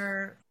in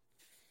their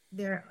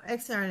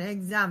external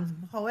exams.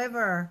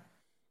 However,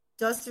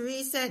 just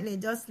recently,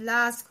 just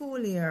last school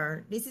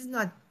year, this is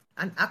not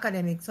an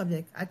academic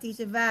subject. I teach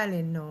a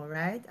violin now,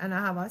 right? And I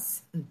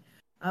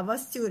have a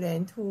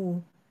student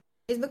who,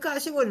 it's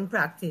because she wouldn't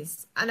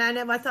practice. And I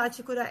never thought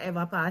she could have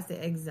ever passed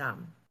the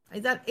exam.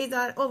 It's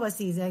an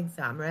overseas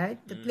exam, right?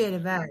 To play the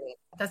violin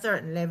at a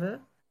certain level.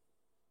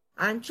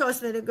 And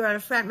trust me, the girl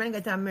freshman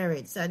got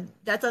married. So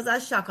that was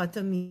a shocker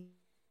to me.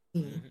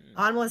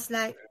 Almost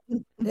like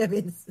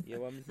Nevins.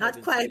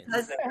 Not quite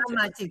as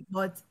dramatic,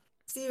 but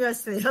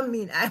seriously, I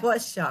mean, I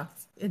was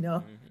shocked,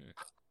 So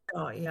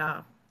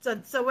yeah.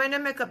 So when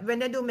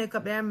they do make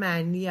up their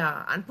mind,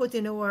 yeah, and put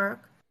in the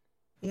work,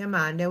 yeah,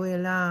 man,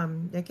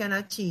 they can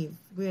achieve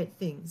great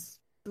things.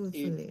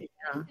 Truthfully,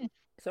 yeah.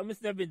 So,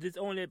 Miss Nevins, this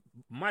only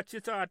maths you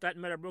taught at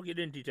Meadowbrook. You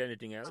didn't teach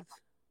anything else?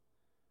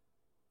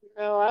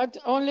 No,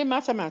 only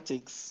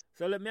mathematics.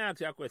 So let me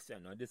ask you a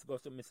question now. This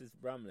goes to Mrs.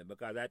 Bramley,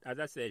 because as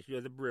I said, she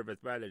was the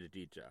bravest biology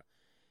teacher.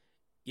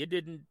 You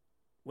didn't,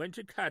 when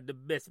she had the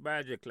best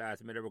biology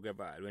class in Meadowbrook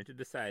High, when she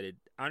decided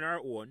on her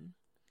own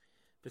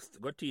to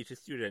go teach a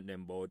student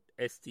them about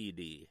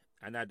STD,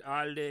 and had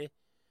all the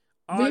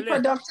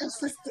reproductive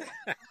system.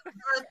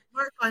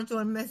 Birth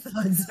control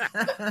methods.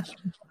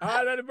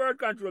 all of the birth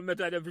control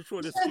methods to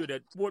show the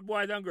student, both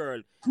boys and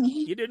girls.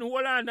 You didn't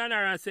hold on to her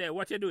and say,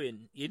 what you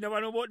doing? You never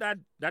know about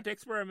that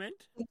experiment?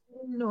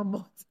 No,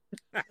 but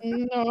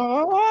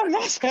No,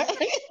 not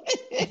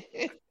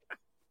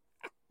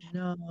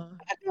no.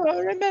 I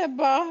don't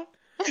remember.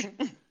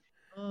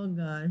 Oh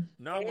God.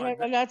 No, I man.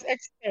 remember that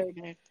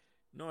experiment.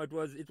 No, it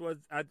was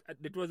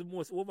the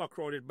most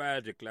overcrowded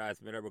biology class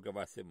in Meadowbrook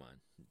High, man.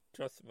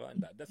 Trust me on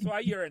that. That's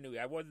why you're anyway.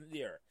 I wasn't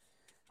there.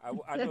 I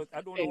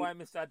don't know why I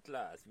missed that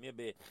class.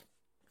 Maybe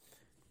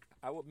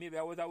I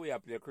was away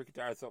up there cricket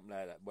or something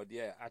like that. But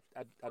yeah,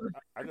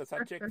 I just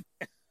had check.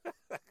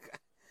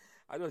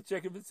 I just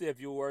checking to see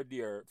if you were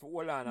there. For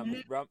hold on,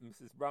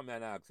 Mrs.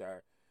 Brahman asked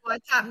her.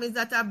 What happened is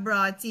that I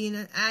brought in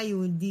an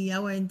IUD. I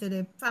went to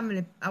the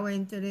family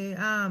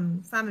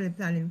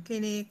planning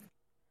clinic.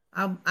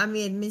 I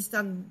made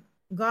Mr.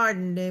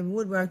 Gordon, the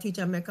woodwork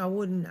teacher, make a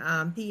wooden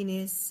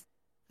penis.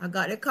 I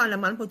got the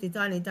condom and put it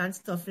on it and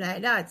stuff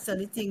like that. So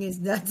the thing is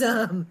that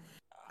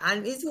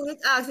And it's who it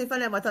asked if I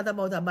never thought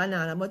about a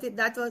banana, but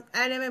that was,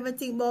 I never even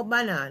think about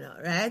banana,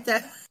 right?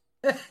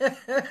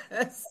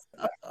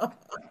 So,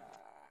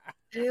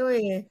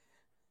 anyway,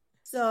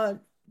 so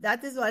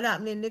that is what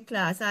happened in the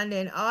class. And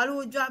then all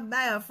who dropped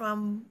by are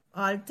from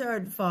all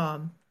third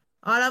form,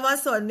 all of a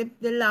sudden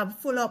the lab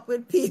full up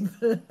with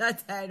people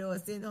that I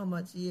don't see how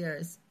much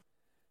years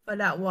for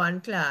that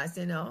one class,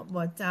 you know.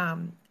 But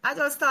I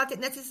just thought it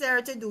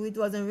necessary to do. It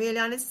wasn't really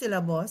on the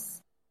syllabus.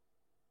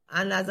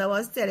 And as I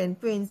was telling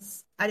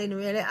Prince, I didn't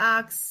really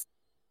ask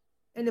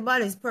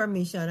anybody's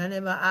permission. I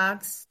never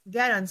asked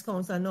guidance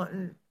council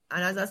nothing.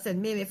 And as I said,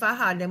 maybe if I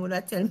had them, would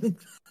have tell me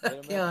I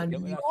can't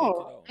do it.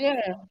 Oh,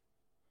 yeah.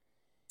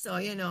 So,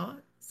 you know,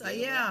 so Yeah,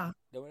 yeah.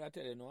 they will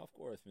tell you, no, of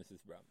course, Mrs.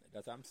 Bramley.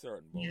 That's I'm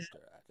certain about Yeah. her.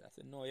 I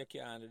said, no, you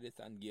can't do this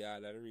and give all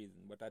of the reason.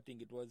 But I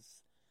think it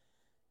was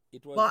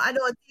But I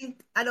don't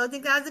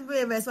think I was the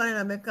bravest one, you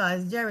know,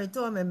 because Jerry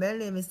told me,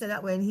 believe me, said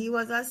that when he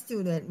was a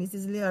student,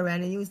 Mrs. Leora,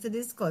 and he used to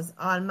discuss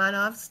all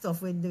manner of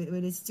stuff with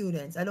the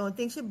students. I don't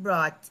think she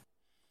brought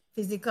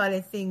physically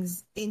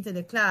things into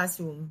the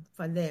classroom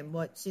for them,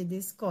 but she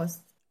was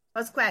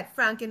quite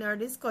frank in her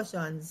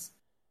discussions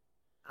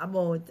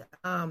about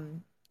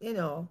you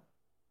know,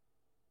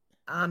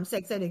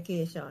 sex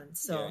education.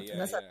 So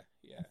that's what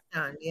I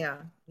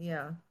understand.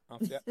 Yeah.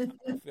 After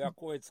a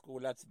co-ed school,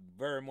 that's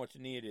very much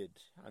needed.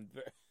 And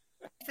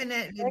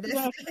Definitely.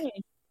 Exactly.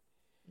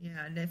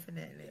 Yeah,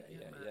 definitely.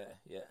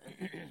 yeah.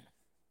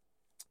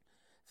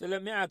 So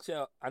let me ask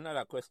you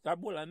another question.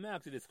 Let me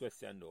ask you this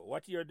question though.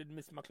 What year did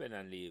Miss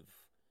McLennan leave?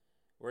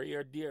 Were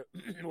you there?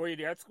 Were you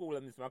there at school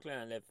and Miss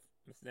McLennan left,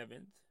 Miss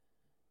Nevins?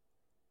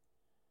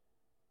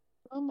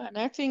 Oh man,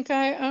 I think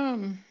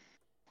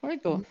where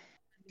it go?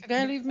 Did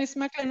I leave Miss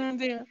McLennan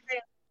there?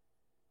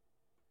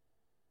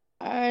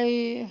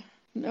 I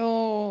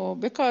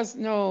because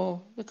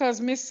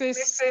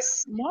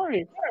Mrs.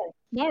 Morris,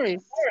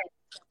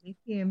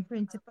 Became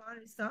principal,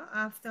 so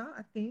after,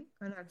 I think.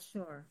 I'm not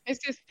sure.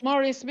 Mrs.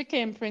 Morris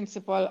became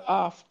principal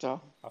after.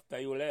 After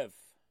you left?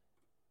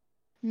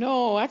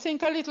 No, I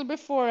think a little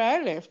before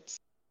I left.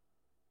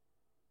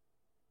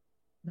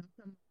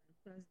 Dr.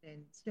 Morris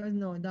then. She was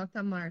no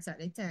Dr. Morris at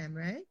the time,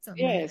 right?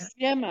 Something like that. Yes,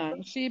 yeah,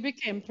 man. She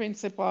became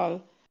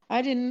principal.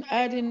 I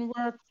didn't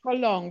work for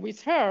long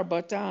with her,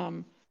 but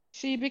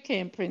she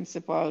became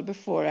principal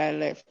before I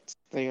left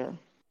there.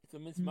 So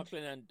Miss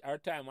McLennan, her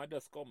time had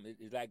just come.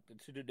 It's like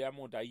to do the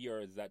amount of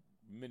years that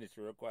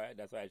ministry required.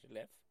 That's why she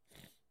left.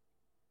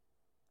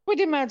 Would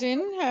imagine.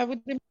 I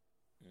would.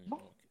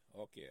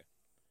 Okay.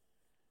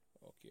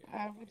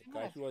 I would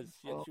Because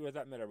imagine. she was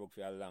at Meadowbrook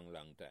for a long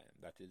time.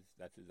 That is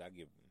a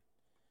given.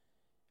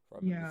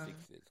 From the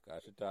 60s.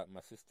 Because she taught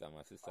my sister.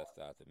 My sister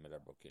started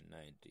Meadowbrook in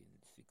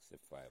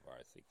 1965 or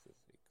 66.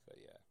 So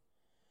yeah.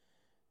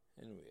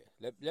 Anyway,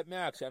 let me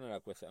ask you another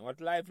question. What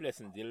life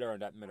lessons you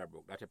learned at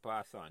Meadowbrook that you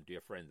pass on to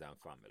your friends and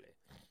family?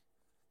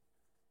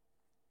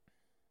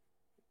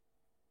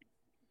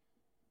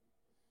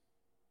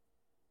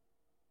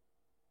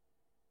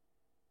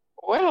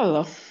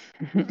 Well,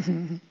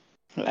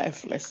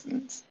 life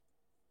lessons.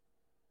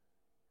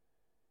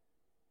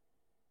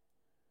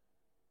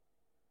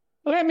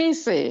 Let me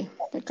see,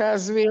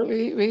 because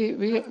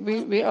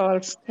we all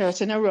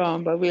searching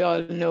around, but we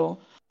all know.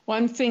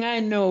 One thing I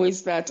know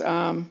is that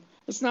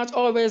it's not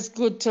always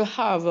good to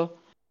have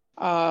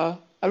a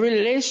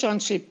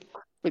relationship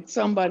with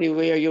somebody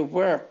where you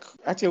work,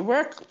 at your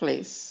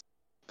workplace,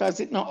 because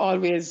it not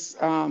always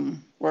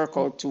work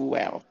out too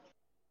well,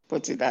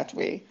 put it that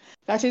way.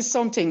 That is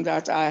something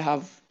that I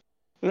have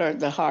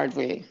learned the hard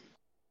way.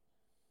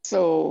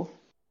 So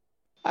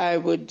I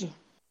would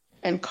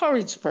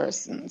encourage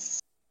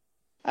persons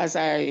as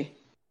I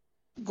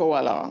go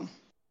along.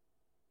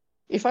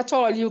 If at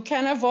all you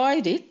can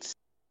avoid it,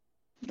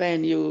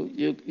 then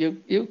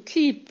you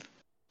keep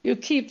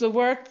the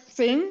work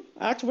thing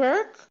at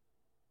work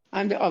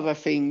and the other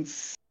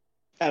things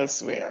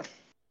elsewhere.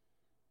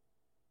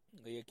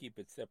 You keep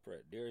it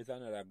separate. There is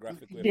another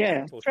graphic way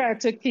Yeah, put try it.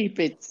 to keep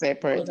it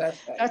separate.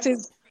 That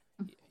is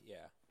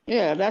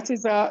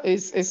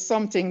is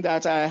something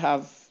that I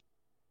have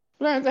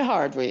learned the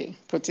hard way,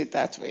 put it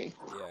that way.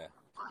 Yeah.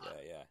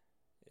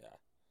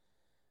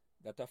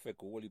 That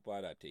affects a whole heap of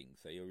other things,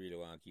 so you really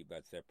want to keep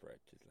that separate.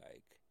 It's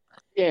like,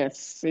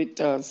 Yes, it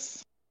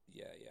does.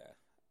 yeah.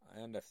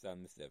 I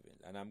understand, Mr.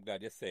 Evans, and I'm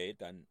glad you say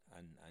it and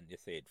you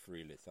say it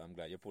freely. So I'm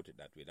glad you put it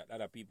that way. That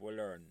other people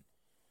learn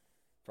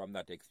from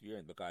that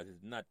experience because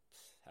it's not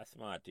a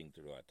smart thing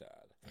to do at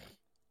all.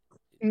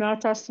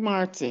 Not a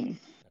smart thing.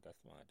 Not a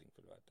smart thing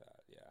to do at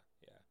all. Yeah.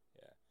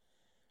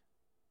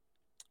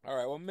 All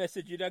right. What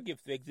message you that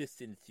give to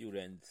existing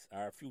students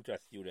or future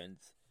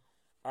students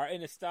or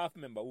any staff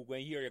member who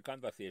going to hear your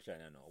conversation?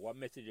 What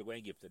message you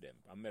going to give to them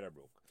on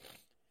Meadowbrook?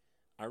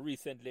 And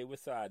recently we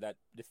saw that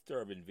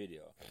disturbing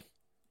video,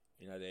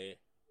 the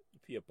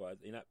papers,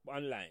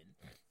 online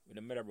with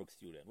a Meadowbrook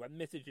student. What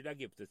message did I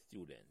give to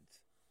students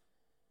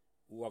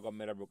who are going to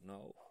Meadowbrook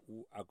now,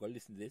 who are going to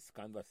listen to this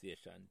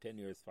conversation 10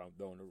 years from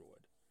down the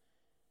road?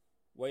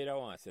 What do you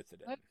want to say to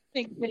them? I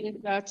think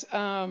that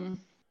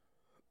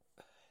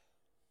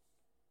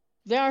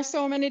There are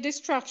so many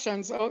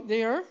distractions out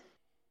there,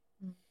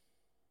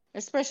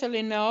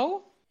 especially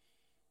now,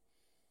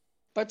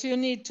 but you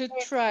need to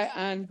try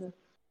and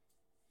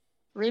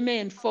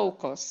remain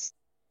focused.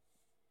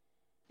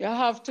 You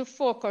have to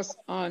focus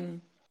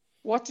on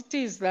what it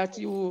is that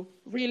you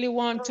really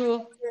want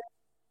to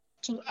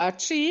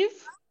achieve.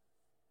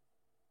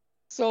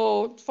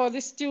 So for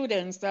the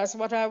students, that's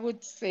what I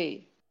would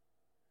say.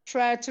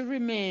 Try to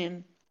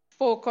remain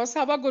focused,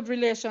 have a good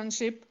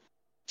relationship,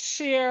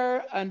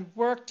 share and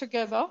work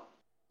together,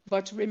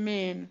 but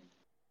remain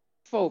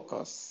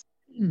focused.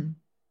 Mm.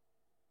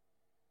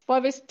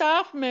 For the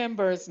staff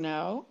members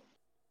now,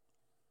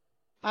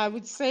 I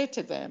would say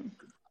to them,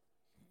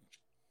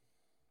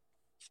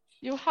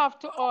 you have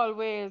to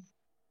always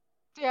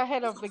stay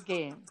ahead of the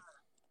game,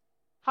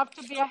 have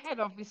to be ahead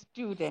of the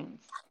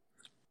students.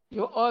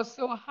 You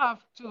also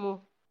have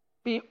to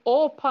be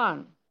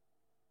open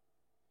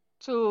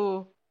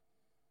to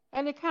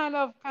any kind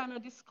of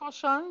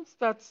discussions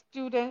that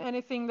student,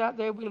 anything that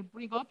they will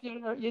bring up,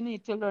 you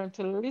need to learn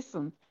to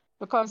listen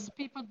because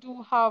people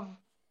do have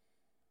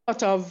a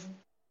lot of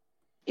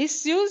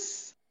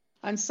issues,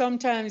 and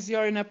sometimes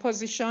you're in a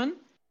position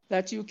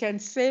that you can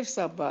save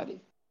somebody.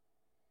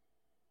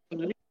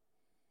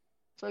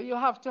 So you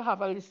have to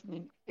have a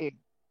listening ear.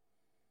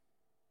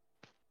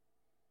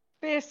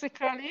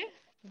 Basically,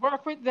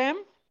 work with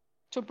them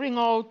to bring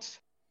out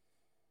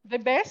the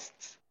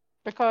best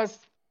because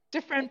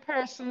different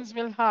persons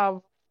will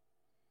have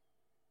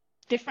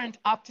different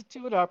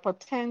aptitude or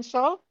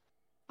potential,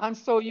 and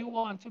so you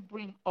want to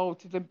bring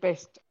out the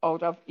best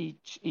out of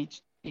each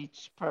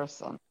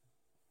person.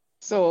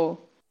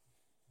 So,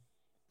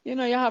 you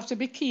have to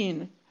be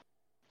keen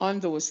on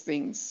those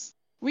things.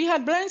 We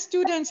had blind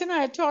students,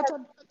 I taught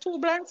two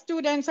blind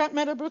students at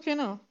Meadowbrook. To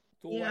what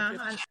Yeah,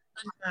 is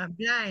and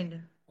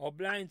blind. or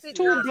blind Two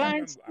students?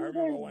 blind I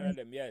remember one of students.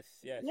 them. Yes,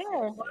 yes, yes,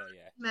 Yeah. yeah,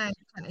 yeah. Man,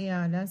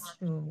 yeah, that's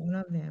true. One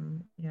of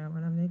them. Yeah,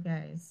 one of the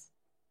guys.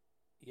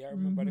 Yeah, I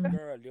remember the Mm-hmm.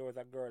 girl. There was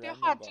a girl. What I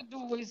you had remember. to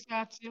do is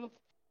that you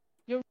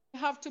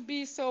have to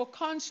be so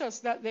conscious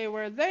that they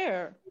were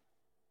there.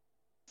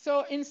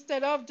 So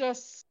instead of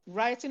just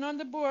writing on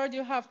the board,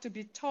 you have to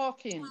be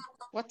talking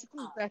what it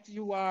is that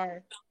you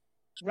are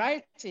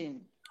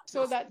writing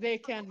so So, that they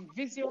can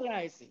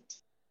visualize it.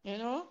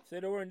 so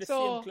they were in the same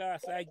So,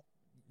 class like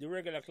the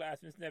regular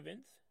class, Miss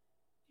Nevins.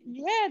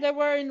 yeah, they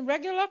were in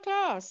regular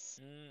class,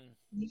 Mm.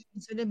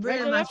 So the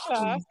braille regular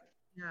class, machine.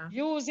 Yeah.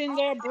 using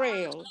their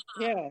braille.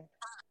 Yeah,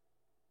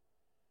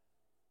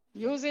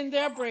 using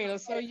their braille.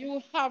 So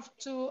you have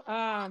to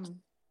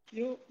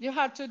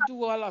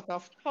do a lot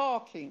of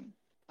talking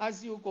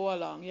as you go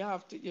along. You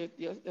have to you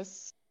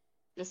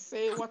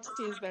say what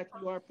it is that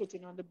you are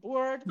putting on the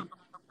board,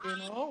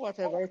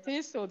 whatever it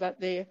is, so that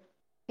they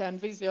can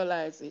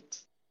visualize it.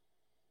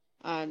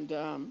 And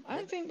I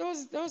But think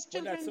those but that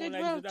children sound did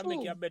like well that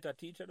make you a too. better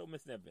teacher, though,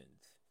 Miss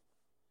Nevins.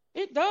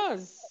 It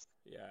does.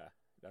 Yeah,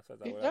 that's what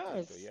It I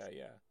think too. does. Yeah,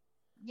 yeah,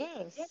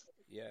 Yes.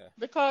 yeah.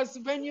 Because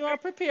when you are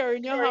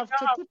preparing, you have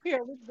to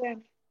prepare with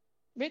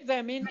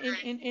them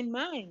in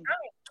mind.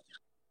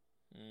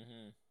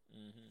 Mhm,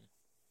 mhm.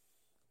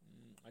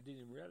 I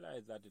didn't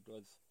realize that it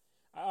was.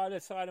 I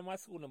always saw them at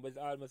school, but it's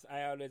almost.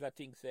 I always I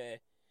think say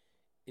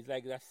it's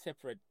like a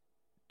separate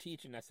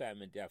teaching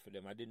assignment there for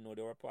them. I didn't know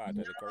they were part of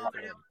the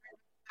curriculum.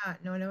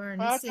 No, they were in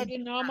the Part of same. the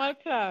normal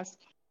class.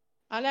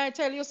 And I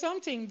tell you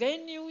something, they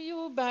knew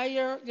you by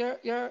your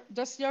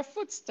just your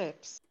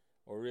footsteps.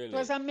 Oh, It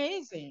was really?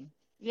 amazing.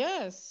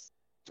 Yes.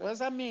 It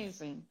was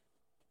amazing.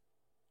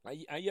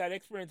 And you had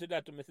experience with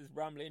that to Mrs.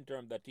 Bramley in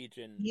terms of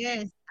teaching.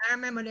 Yes, I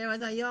remember there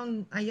was a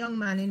young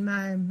man in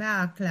my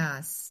bar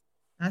class.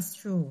 That's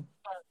true.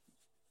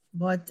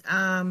 But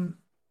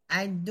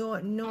I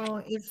don't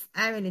know if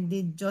I really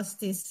did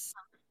justice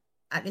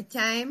at the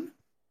time,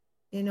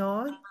 in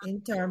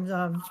terms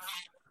of,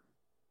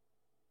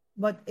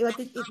 but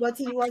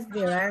he was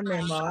there. I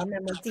remember. I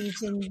remember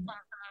teaching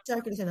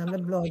circulation of the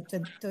blood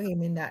to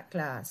him in that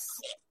class.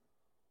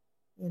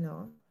 He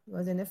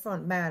was in the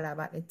front bar lab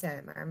at the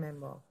time. I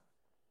remember.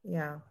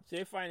 Yeah. So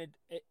you find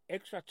it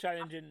extra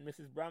challenging,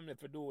 Mrs. Bramley,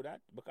 to do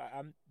that? Because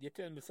you're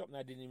telling me something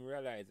I didn't even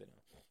realize.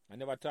 I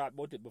never thought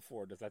about it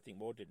before. Just I think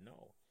about it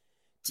now.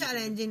 Teaching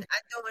Challenging. I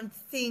don't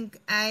think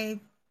I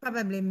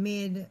probably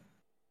made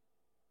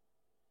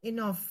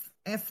enough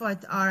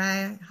effort or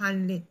I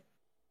handled it.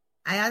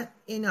 I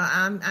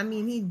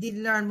mean, he did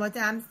learn, but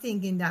I'm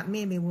thinking that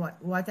maybe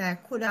what I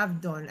could have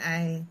done,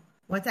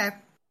 what I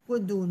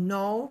could do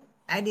now,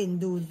 I didn't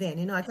do then.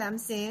 You know what I'm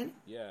saying?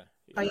 yeah,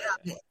 Because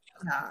yeah,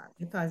 yeah.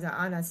 because I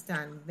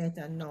understand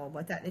better now,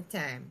 but at the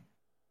time.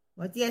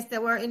 But yes, they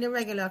were in the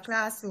regular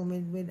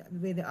classroom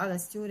with the other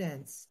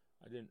students.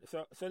 I didn't.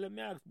 So let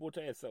me ask both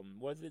of you something.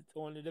 Was it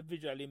only the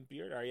visual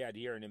impaired, or you had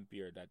hearing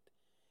impaired? That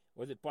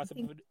was it I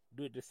possible think to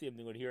do it the same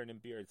thing with hearing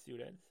impaired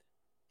students?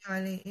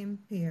 visually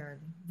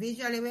impaired.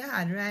 Visually we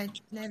had,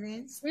 right,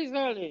 Nevins?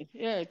 Visually.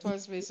 Yeah, it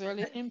was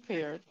visually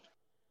impaired.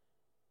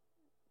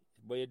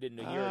 But you didn't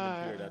know hearing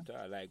impaired Ah,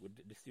 at all, like with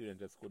the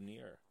students that couldn't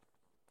hear.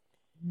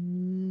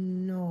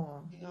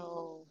 No.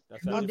 No,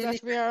 That's a Give not the that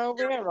different. we are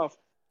aware of.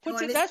 no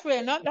Put it listen. that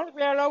way, not that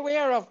we are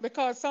aware of,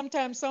 because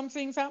sometimes some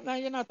things happen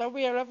and you're not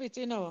aware of it,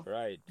 you know.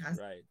 Right, That's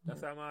right.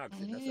 That's no. what I'm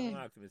asking. That's what I'm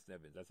Mm. asking, Miss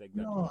Nevins. That's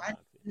exactly No, what I'm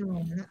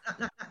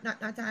asking. no,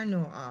 not I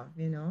know of,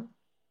 you know.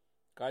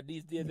 Cause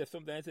these days, if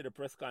sometimes at a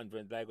press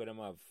conference, like when I'm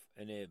have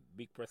any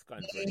big press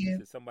conference, you Yeah,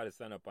 see somebody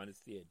stand up on the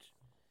stage.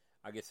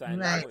 I get sign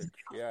right. language.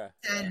 Yeah,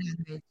 Sign yeah,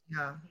 language.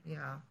 Yeah,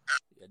 yeah.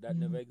 yeah. That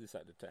never Mm. existed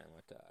at the time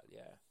at all.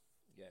 Yeah,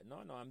 yeah.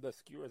 No, no. I'm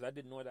just curious. I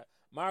didn't know that.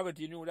 Margaret,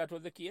 you knew that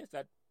was the case.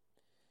 That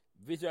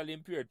visually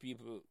impaired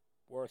people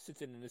were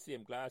sitting in the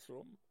same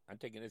classroom and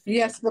taking the same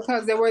Yes, lesson.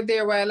 because they were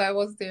there while I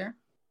was there.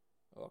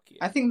 Okay,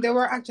 I think they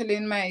were actually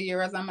in my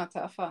year, as a matter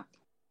of fact.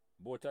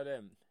 both of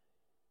them.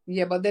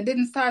 Yeah, but they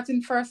didn't start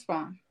in first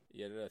one.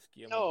 Yeah, they just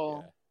came up.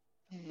 No.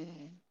 Yeah.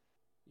 Mm.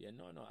 Yeah,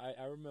 no, no,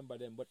 I remember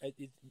them, but I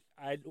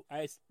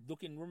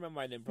looking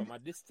remember them from a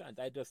distance.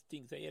 I just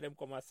think, say, yeah, them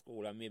come to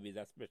school and maybe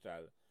that's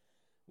special.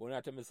 When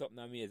I tell me something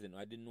amazing,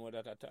 I didn't know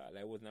that at all.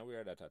 I wasn't aware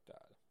of that at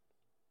all.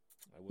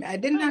 I I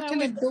wasn't. didn't And I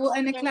actually would, do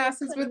any I would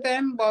classes tell with you,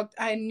 them, but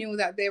I knew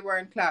that they were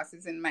in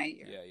classes in my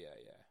year. Yeah, yeah,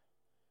 yeah.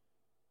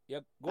 Yeah,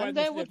 go and ahead,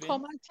 they Miss would Nevin.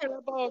 come and tell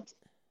about,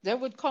 they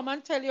would come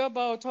and tell you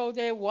about how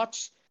they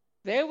watch,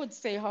 they would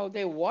say how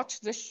they watch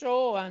the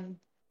show, and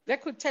they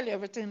could tell you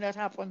everything that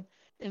happened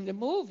in the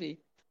movie.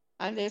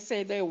 And they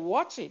say they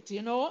watch it,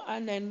 you know,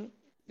 and then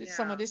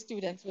some Yeah. of the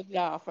students would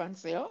laugh and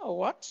say, oh,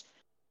 what?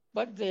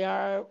 But they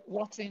are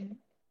watching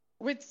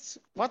with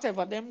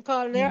whatever them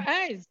call their Mm.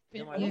 eyes,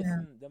 you Them I know? Yeah.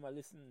 listen, them I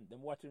listen,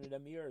 them watching with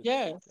them ears. Them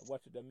Yes,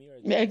 watching with them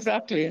ears, yeah.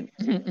 exactly.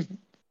 Them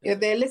Yeah, say,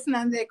 they listen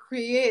and they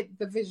create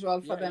the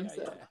visual for yeah, yeah,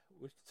 themselves. yeah.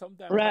 Which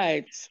sometimes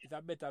Right. it's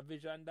a better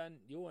vision than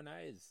your own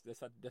eyes.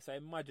 That's I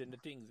imagine the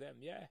things them,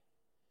 yeah.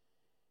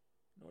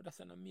 No, that's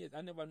an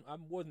amazing. I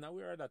wasn't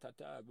aware of that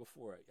at all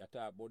before I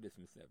talked about this,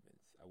 Miss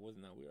Evans. I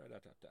wasn't aware of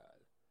that at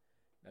all.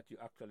 That you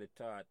actually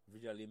taught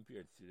visually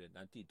impaired students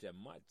and teach them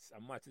maths.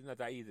 And maths is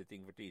not an easy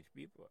thing to teach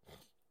people.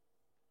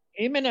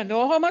 You may not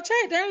know how much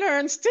I they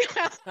learn still.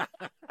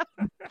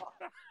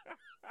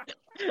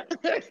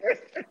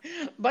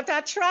 But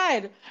I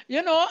tried.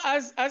 You know,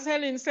 as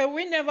Helen said,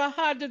 we never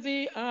had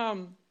the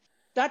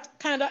that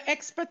kind of Tools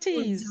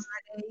expertise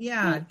are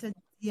yeah, to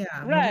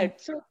yeah, we didn't right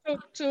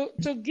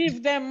to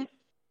give them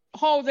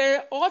how they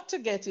ought to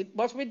get it.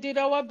 But we did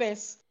our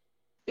best,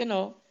 you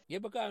know, Yeah,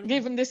 because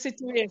given the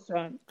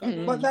situation.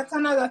 those, But that's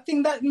another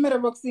thing that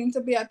Meadowbrook seemed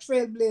to be a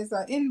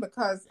trailblazer in,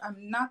 because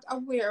I'm not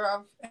aware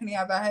of any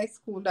other high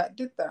school that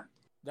did that.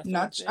 that's what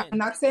I'm Not, I'm saying.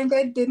 not saying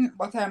they didn't,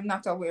 but I'm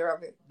not aware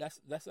of it. That's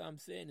what I'm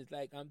saying. It's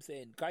like I'm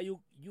saying, cause you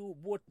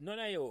both none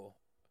of you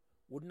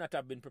would not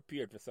have been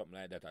prepared for something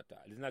like that at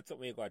all. It's not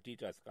something you got to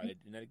teach us college.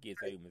 In the case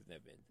of you, Miss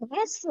Nevins.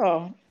 Not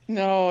so.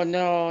 No,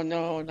 no,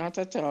 no, not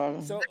at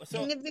all. So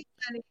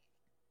individually.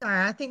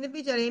 Sorry, I think the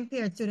visually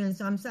impaired students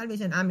from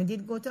Salvation Army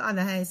did go to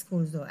other high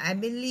schools, though. I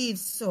believe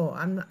so.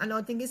 I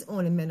don't think it's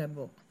only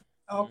Meadowbrook,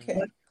 mm-hmm. Okay.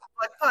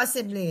 but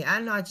possibly.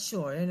 I'm not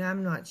sure, and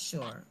I'm not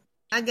sure.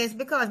 I guess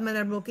because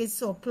Meadowbrook is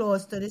so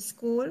close to the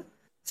school,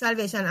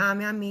 Salvation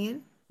Army, I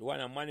mean, The one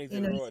on you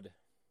Mannington know, Road.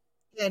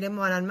 yeah, the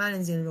one on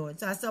Manzil Road.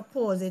 So I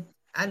suppose it,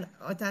 and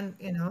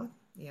you know,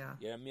 yeah,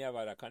 Yeah, may have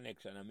had a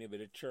connection, and maybe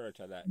the church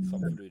or that some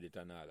fluid it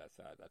and all that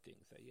sort of thing.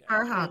 So yeah,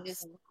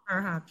 perhaps,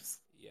 perhaps.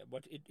 yeah,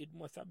 but it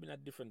must have been a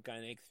different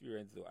kind of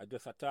experience though. I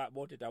just I thought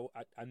about it.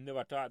 I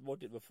never thought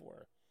about it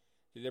before.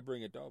 Did they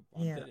bring it up?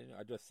 I'm Yeah, telling you,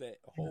 I just say,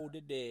 how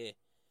did they?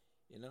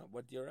 You know,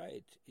 but you're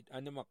right.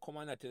 And them a come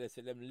and tell us,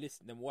 them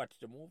listen, them watch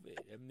the movie.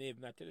 Them may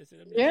not tell us, them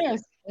listen.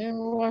 Yes, you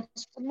watch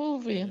the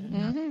movie. Yeah.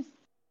 yeah.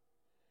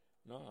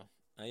 No.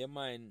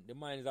 And the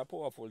mind is a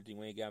powerful thing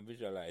when you can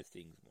visualize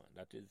things, man.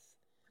 That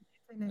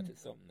is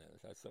something else.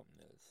 That's something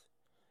else.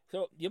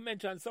 So you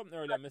mentioned something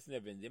earlier, Miss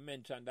Nevins. You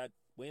mentioned that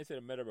when you said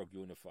the Meadowbrook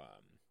uniform,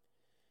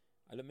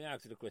 and let me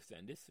ask you the question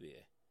this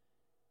way.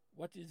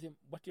 What you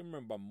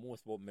remember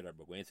most about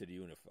Meadowbrook when you said the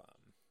uniform?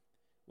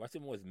 What's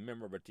the most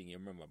memorable thing you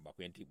remember back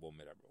when you think about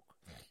Meadowbrook?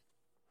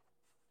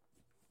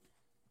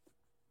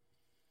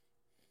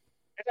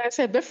 As I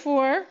said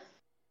before,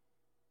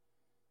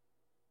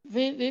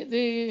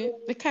 the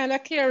kind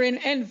of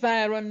caring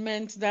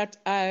environment that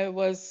I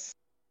was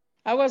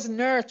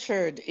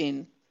nurtured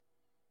in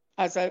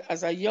as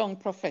a young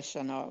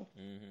professional.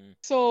 Mm-hmm.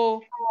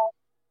 So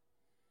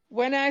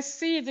when I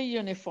see the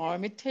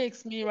uniform, it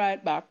takes me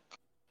right back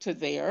to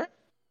there.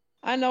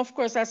 And of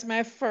course, that's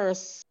my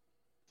first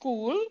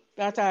school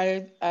that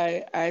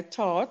I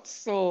taught.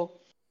 So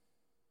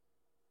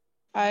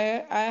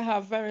I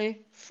have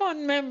very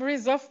fond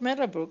memories of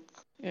Meadowbrook,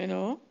 you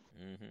know.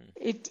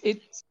 Mm-hmm.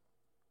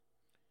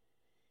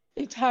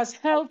 It has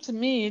helped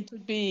me to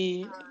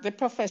be the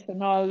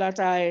professional that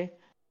I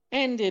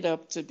ended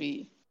up to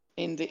be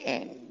in the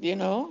end, you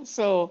know.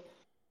 So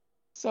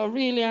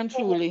really and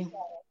truly,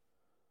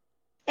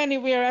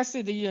 anywhere I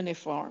see the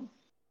uniform,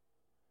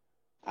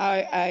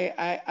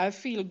 I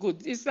feel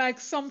good. It's like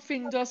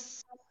something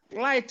just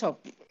light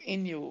up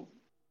in you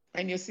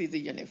when you see the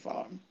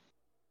uniform.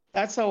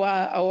 That's how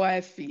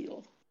I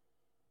feel.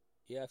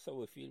 Yeah, so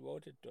we feel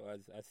about it too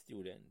as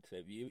students.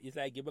 It's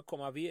like you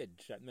become of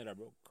age at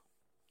Meadowbrook,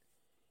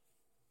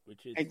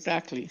 which is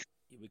Exactly.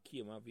 you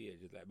became of age.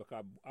 It's like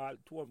because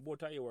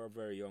both of you were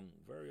very young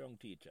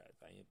teachers,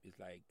 and it's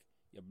like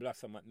you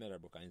blossom at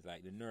Meadowbrook, and it's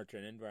like the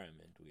nurturing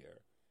environment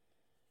where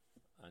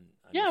and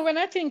Yeah, when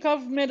I think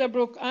of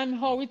Meadowbrook and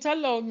how it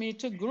allowed me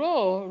to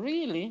grow,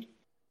 really,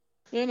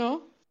 you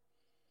know,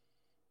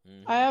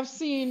 I have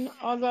seen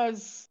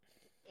others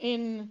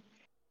in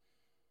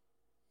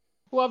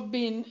who have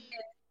been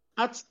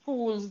at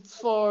schools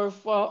for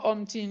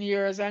umpteen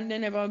years and they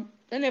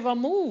never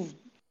moved.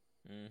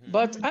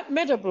 But at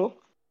Meadowbrook,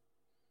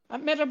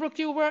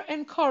 you were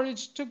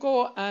encouraged to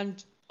go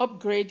and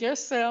upgrade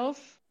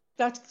yourself,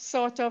 that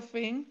sort of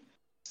thing.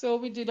 So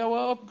we did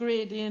our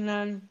upgrading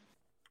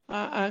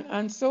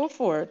and so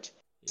forth.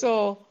 yeah.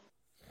 So,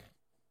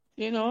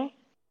 you know,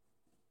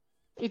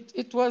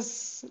 it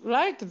was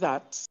like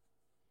that.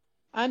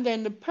 And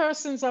then the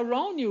persons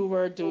around you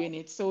were doing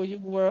it. So you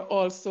were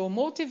also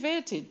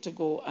motivated to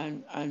go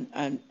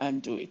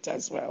and do it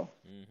as well.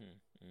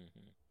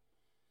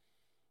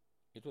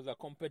 It was a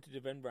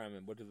competitive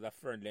environment, but it was a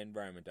friendly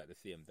environment at the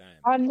same time.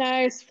 A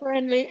nice,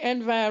 friendly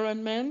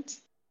environment.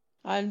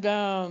 And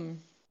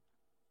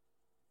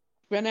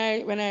when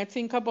I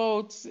think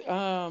about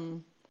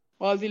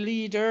all the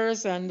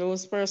leaders and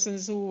those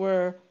persons who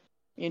were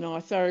in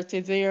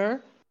authority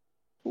there,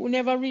 who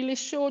never really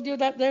showed you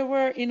that they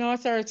were in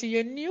authority,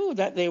 you knew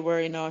that they were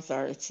in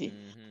authority,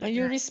 and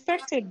you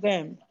respected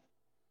them.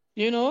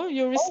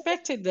 You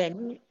respected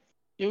them.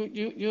 You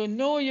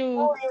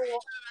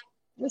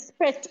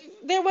respect.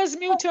 There was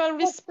mutual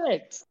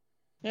respect.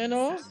 You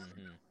know.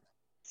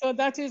 So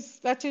that is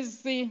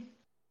the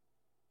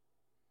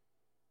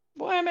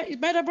boy.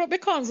 Meadowbrook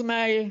becomes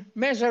my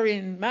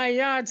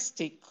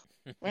yardstick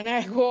when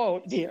I go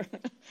out there.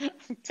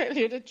 Tell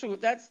you the truth.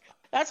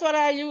 That's what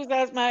I use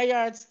as my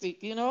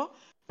yardstick.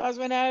 Because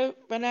when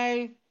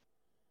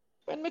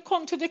we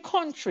come to the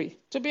country,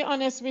 to be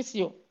honest with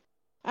you,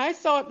 I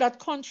thought that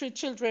country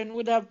children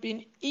would have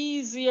been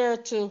easier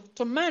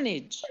to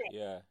manage,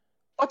 Yeah.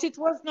 but it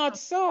was not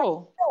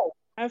so.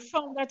 I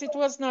found that it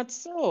was not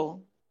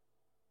so.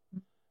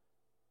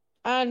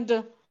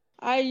 And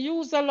I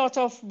used a lot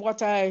of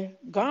what I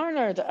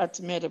garnered at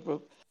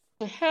Meadowbrook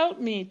to help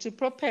me to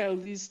propel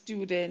these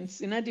students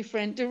in a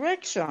different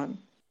direction.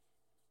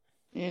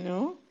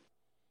 The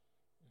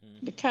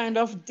kind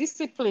of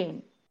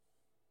discipline.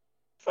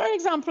 For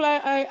example,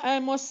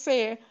 I must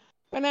say,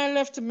 when I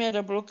left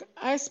Meadowbrook,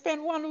 I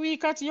spent 1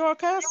 week at York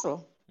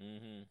Castle.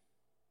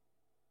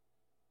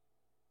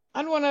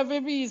 And one of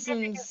the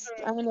reasons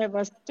I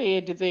never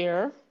stayed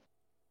there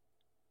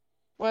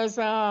was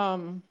a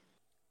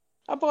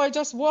boy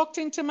just walked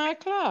into my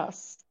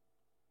class,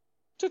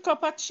 took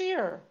up a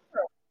chair.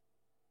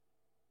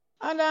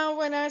 And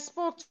when I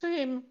spoke to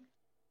him,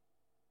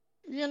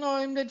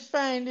 him did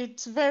find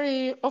it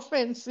very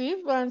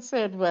offensive and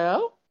said,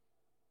 well,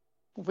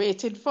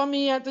 waited for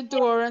me at the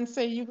door and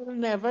say, you will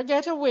never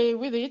get away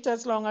with it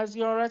as long as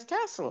you're at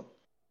Castle.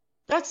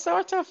 That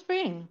sort of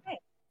thing.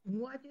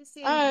 What you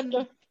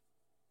saying?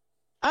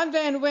 And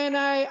then when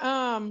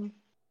I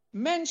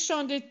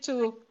mentioned it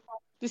to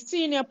the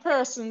senior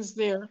persons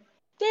there,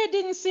 they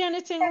didn't see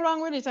anything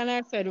wrong with it. And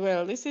I said,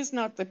 well, this is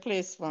not the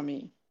place for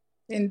me.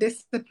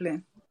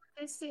 Indiscipline.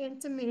 They're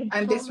saying to me.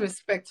 And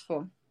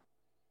disrespectful.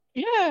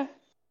 Yeah,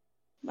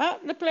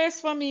 not the place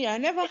for me. I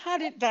never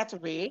had it that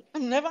way. I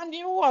never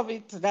knew of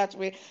it that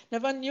way.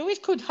 Never knew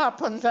it could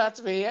happen that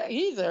way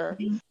either.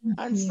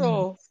 And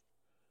so,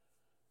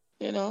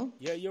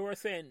 Yeah, you were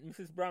saying,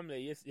 Mrs.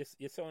 Bramley,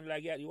 you sound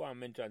like you want to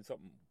mention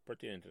something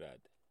pertaining to that.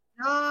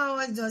 No,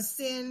 I was just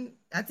saying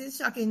that is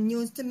shocking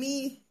news to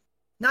me.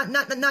 Not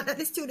that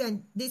the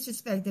student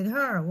disrespected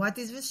her. What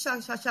is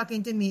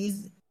shocking to me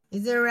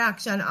is the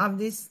reaction of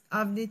the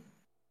staff.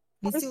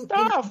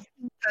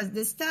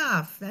 The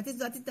staff. That is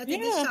the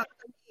shock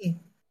to me.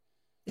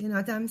 You know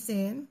what I'm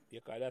saying?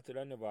 Because that would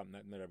have never happened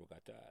at Meadowbrook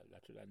at all.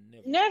 That would have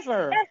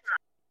Never.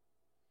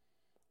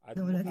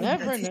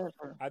 Never.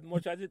 As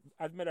much as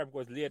Meadowbrook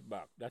was laid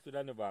back, that would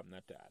have never happened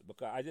at all.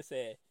 Because I just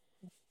say,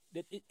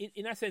 that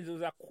in a sense, it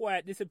was a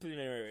quiet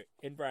disciplinary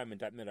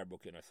environment at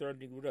Meadowbrook. Certain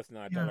things we just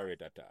not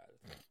tolerate at all.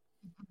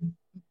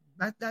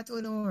 But that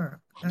wouldn't work.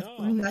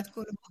 That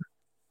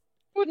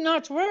would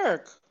not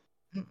work.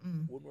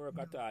 Wouldn't work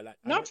at all.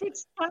 Not with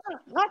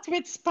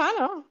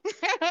Spanner.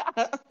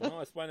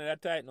 No, Spanner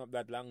that tighten up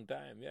that long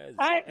time. Yes.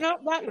 Tighten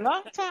up that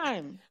long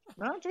time.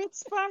 Not with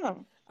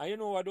Spanner. And you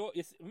know what though?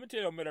 Let me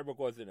tell you Meadowbrook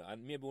was, and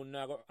maybe we'll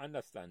not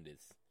understand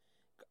this.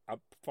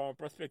 From a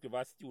perspective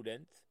of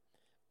students,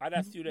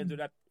 other students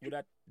would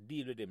that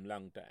deal with him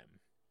long time.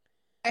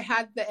 I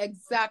had the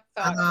exact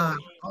thought.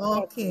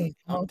 Okay.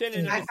 I'm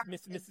telling you,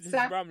 Mrs.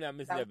 Bramley and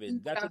Miss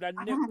Nevins, that would have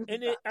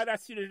any other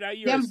student that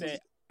you say,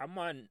 a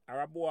man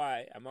or a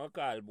boy, I'm going to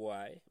call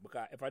boy,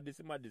 because if I this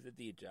is a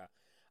teacher,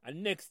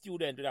 and next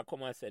student would have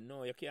come and say,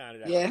 no, you can't do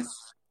that.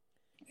 Yes,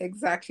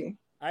 exactly.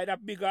 I had a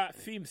bigger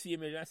film see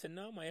me and I said,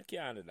 no man, you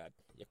can't do that.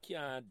 You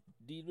can't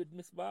deal with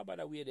Miss Barbara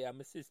that way there,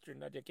 my sister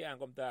and that you can't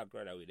come talk to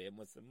her that way there. You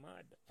must be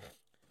mad.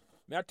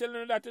 Me I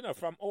telling you that,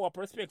 from our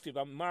perspective,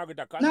 and Margaret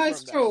I No, confirm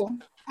it's that. true.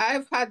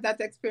 I've had that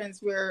experience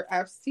where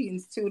I've seen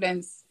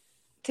students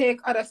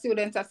take other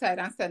students aside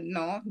and said,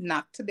 no,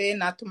 not today,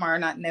 not tomorrow,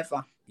 not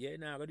never. Yeah,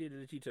 now go deal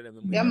with the teacher them.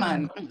 Yeah,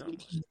 man. No, man.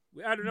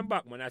 We added them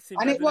back, man. As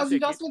simple And as it we don't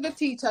wasn't take just it. with the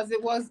teachers,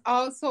 it was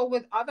also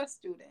with other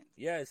students.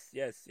 Yes.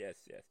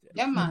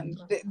 Yeah, man.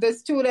 The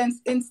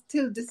students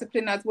instilled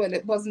discipline as well.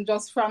 It wasn't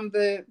just from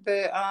the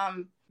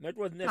No, it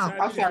wasn't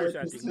necessarily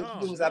authorities thing.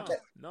 to use a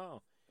bit.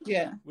 No.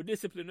 Yeah. We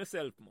discipline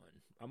yourself, man.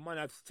 A man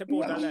have step out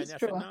Yeah, the line. it's I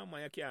true. said, no,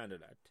 man, you can't do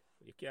that.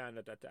 You can't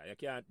do that. You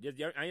can't.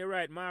 And you're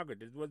right,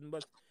 Margaret. It wasn't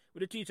but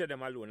with the teacher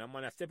them alone. A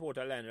man have step out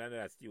the line with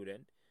another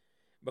student.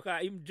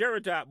 Because him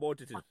Jerry talked about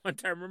it one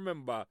time,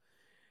 remember.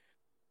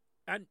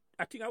 And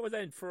I think I was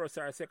in first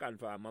or second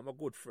farm. I'm a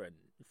good friend.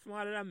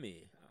 Smaller than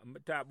me. I'm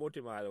talking about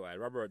him all the while.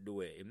 Robert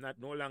Dewey. He's not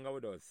no longer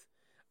with us.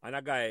 And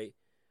a guy,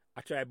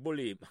 I try to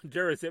bully him.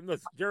 Jerry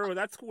was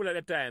at school at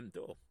the time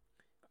too.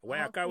 When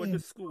I went to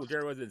school,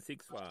 Jerry was in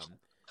sixth farm.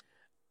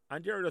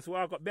 And Jerry just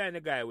walk up behind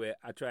the guy where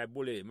I try to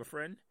bully him, my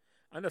friend.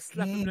 And just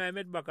slap him in the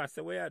mid back and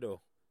say, where you do?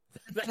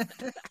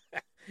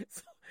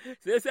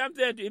 So I'm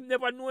saying to him,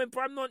 never knew him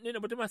from nothing,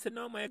 but he must say,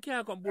 no man, you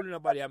can't come bully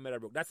nobody at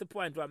Meadowbrook. That's the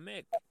point I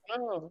make.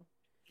 Oh.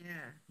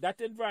 Yeah.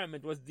 That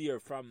environment was there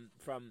from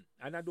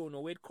and I don't know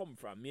where it come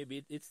from.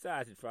 Maybe it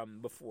started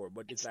from before,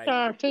 but it's like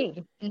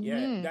Started.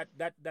 yeah,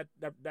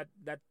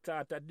 that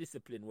taught that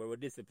discipline where we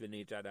discipline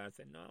each other and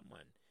say, no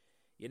man,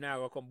 you're not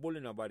gonna come bully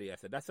nobody. I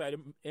said that's why the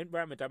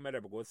environment at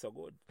Meadowbrook was so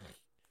good.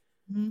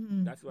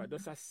 Mm-hmm. That's why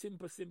that's a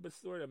simple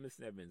story that Miss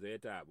Nevins you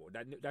talk about.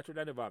 That would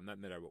have never happened at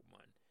Meadowbrook,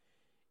 man.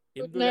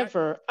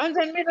 Never. And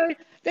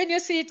then you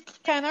see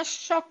it kind of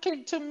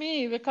shocking to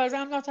me because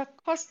I'm not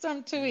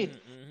accustomed to it.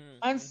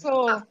 And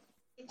so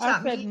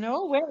I said,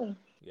 no way.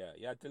 Yeah,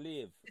 you had to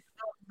leave.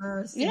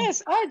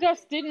 Yes, I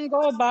just didn't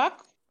go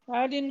back.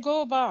 I didn't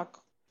go back.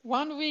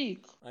 1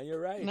 week. And you're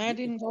right. And I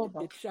didn't go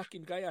back. It's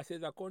shocking. Guy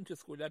says a country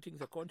school. That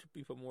thinks a country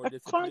people more A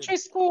disciplined. country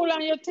school,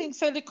 and you think,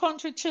 say, the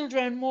country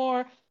children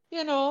more,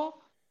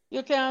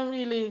 you can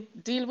really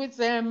deal with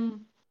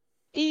them.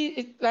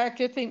 Like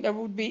you think that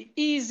would be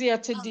easier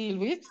to deal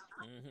with.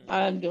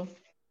 And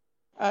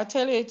I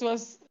tell you,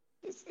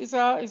 it's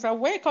a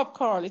wake-up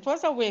call. It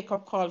was a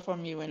wake-up call for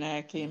me when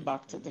I came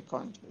back to the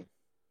country.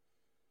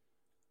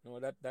 No,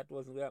 that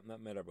wasn't happening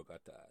at Meadowbrook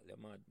at all. You're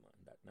mad,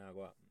 man. That never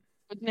go happen.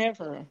 But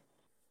never.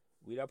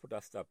 We'd have put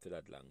a stop to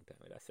that long time.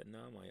 I said,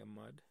 no, man, you're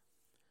mad.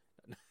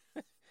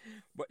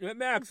 But let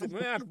me ask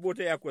both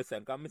of your question.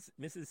 Because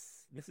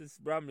Mrs.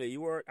 Bramley,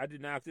 I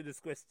didn't ask you this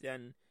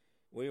question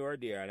when you were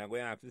there, and I'm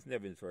going to ask Miss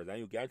Nevins first, and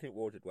you can think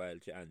about it while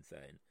she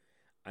answering.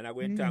 And I'm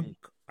going to thank,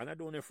 and I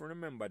don't know if you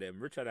remember them,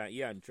 Richard and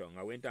Ian Chung.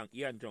 I went to thank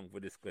Ian Chung for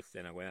this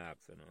question I'm going to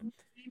ask,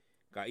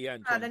 Because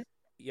Ian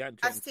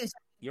Chung,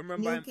 you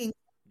remember him?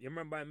 You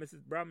remember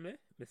Mrs. Bramley?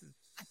 I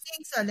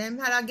think so. Them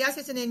had a gas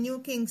station in New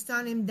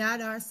Kingston, him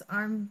dad or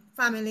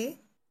family.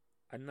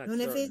 I'm not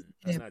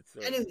certain.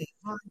 Anyway,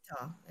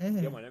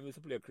 yeah, man, I used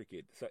to play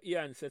cricket. So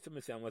Ian said to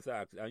me, I must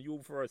ask, and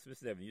you first,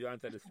 Miss Nevin, you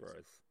answer this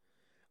first.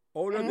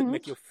 How does it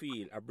make you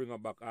feel? I bring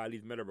back all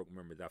these Meadowbrook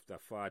memories after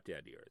 40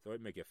 years. How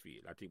it make you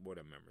feel? I think both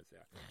the memories, yeah.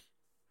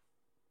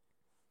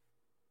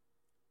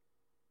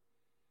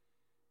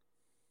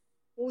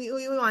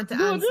 We want to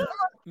answer.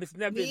 Miss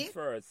Nevins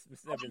first.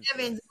 Miss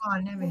Nevins.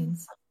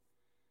 Nevins.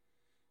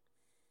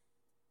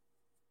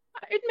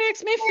 It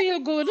makes me feel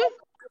good.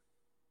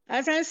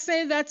 As I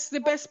say, that's the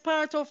best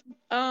part of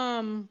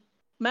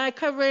my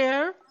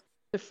career.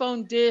 The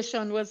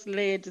foundation was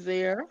laid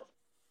there.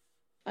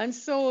 And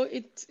so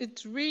it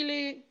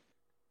really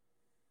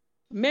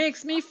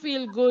makes me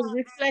feel good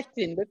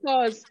reflecting,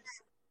 because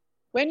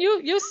when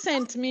you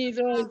sent me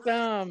those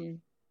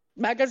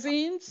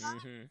magazines,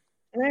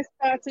 and I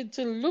started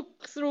to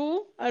look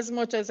through as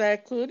much as I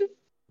could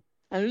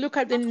and look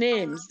at the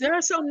names. There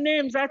are some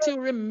names that you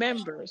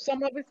remember.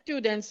 Some of the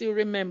students you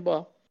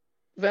remember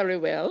very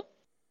well.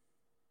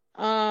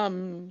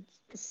 Some,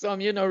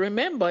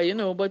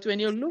 remember, but when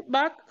you look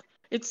back,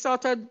 it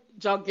sort of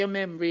jog your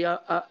memory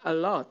a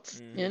lot,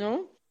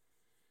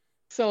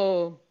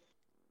 So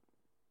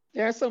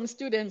there are some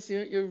students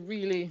you're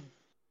really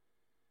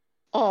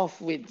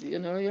off with, you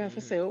have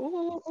to say,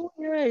 oh,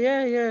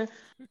 yeah.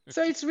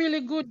 So it's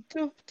really good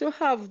to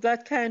have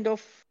that kind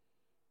of,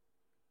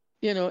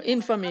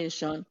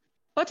 information.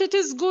 But it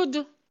is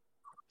good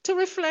to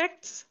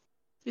reflect.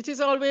 It is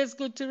always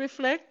good to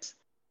reflect.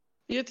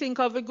 You think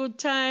of the good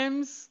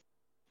times,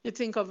 you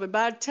think of the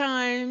bad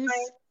times,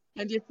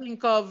 and you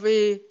think of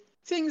the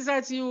things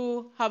that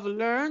you have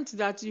learned,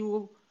 that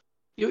you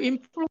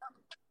improve,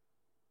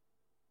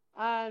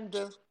 and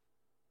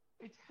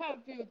it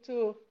helps you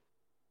to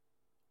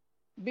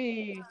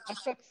be a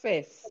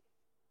success,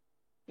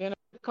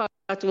 because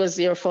that was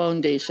your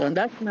foundation.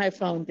 That's my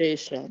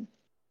foundation.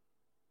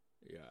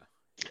 Yeah.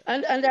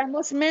 And I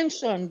must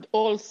mention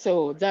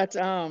also that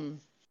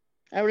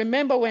I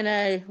remember when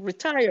I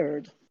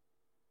retired,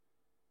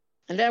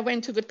 And I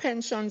went to the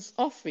pensions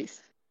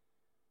office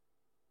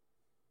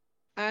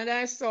and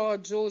I saw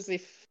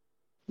Joseph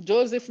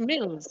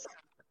Mills.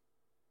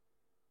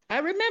 I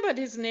remembered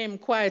his name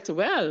quite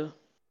well.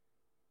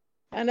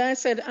 And I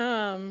said,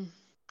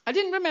 I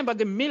didn't remember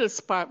the Mills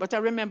part, but I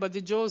remember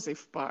the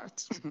Joseph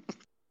part.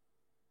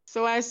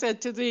 So I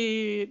said to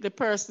the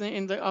person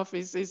in the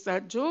office, is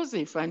that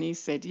Joseph? And he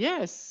said,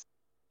 yes,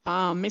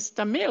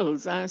 Mr.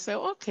 Mills. And I said,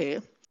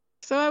 okay.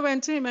 So I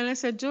went to him and I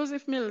said,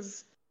 Joseph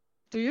Mills,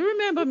 do you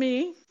remember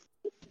me?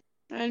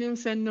 And he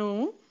said,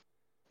 no.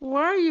 Who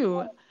are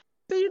you? I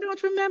said, you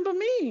don't remember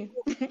me.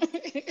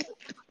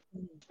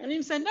 And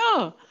he said,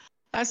 no.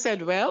 I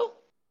said, well,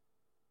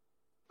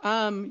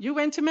 you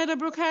went to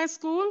Meadowbrook High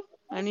School?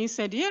 And he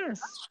said,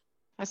 yes.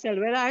 I said,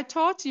 well, I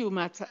taught you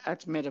math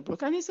at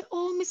Meadowbrook. And he said,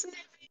 oh, Miss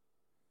Nevins.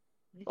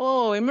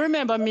 Oh, him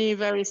remember me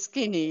very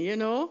skinny, you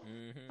know?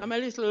 Mm-hmm. I'm a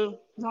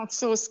little not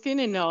so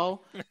skinny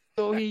now.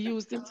 So he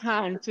used his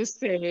hand to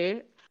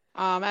say,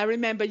 I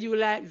remember you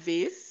like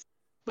this,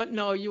 but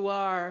now you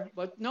are.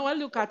 But now I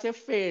look at your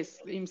face,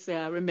 him say,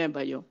 I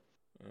remember you.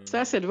 So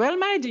I said, well,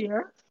 my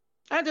dear,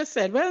 I just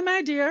said, well,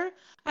 my dear,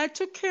 I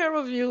took care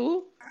of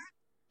you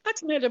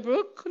at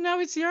Meadowbrook. Now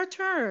it's your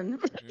turn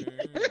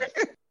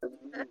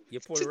You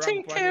pull to rank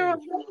take on care him.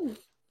 of me.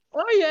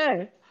 Oh,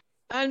 yeah.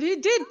 And he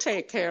did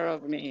take care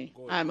of me,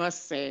 Good. I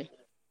must say.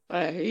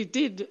 He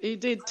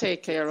did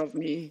take care of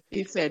me.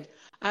 He said,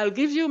 I'll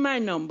give you my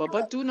number,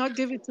 but do not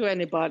give it to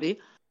anybody.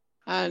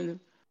 And,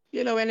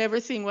 you know, when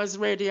everything was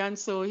ready, and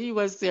so he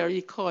was there,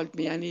 he called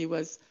me, and he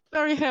was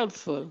very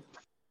helpful.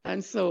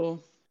 And so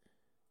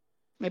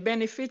I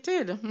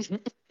benefited. That's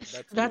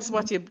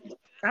good.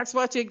 That's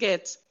what you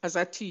get as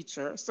a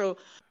teacher. So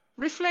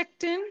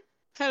reflecting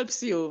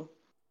helps you,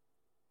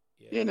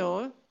 Yeah. you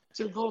know,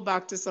 to go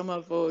back to some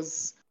of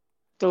those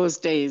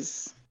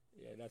days.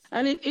 Yeah, that's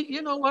And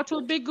you know what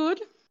would be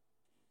good?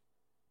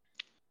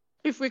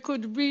 If we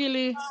could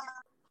really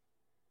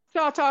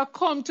sort of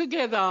come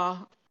together,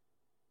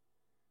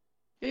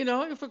 you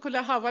know, if we could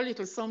have a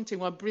little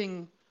something or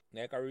bring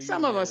like a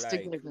some of reunion, us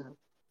like. together.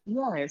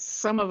 Yes,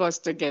 some of us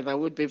together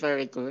would be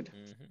very good.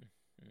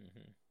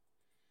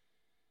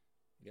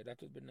 Yeah,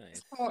 that would be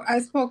nice. So I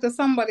spoke to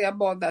somebody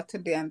about that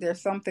today, and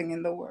there's something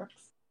in the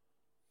works.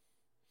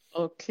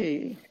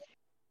 Okay.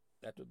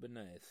 That would be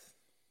nice.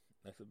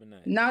 That would be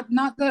nice.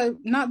 Not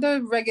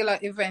the regular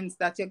events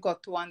that you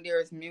got to, and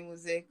there's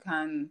music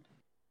and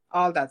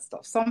all that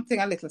stuff. Something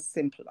a little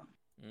simpler,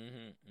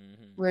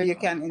 where you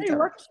can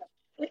interact.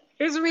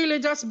 It's really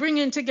just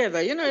bringing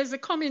together. You know, it's the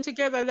coming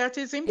together that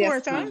is Yes,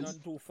 important. ma'am.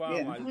 Not too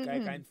formal.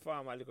 Kind of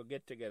formal. Little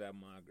get together,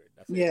 Margaret.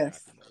 That's what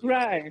Yes. you're talking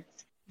about. Right.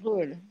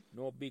 Good.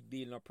 No big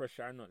deal, no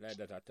pressure, not like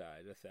that at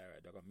all. That's all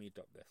right. I can meet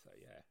up there. So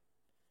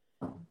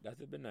yeah, that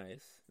would be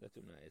nice. That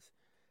would be nice.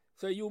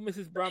 So you,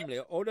 Mrs.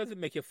 Bramley, how does it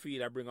make you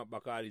feel? I bring up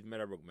back all these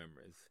Meadowbrook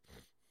memories.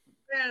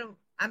 Well,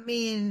 I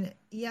mean,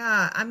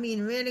 yeah, I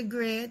mean, really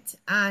great,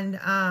 and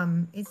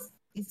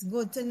it's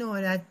good to know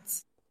that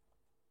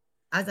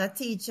as a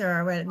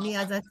teacher, well, me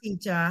as a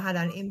teacher had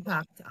an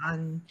impact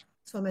on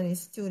so many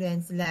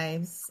students'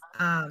 lives,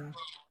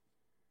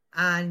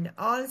 and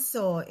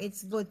also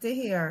it's good to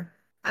hear.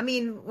 I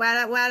mean,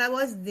 while I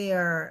was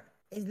there,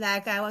 it's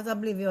like I was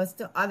oblivious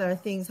to other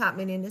things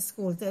happening in the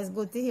school. So it's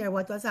good to hear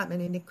what was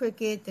happening in the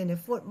cricket, in the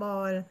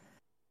football,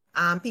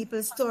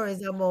 people's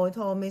stories about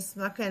how Miss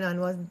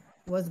McLennan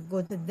was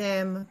good to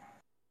them,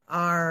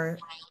 or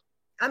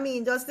I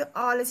mean, just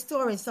all the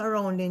stories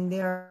surrounding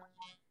their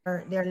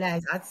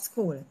lives at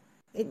school.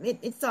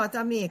 It sort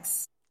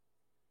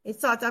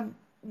of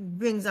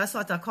brings a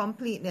sort of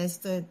completeness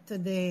to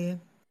the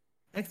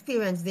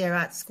experience there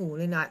at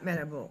school at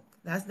Meadowbrook.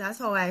 That's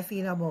how I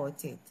feel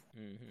about it.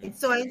 It's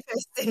so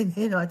interesting,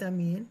 you know what I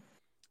mean?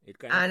 It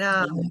kind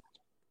And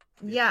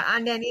yeah,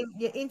 and then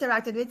you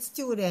interacted with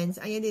students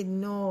and you didn't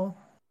know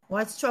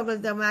what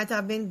struggles they might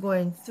have been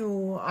going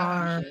through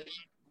or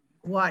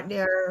what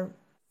their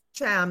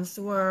triumphs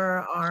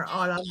were or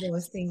all of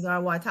those things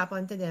or what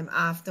happened to them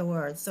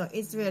afterwards. So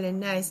it's really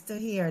nice to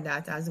hear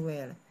that as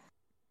well.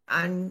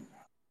 And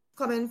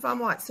coming from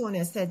what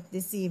Sonia said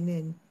this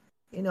evening,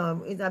 you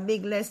know, it's a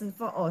big lesson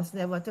for us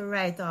never to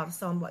write off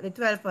somebody,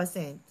 the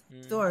 12%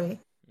 story,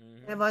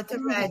 never to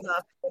write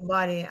off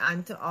anybody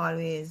and to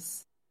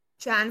always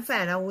try and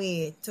find a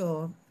way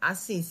to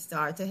assist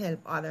or to help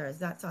others,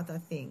 that sort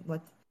of thing.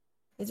 But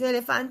it's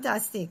really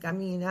fantastic. I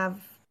mean,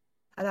 I've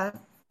had a,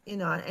 you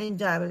know, an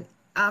enjoyable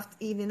after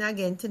evening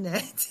again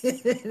tonight.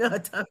 You know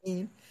what I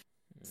mean?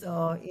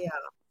 So yeah,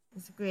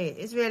 it's great.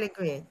 It's really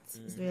great.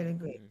 It's really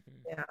great.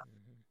 Yeah.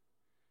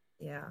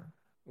 Yeah.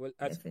 Well,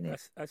 definitely.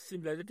 as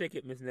simple as you take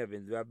it, Miss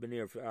Nevins, we have been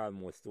here for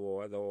almost 2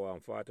 hours, 1 hour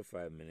and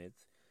 45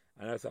 minutes.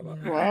 And that's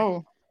about,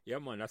 Wow. yeah,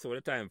 man, that's how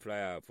the time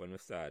fly off when we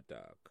start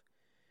talk.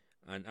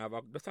 And I have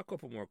just a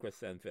couple more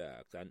questions to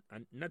ask.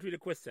 And not really a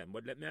question,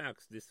 but let me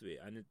ask this way.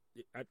 And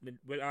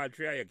well, all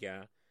three of you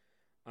can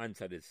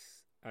answer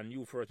this. And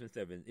you first, Miss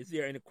Nevins, is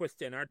there any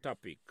question or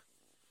topic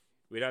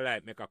where I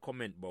like make a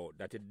comment about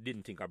that you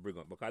didn't think I bring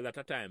up? Because at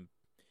a time,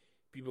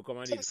 people come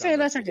on these Say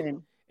that conversations.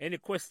 again. Any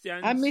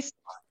questions? I missed.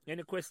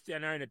 Any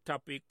question or any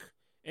topic?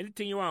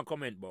 Anything you want to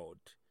comment about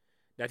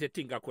that you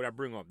think I could have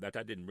bring up that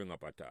I didn't bring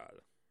up at all?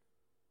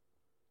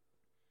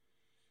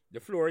 The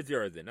floor is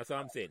yours then. That's what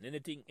I'm saying.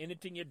 Anything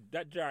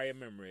that jar your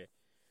memory.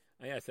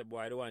 And I said, boy,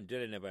 I don't want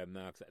Jelly never even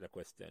ask the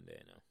question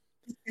there,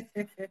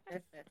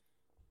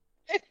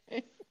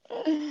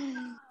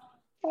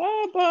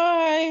 Oh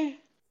boy.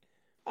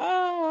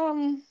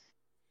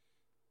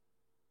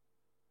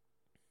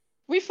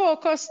 We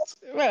focus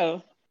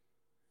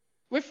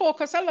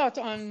a lot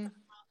on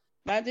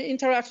the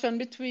interaction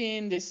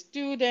between the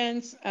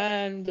students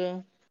and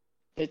the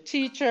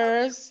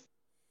teachers.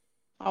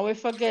 And we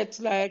forget,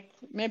 like,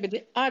 maybe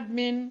the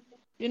admin,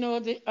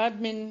 the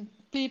admin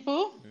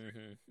people.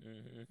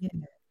 Yeah.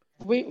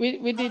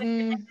 We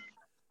didn't.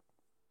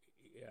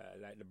 Yeah,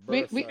 like the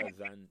We bursars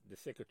and the the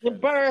secretaries.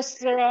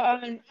 bursar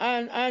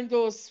and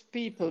those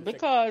people, And the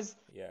because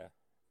yeah.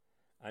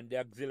 And the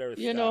auxiliary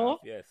you staff, know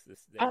yes.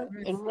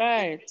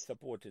 right,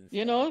 Supporting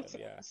the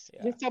staff.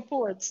 Yeah.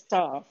 support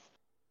staff.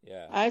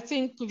 Yeah. I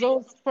think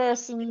those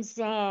persons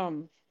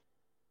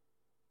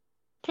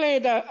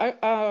played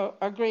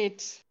a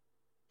great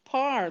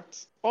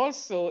part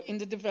also in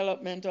the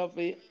development of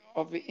the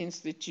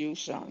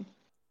institution,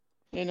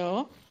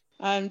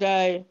 and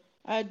I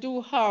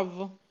do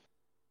have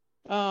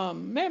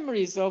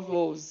memories of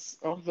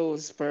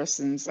those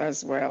persons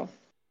as well.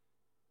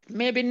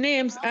 Maybe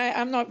names.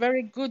 I'm not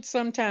very good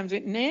sometimes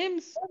with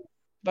names,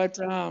 but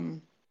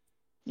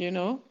you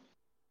know,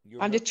 You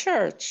and the remember?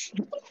 church.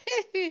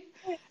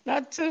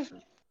 Not to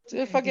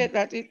forget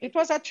that it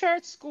was a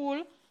church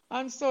school,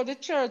 and so the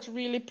church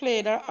really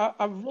played a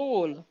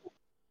role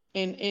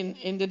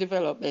in the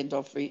development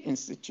of the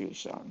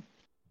institution.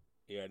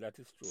 Yeah, that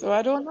is true. So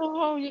I don't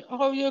know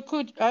how you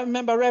could. I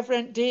remember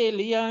Reverend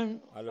Daly and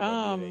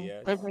Oliver Daly,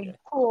 yes. Reverend Yeah.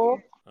 Cook,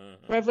 Uh-huh.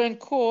 Reverend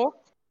Cook,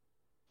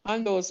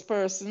 and those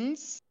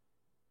persons.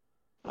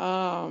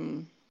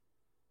 Um,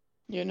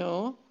 you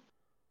know,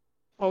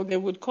 how they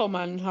would come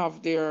and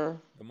have their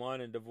The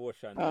morning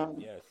devotion, um,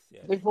 yes.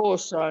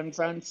 devotions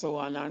and so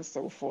on and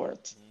so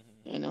forth.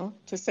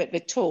 To set the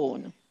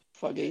tone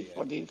for Yeah, the yeah,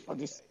 for the yeah, for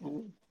the yeah.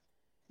 school.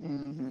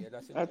 hmm Yeah,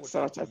 that's That important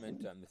sort to of thing.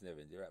 mention, Miss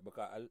Nevins, you're right?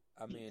 Because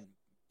I mean,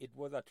 it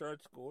was a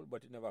church school,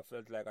 but it never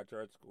felt like a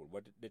church school.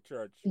 But the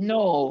church,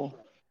 No,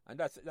 and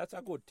that's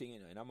a good thing,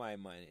 in my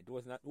mind. It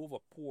was not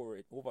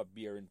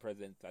overbearing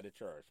presence at the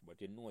church, but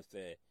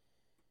say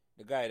the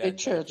the guidance of the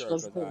church church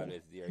was was there.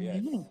 always there.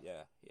 Yes, hmm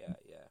yeah.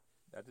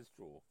 That is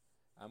true.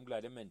 I'm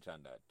glad you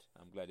mentioned that.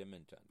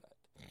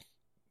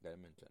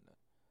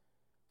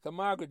 So,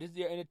 Margaret, is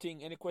there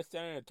any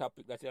question on the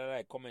topic that you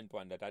like comment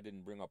on that I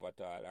didn't bring up at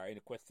all, or any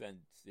questions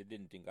you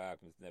didn't think I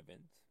asked Miss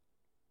Nevins?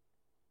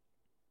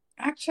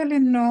 Actually,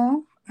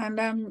 no. And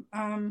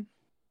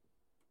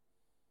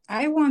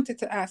I wanted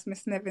to ask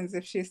Miss Nevins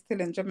if she's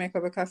still in Jamaica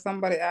because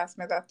somebody asked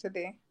me that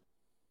today.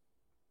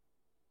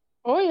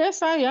 Oh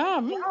yes, I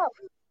am.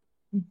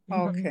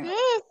 Okay.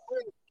 Yes,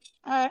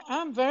 I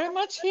am very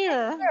much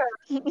here.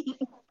 I'm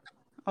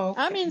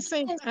Okay. in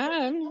St.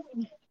 Anne.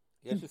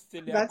 Yeah, she's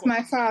still their That's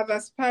my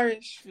father's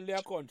parish. still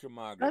their country,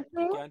 Margaret. That's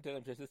You true. can't tell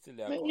them she's still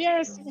their country.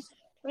 Yes,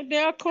 but they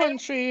are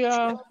country.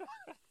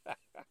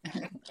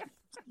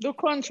 Do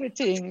country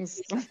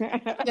things. Yeah,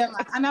 man.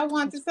 And I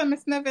want to say,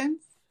 Miss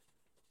Nevins,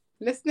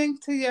 listening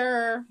to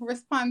your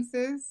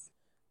responses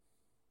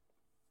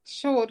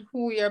showed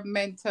who your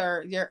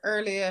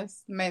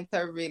earliest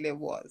mentor really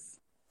was.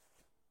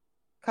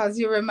 Because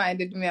you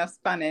reminded me of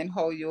Spanner and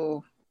how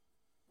you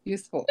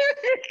spoke.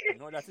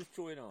 No, that is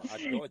true,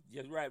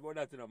 You're right about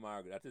that,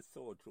 Margaret. That is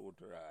so true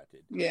to right.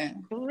 Yeah.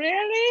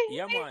 Really?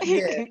 Yeah, man.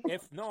 Yeah.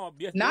 Yes,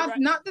 you're Not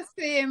right. the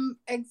same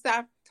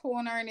exact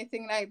tone or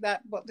anything like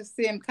that, but the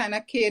same kind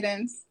of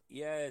cadence.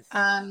 Yes.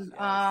 And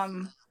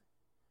yes.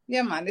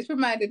 yeah, man, it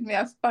reminded me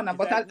of Spanner, It's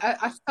but like,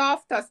 a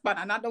softer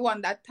Spanner, not the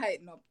one that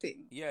tighten up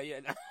thing.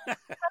 yeah.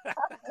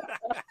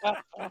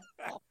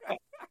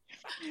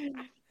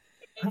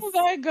 Oh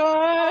my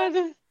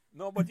God.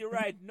 No, but you're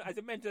right. As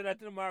you mentioned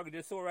that, Margaret,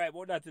 you're so right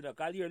about that,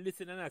 Because you're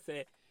listening and I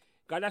say,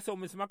 God, that's how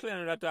Miss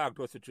McLean that talk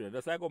to us,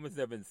 just like how Miss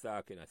Nevins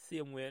talking,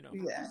 same way,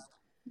 Yeah.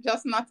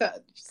 Just not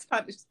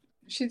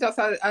she's just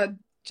a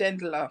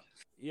gentler.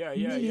 Yeah.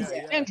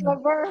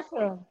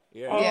 Introversion.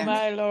 Yeah. Oh Yeah.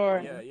 my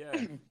Lord.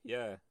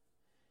 Yeah.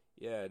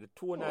 The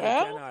tonality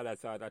Well, and all that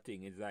sort of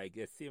thing is like,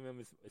 same way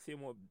Miss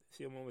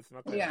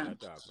McLean Yeah. that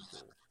talking to.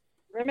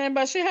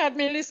 remember, she had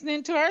me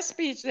listening to her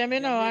speech, them,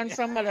 Yeah, and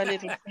some other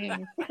little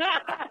things.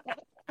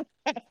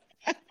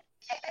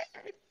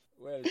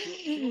 Well,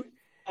 she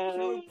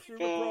Oh be my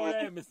proud of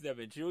God. you, Miss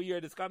Nevin. She will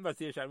hear this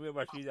conversation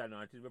wherever she's at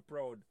now. She'll be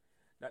proud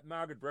that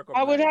Margaret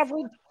I would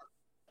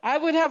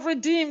recognized. have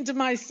redeemed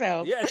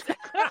myself. Yes.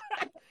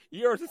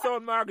 Yours to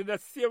sound Margaret, the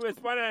same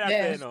response I Yeah.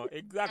 say now.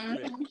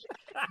 Exactly.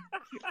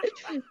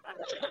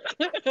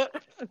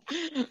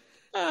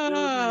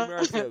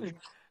 Immersive.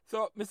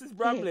 So, Mrs.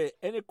 Bramley,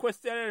 any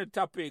question on the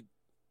topic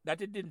that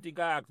you didn't think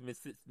I asked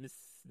Miss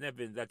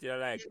Nevins that you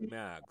like me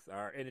ask,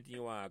 or anything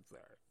you want to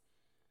ask her?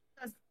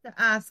 Just to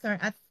ask her,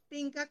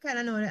 think I kind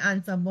of know the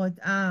answer, but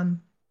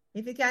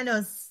if you can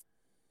just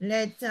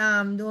let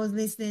those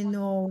listening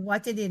know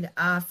what you did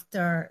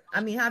after.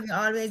 I mean, have you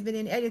always been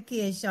in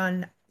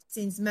education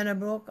since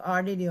Meadowbrook,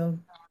 or did you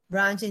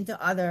branch into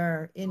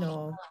other,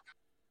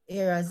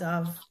 areas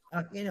of,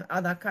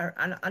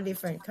 a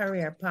different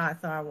career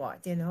path or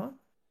what, So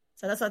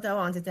that's what I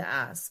wanted to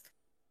ask.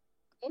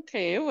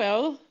 Okay,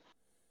 well,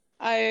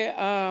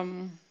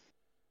 I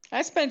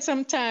spent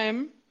some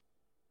time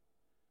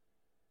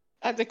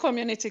at the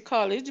community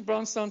college,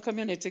 Brownstown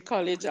Community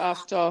College,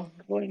 after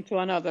going to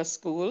another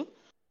school.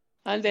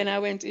 And then I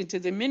went into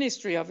the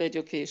Ministry of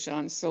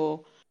Education.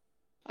 So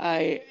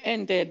I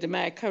ended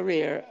my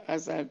career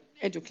as an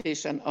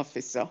education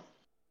officer.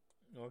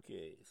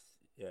 Okay.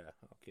 Yeah,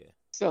 okay.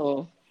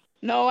 So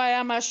now I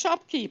am a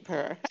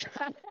shopkeeper.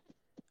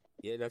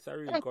 Yeah, that's a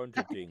real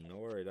country thing. No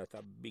worry, that's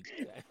a big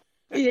time.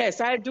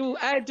 Yes, I do,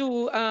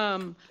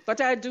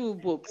 but I do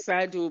books.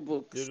 I do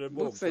books. Do the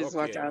Books books. is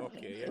what Okay, I,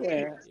 okay, yeah. yeah,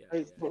 Yeah,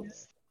 it's yeah,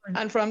 books.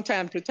 And from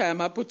time to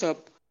time, I put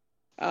up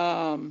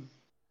some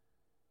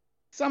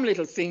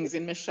little things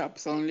in my shop,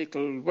 some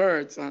little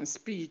words on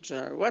speech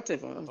or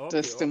whatever,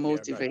 Okay, just to okay, I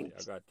got you, motivate.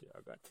 I got you, I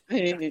got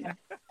you.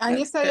 And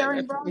you say you're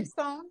in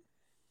Brownstown?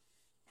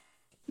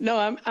 No,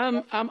 I'm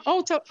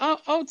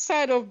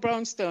outside of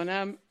Brownstown.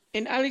 I'm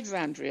in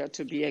Alexandria,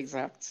 to be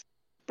exact.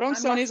 And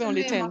Brownstown what's is the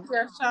only name 10. of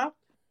your shop?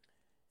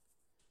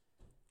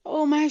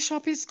 Oh, my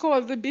shop is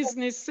called the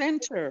Business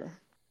Center.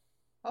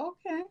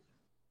 Okay.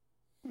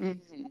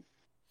 Mm-hmm.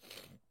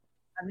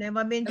 I've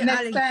never been The to next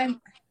Alexandria, time,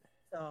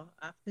 so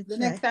I have to the check.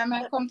 next time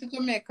I come to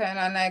Jamaica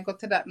and I go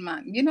to that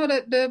man, you know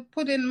the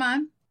pudding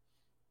man?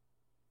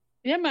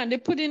 Yeah, man, they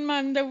put in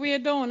man the way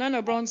down and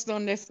a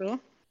Brownstown there, so.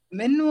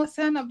 Me know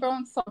son of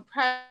Brownstown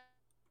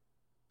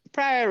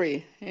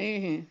Priory.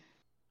 Mm-hmm.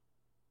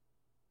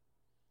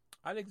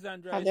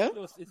 Alexandria is Hello?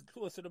 close. It's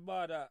close to the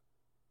border.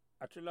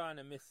 At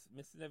Trelawny,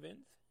 Miss Nevins.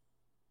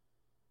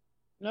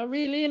 No,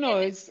 really,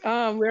 it's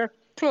we're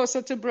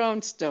closer to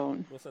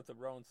Brownstown. Closer to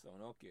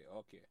Brownstone. Okay,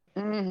 okay.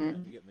 Mm-hmm.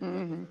 Trying to get my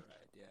geography right.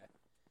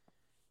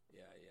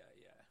 Yeah,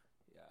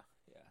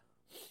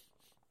 yeah.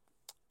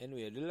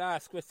 Anyway, the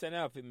last question I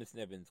have for Miss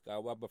Nevins.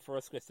 Cause I have the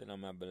first question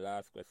and I have the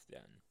last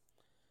question.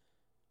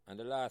 And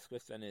the last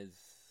question is,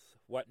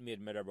 what made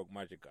Meadowbrook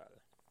magical?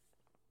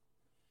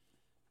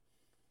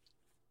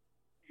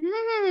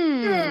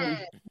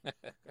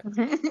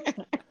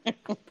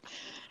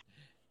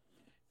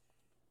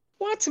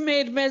 What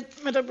made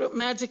Meadowbrook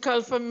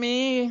magical for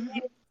me?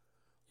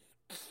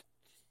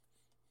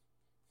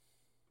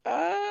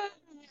 As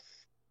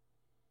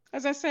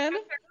I said,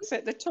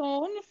 set the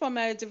tone for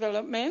my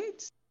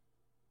development.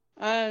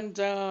 And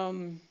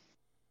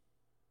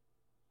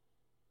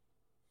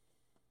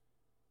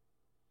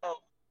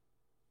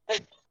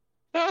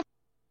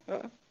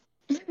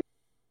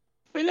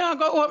we now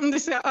go open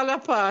this other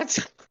part.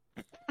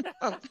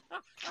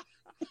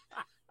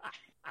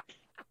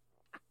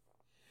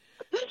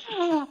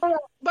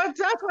 But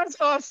that was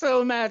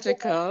also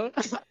magical.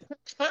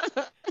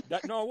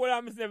 No, what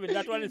I'm saying,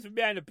 that one is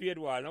behind the paid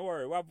wall. Don't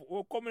worry.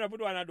 We're coming up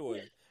with one of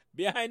those.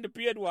 Behind the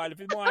paid wall, if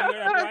you want to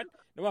hear that one,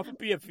 they want to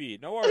pay a fee.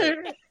 Don't worry.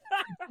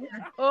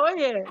 Oh,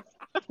 yes.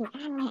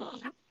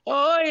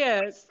 Oh,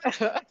 yes.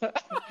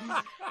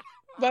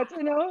 But,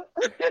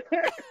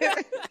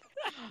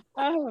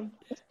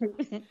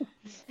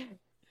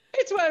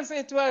 it was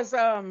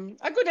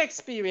a good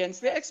experience.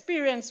 The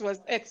experience was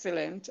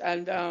excellent.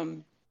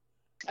 And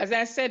as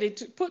I said,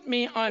 it put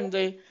me on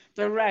the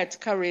right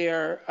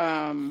career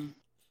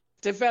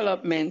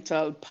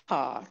developmental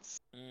path.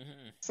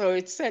 Mm-hmm. So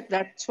it set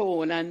that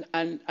tone, and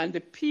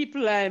the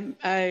people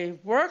I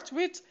worked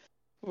with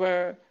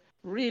were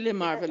really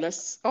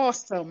marvelous,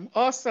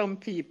 awesome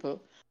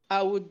people.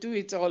 I would do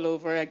it all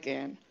over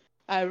again.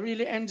 I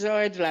really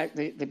enjoyed like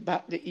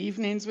the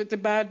evenings with the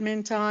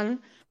badminton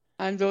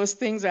and those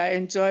things. I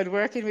enjoyed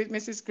working with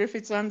Mrs.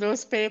 Griffiths on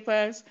those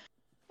papers.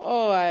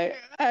 Oh, I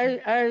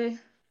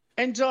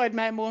enjoyed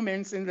my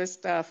moments in the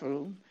staff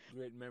room.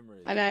 Great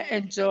memories. And I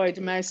enjoyed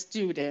my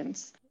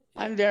students.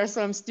 Yeah. And there are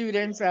some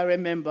students I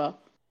remember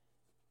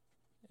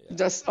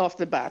just off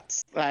the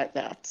bat like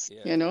that,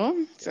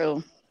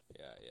 So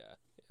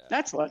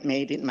that's what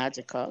made it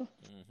magical.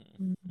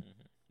 Mm-hmm.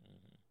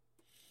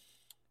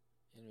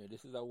 Anyway,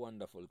 this is a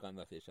wonderful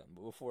conversation.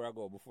 But before I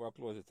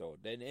close it out,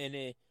 then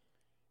any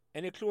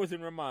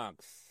closing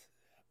remarks,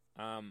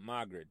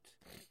 Margaret?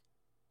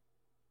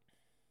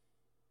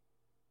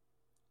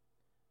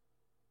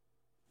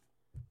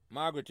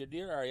 Margaret, you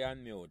there or are you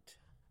on mute?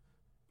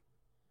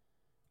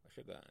 What's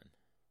she gone?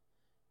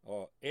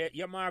 Oh,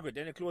 yeah, Margaret,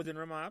 any closing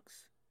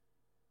remarks?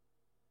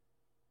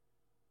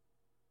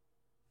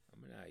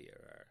 I'm not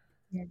here.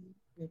 Yeah,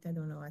 I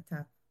don't know what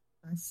to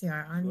I see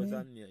her on She was there.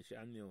 on mute. She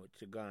on mute.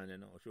 She gone,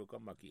 She'll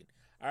come back in.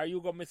 Are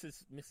you go,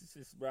 Mrs.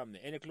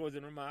 Bramley? Any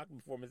closing remark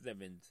before Miss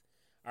Nevins?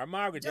 Are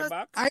Margaret, you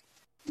back?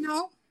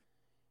 No.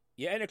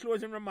 Yeah, any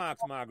closing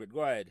remarks, Margaret?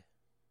 Go ahead.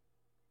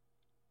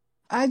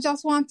 I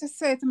just want to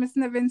say to Miss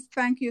Nevins,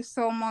 thank you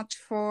so much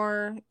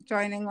for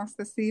joining us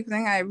this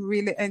evening. I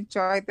really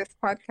enjoyed this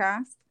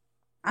podcast.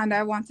 And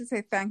I want to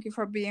say thank you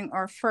for being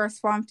our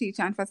first form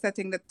teacher and for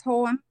setting the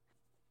tone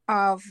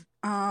of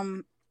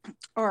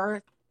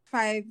our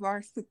 5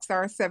 or 6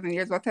 or 7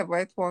 years, whatever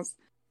it was,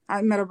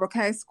 at Meadowbrook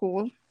High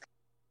School.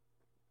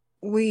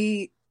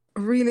 We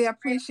really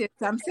appreciate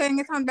it. I'm saying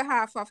it on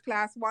behalf of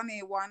class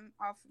 1A1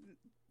 of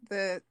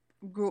the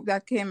group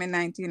that came in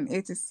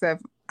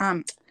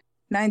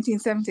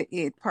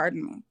 1978,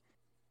 pardon me.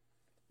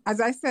 As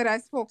I said, I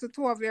spoke to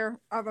 2 of your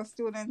other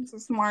students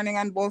this morning,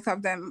 and both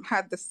of them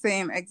had the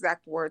same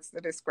exact words to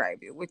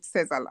describe you, which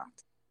says a lot.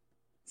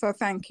 So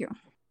thank you.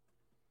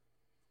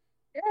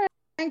 Yeah,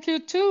 thank you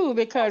too,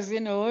 because, you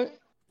know,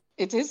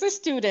 it is the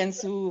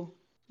students who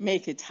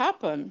make it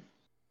happen.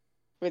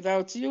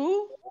 Without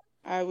you,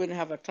 I wouldn't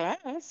have a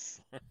class.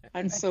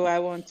 And so I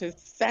want to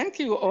thank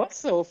you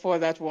also for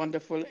that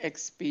wonderful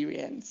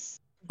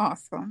experience.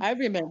 Awesome. I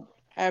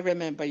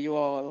remember you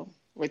all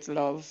with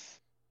love.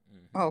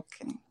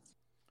 Okay.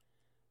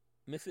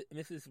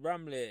 Mrs.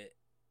 Bramley,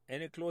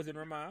 any closing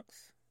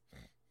remarks?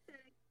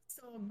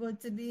 So good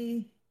to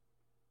be,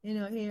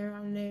 here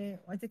on the,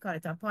 what you call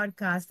it, a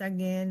podcast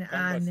again.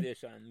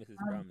 Conversation, Mrs.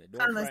 Bramley.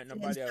 Don't frighten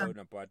nobody out on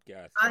a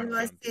podcast.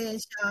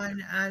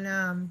 Conversation,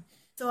 and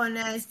so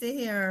nice to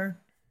hear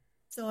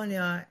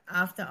Sonia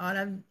after all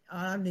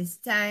of this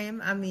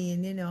time. I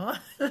mean,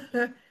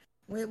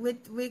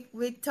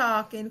 we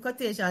talk in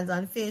quotations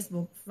on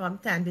Facebook from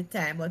time to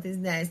time, but it's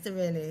nice to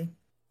really,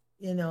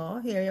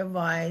 hear your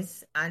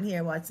voice and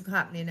hear what's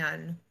happening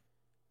and,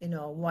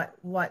 what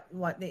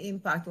the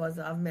impact was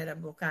of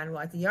Meadowbrook and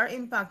what your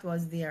impact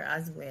was there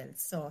as well.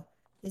 So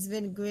it's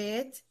been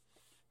great.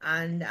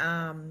 And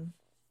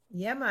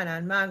yeah, man,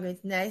 and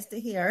Margaret, nice to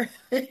hear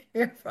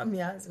from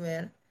you as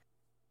well.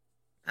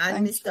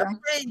 And Thank Mr. you.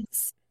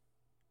 Prince,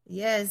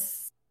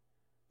 yes,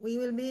 we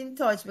will be in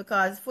touch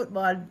because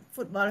football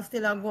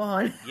still a go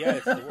on.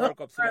 Yes, the World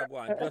Cup still a go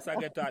on.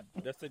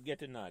 Just to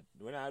get in that.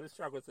 When I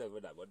struggle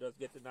with that, but just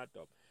get in that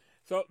up.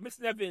 So, Miss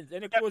Nevins,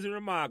 any closing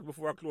remarks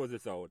before I close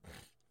this out?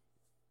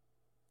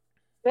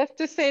 Just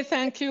to say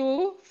thank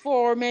you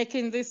for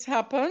making this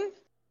happen,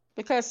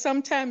 because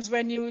sometimes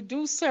when you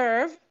do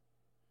serve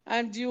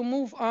and you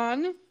move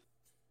on,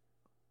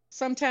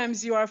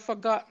 sometimes you are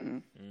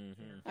forgotten.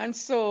 Mm-hmm. And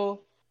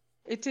so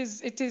it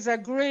is a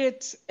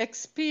great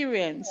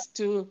experience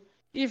to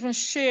even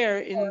share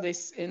in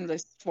this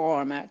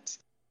format.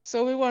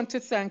 So we want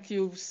to thank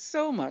you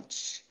so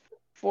much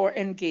for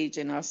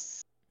engaging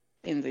us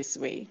in this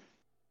way.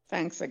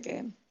 Thanks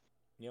again.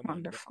 Yeah, man,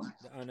 Wonderful.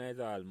 the honor is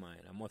all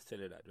mine. I must tell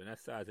you that. When I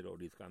started all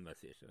these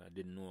conversations, I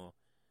didn't know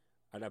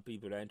other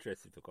people are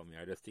interested to come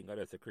here. I just think I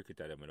just a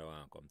cricketer that don't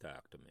want to come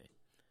talk to me.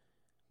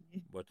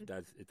 But it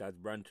has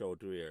branched out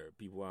to here.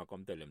 People want to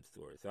come tell them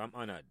stories. So I'm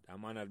honored.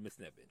 I'm honored, Miss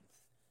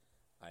Nevins.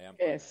 I am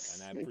Yes,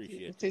 honored, and I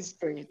appreciate it is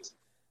great.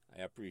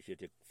 I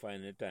appreciate you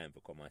finding the time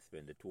to come and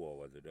spend the 2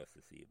 hours with us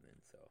this evening.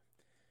 So,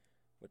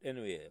 but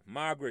anyway,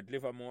 Margaret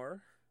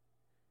Livermore,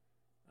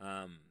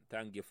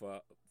 thank you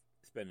for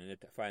finding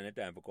the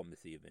time to come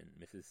this evening.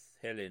 Mrs.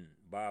 Helen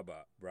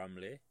Barber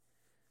Bramley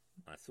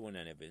and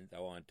Sonia Nevins,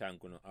 I want to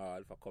thank you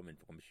all for coming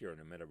to come share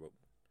the Meadowbrook.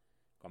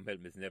 Come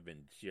help Miss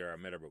Nevins share our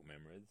Meadowbrook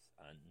memories.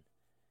 And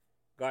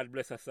God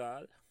bless us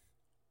all.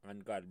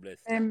 And God bless.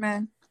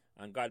 Amen.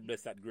 And God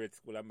bless that great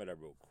school at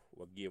Meadowbrook,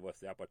 who gave us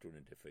the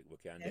opportunity for we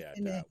can there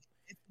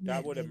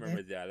talk about the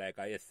memories there like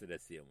I yesterday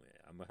same way.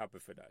 I'm happy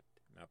for that.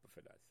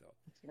 So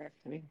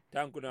Exactly.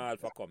 thank you all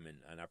for coming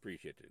and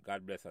appreciate it.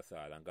 God bless us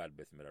all and God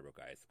bless Meadowbrook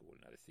High School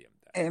at the same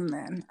time.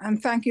 Amen.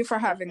 And thank you for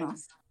having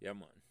us. Yeah,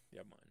 man.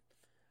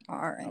 All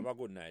right. Have a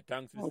good night.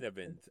 Thanks, Miss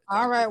Nevins.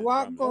 All right.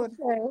 Walk good.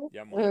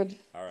 Yeah, man. Good.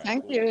 All right.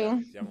 Thank cool. you.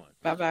 Thanks. Yeah, man.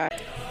 Bye-bye.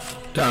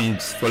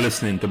 Thanks for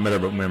listening to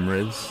Meadowbrook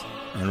Memories,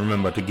 and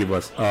remember to give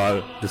us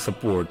all the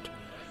support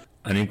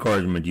and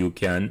encouragement you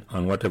can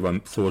on whatever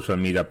social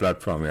media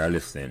platform you are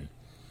listening.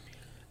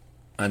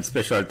 And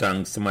special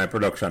thanks to my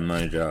production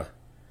manager,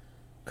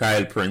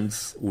 Kyle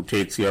Prince, who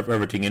takes care of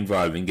everything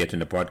involved in getting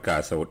the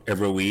podcast out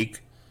every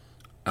week,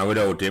 and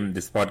without him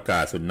this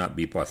podcast would not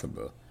be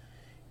possible.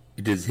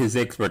 It is his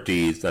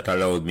expertise that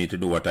allows me to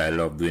do what I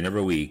love doing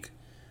every week,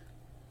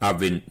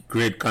 having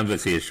great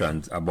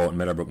conversations about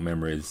Meadowbrook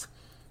memories,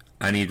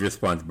 and he's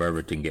responsible for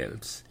everything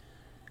else.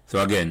 So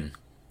again,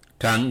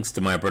 thanks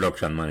to my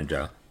production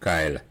manager,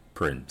 Kyle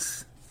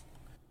Prince.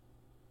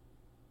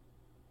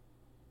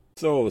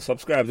 So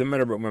subscribe to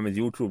Meadowbrook Memories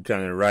YouTube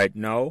channel right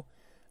now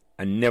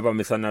and never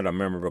miss another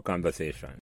memorable conversation.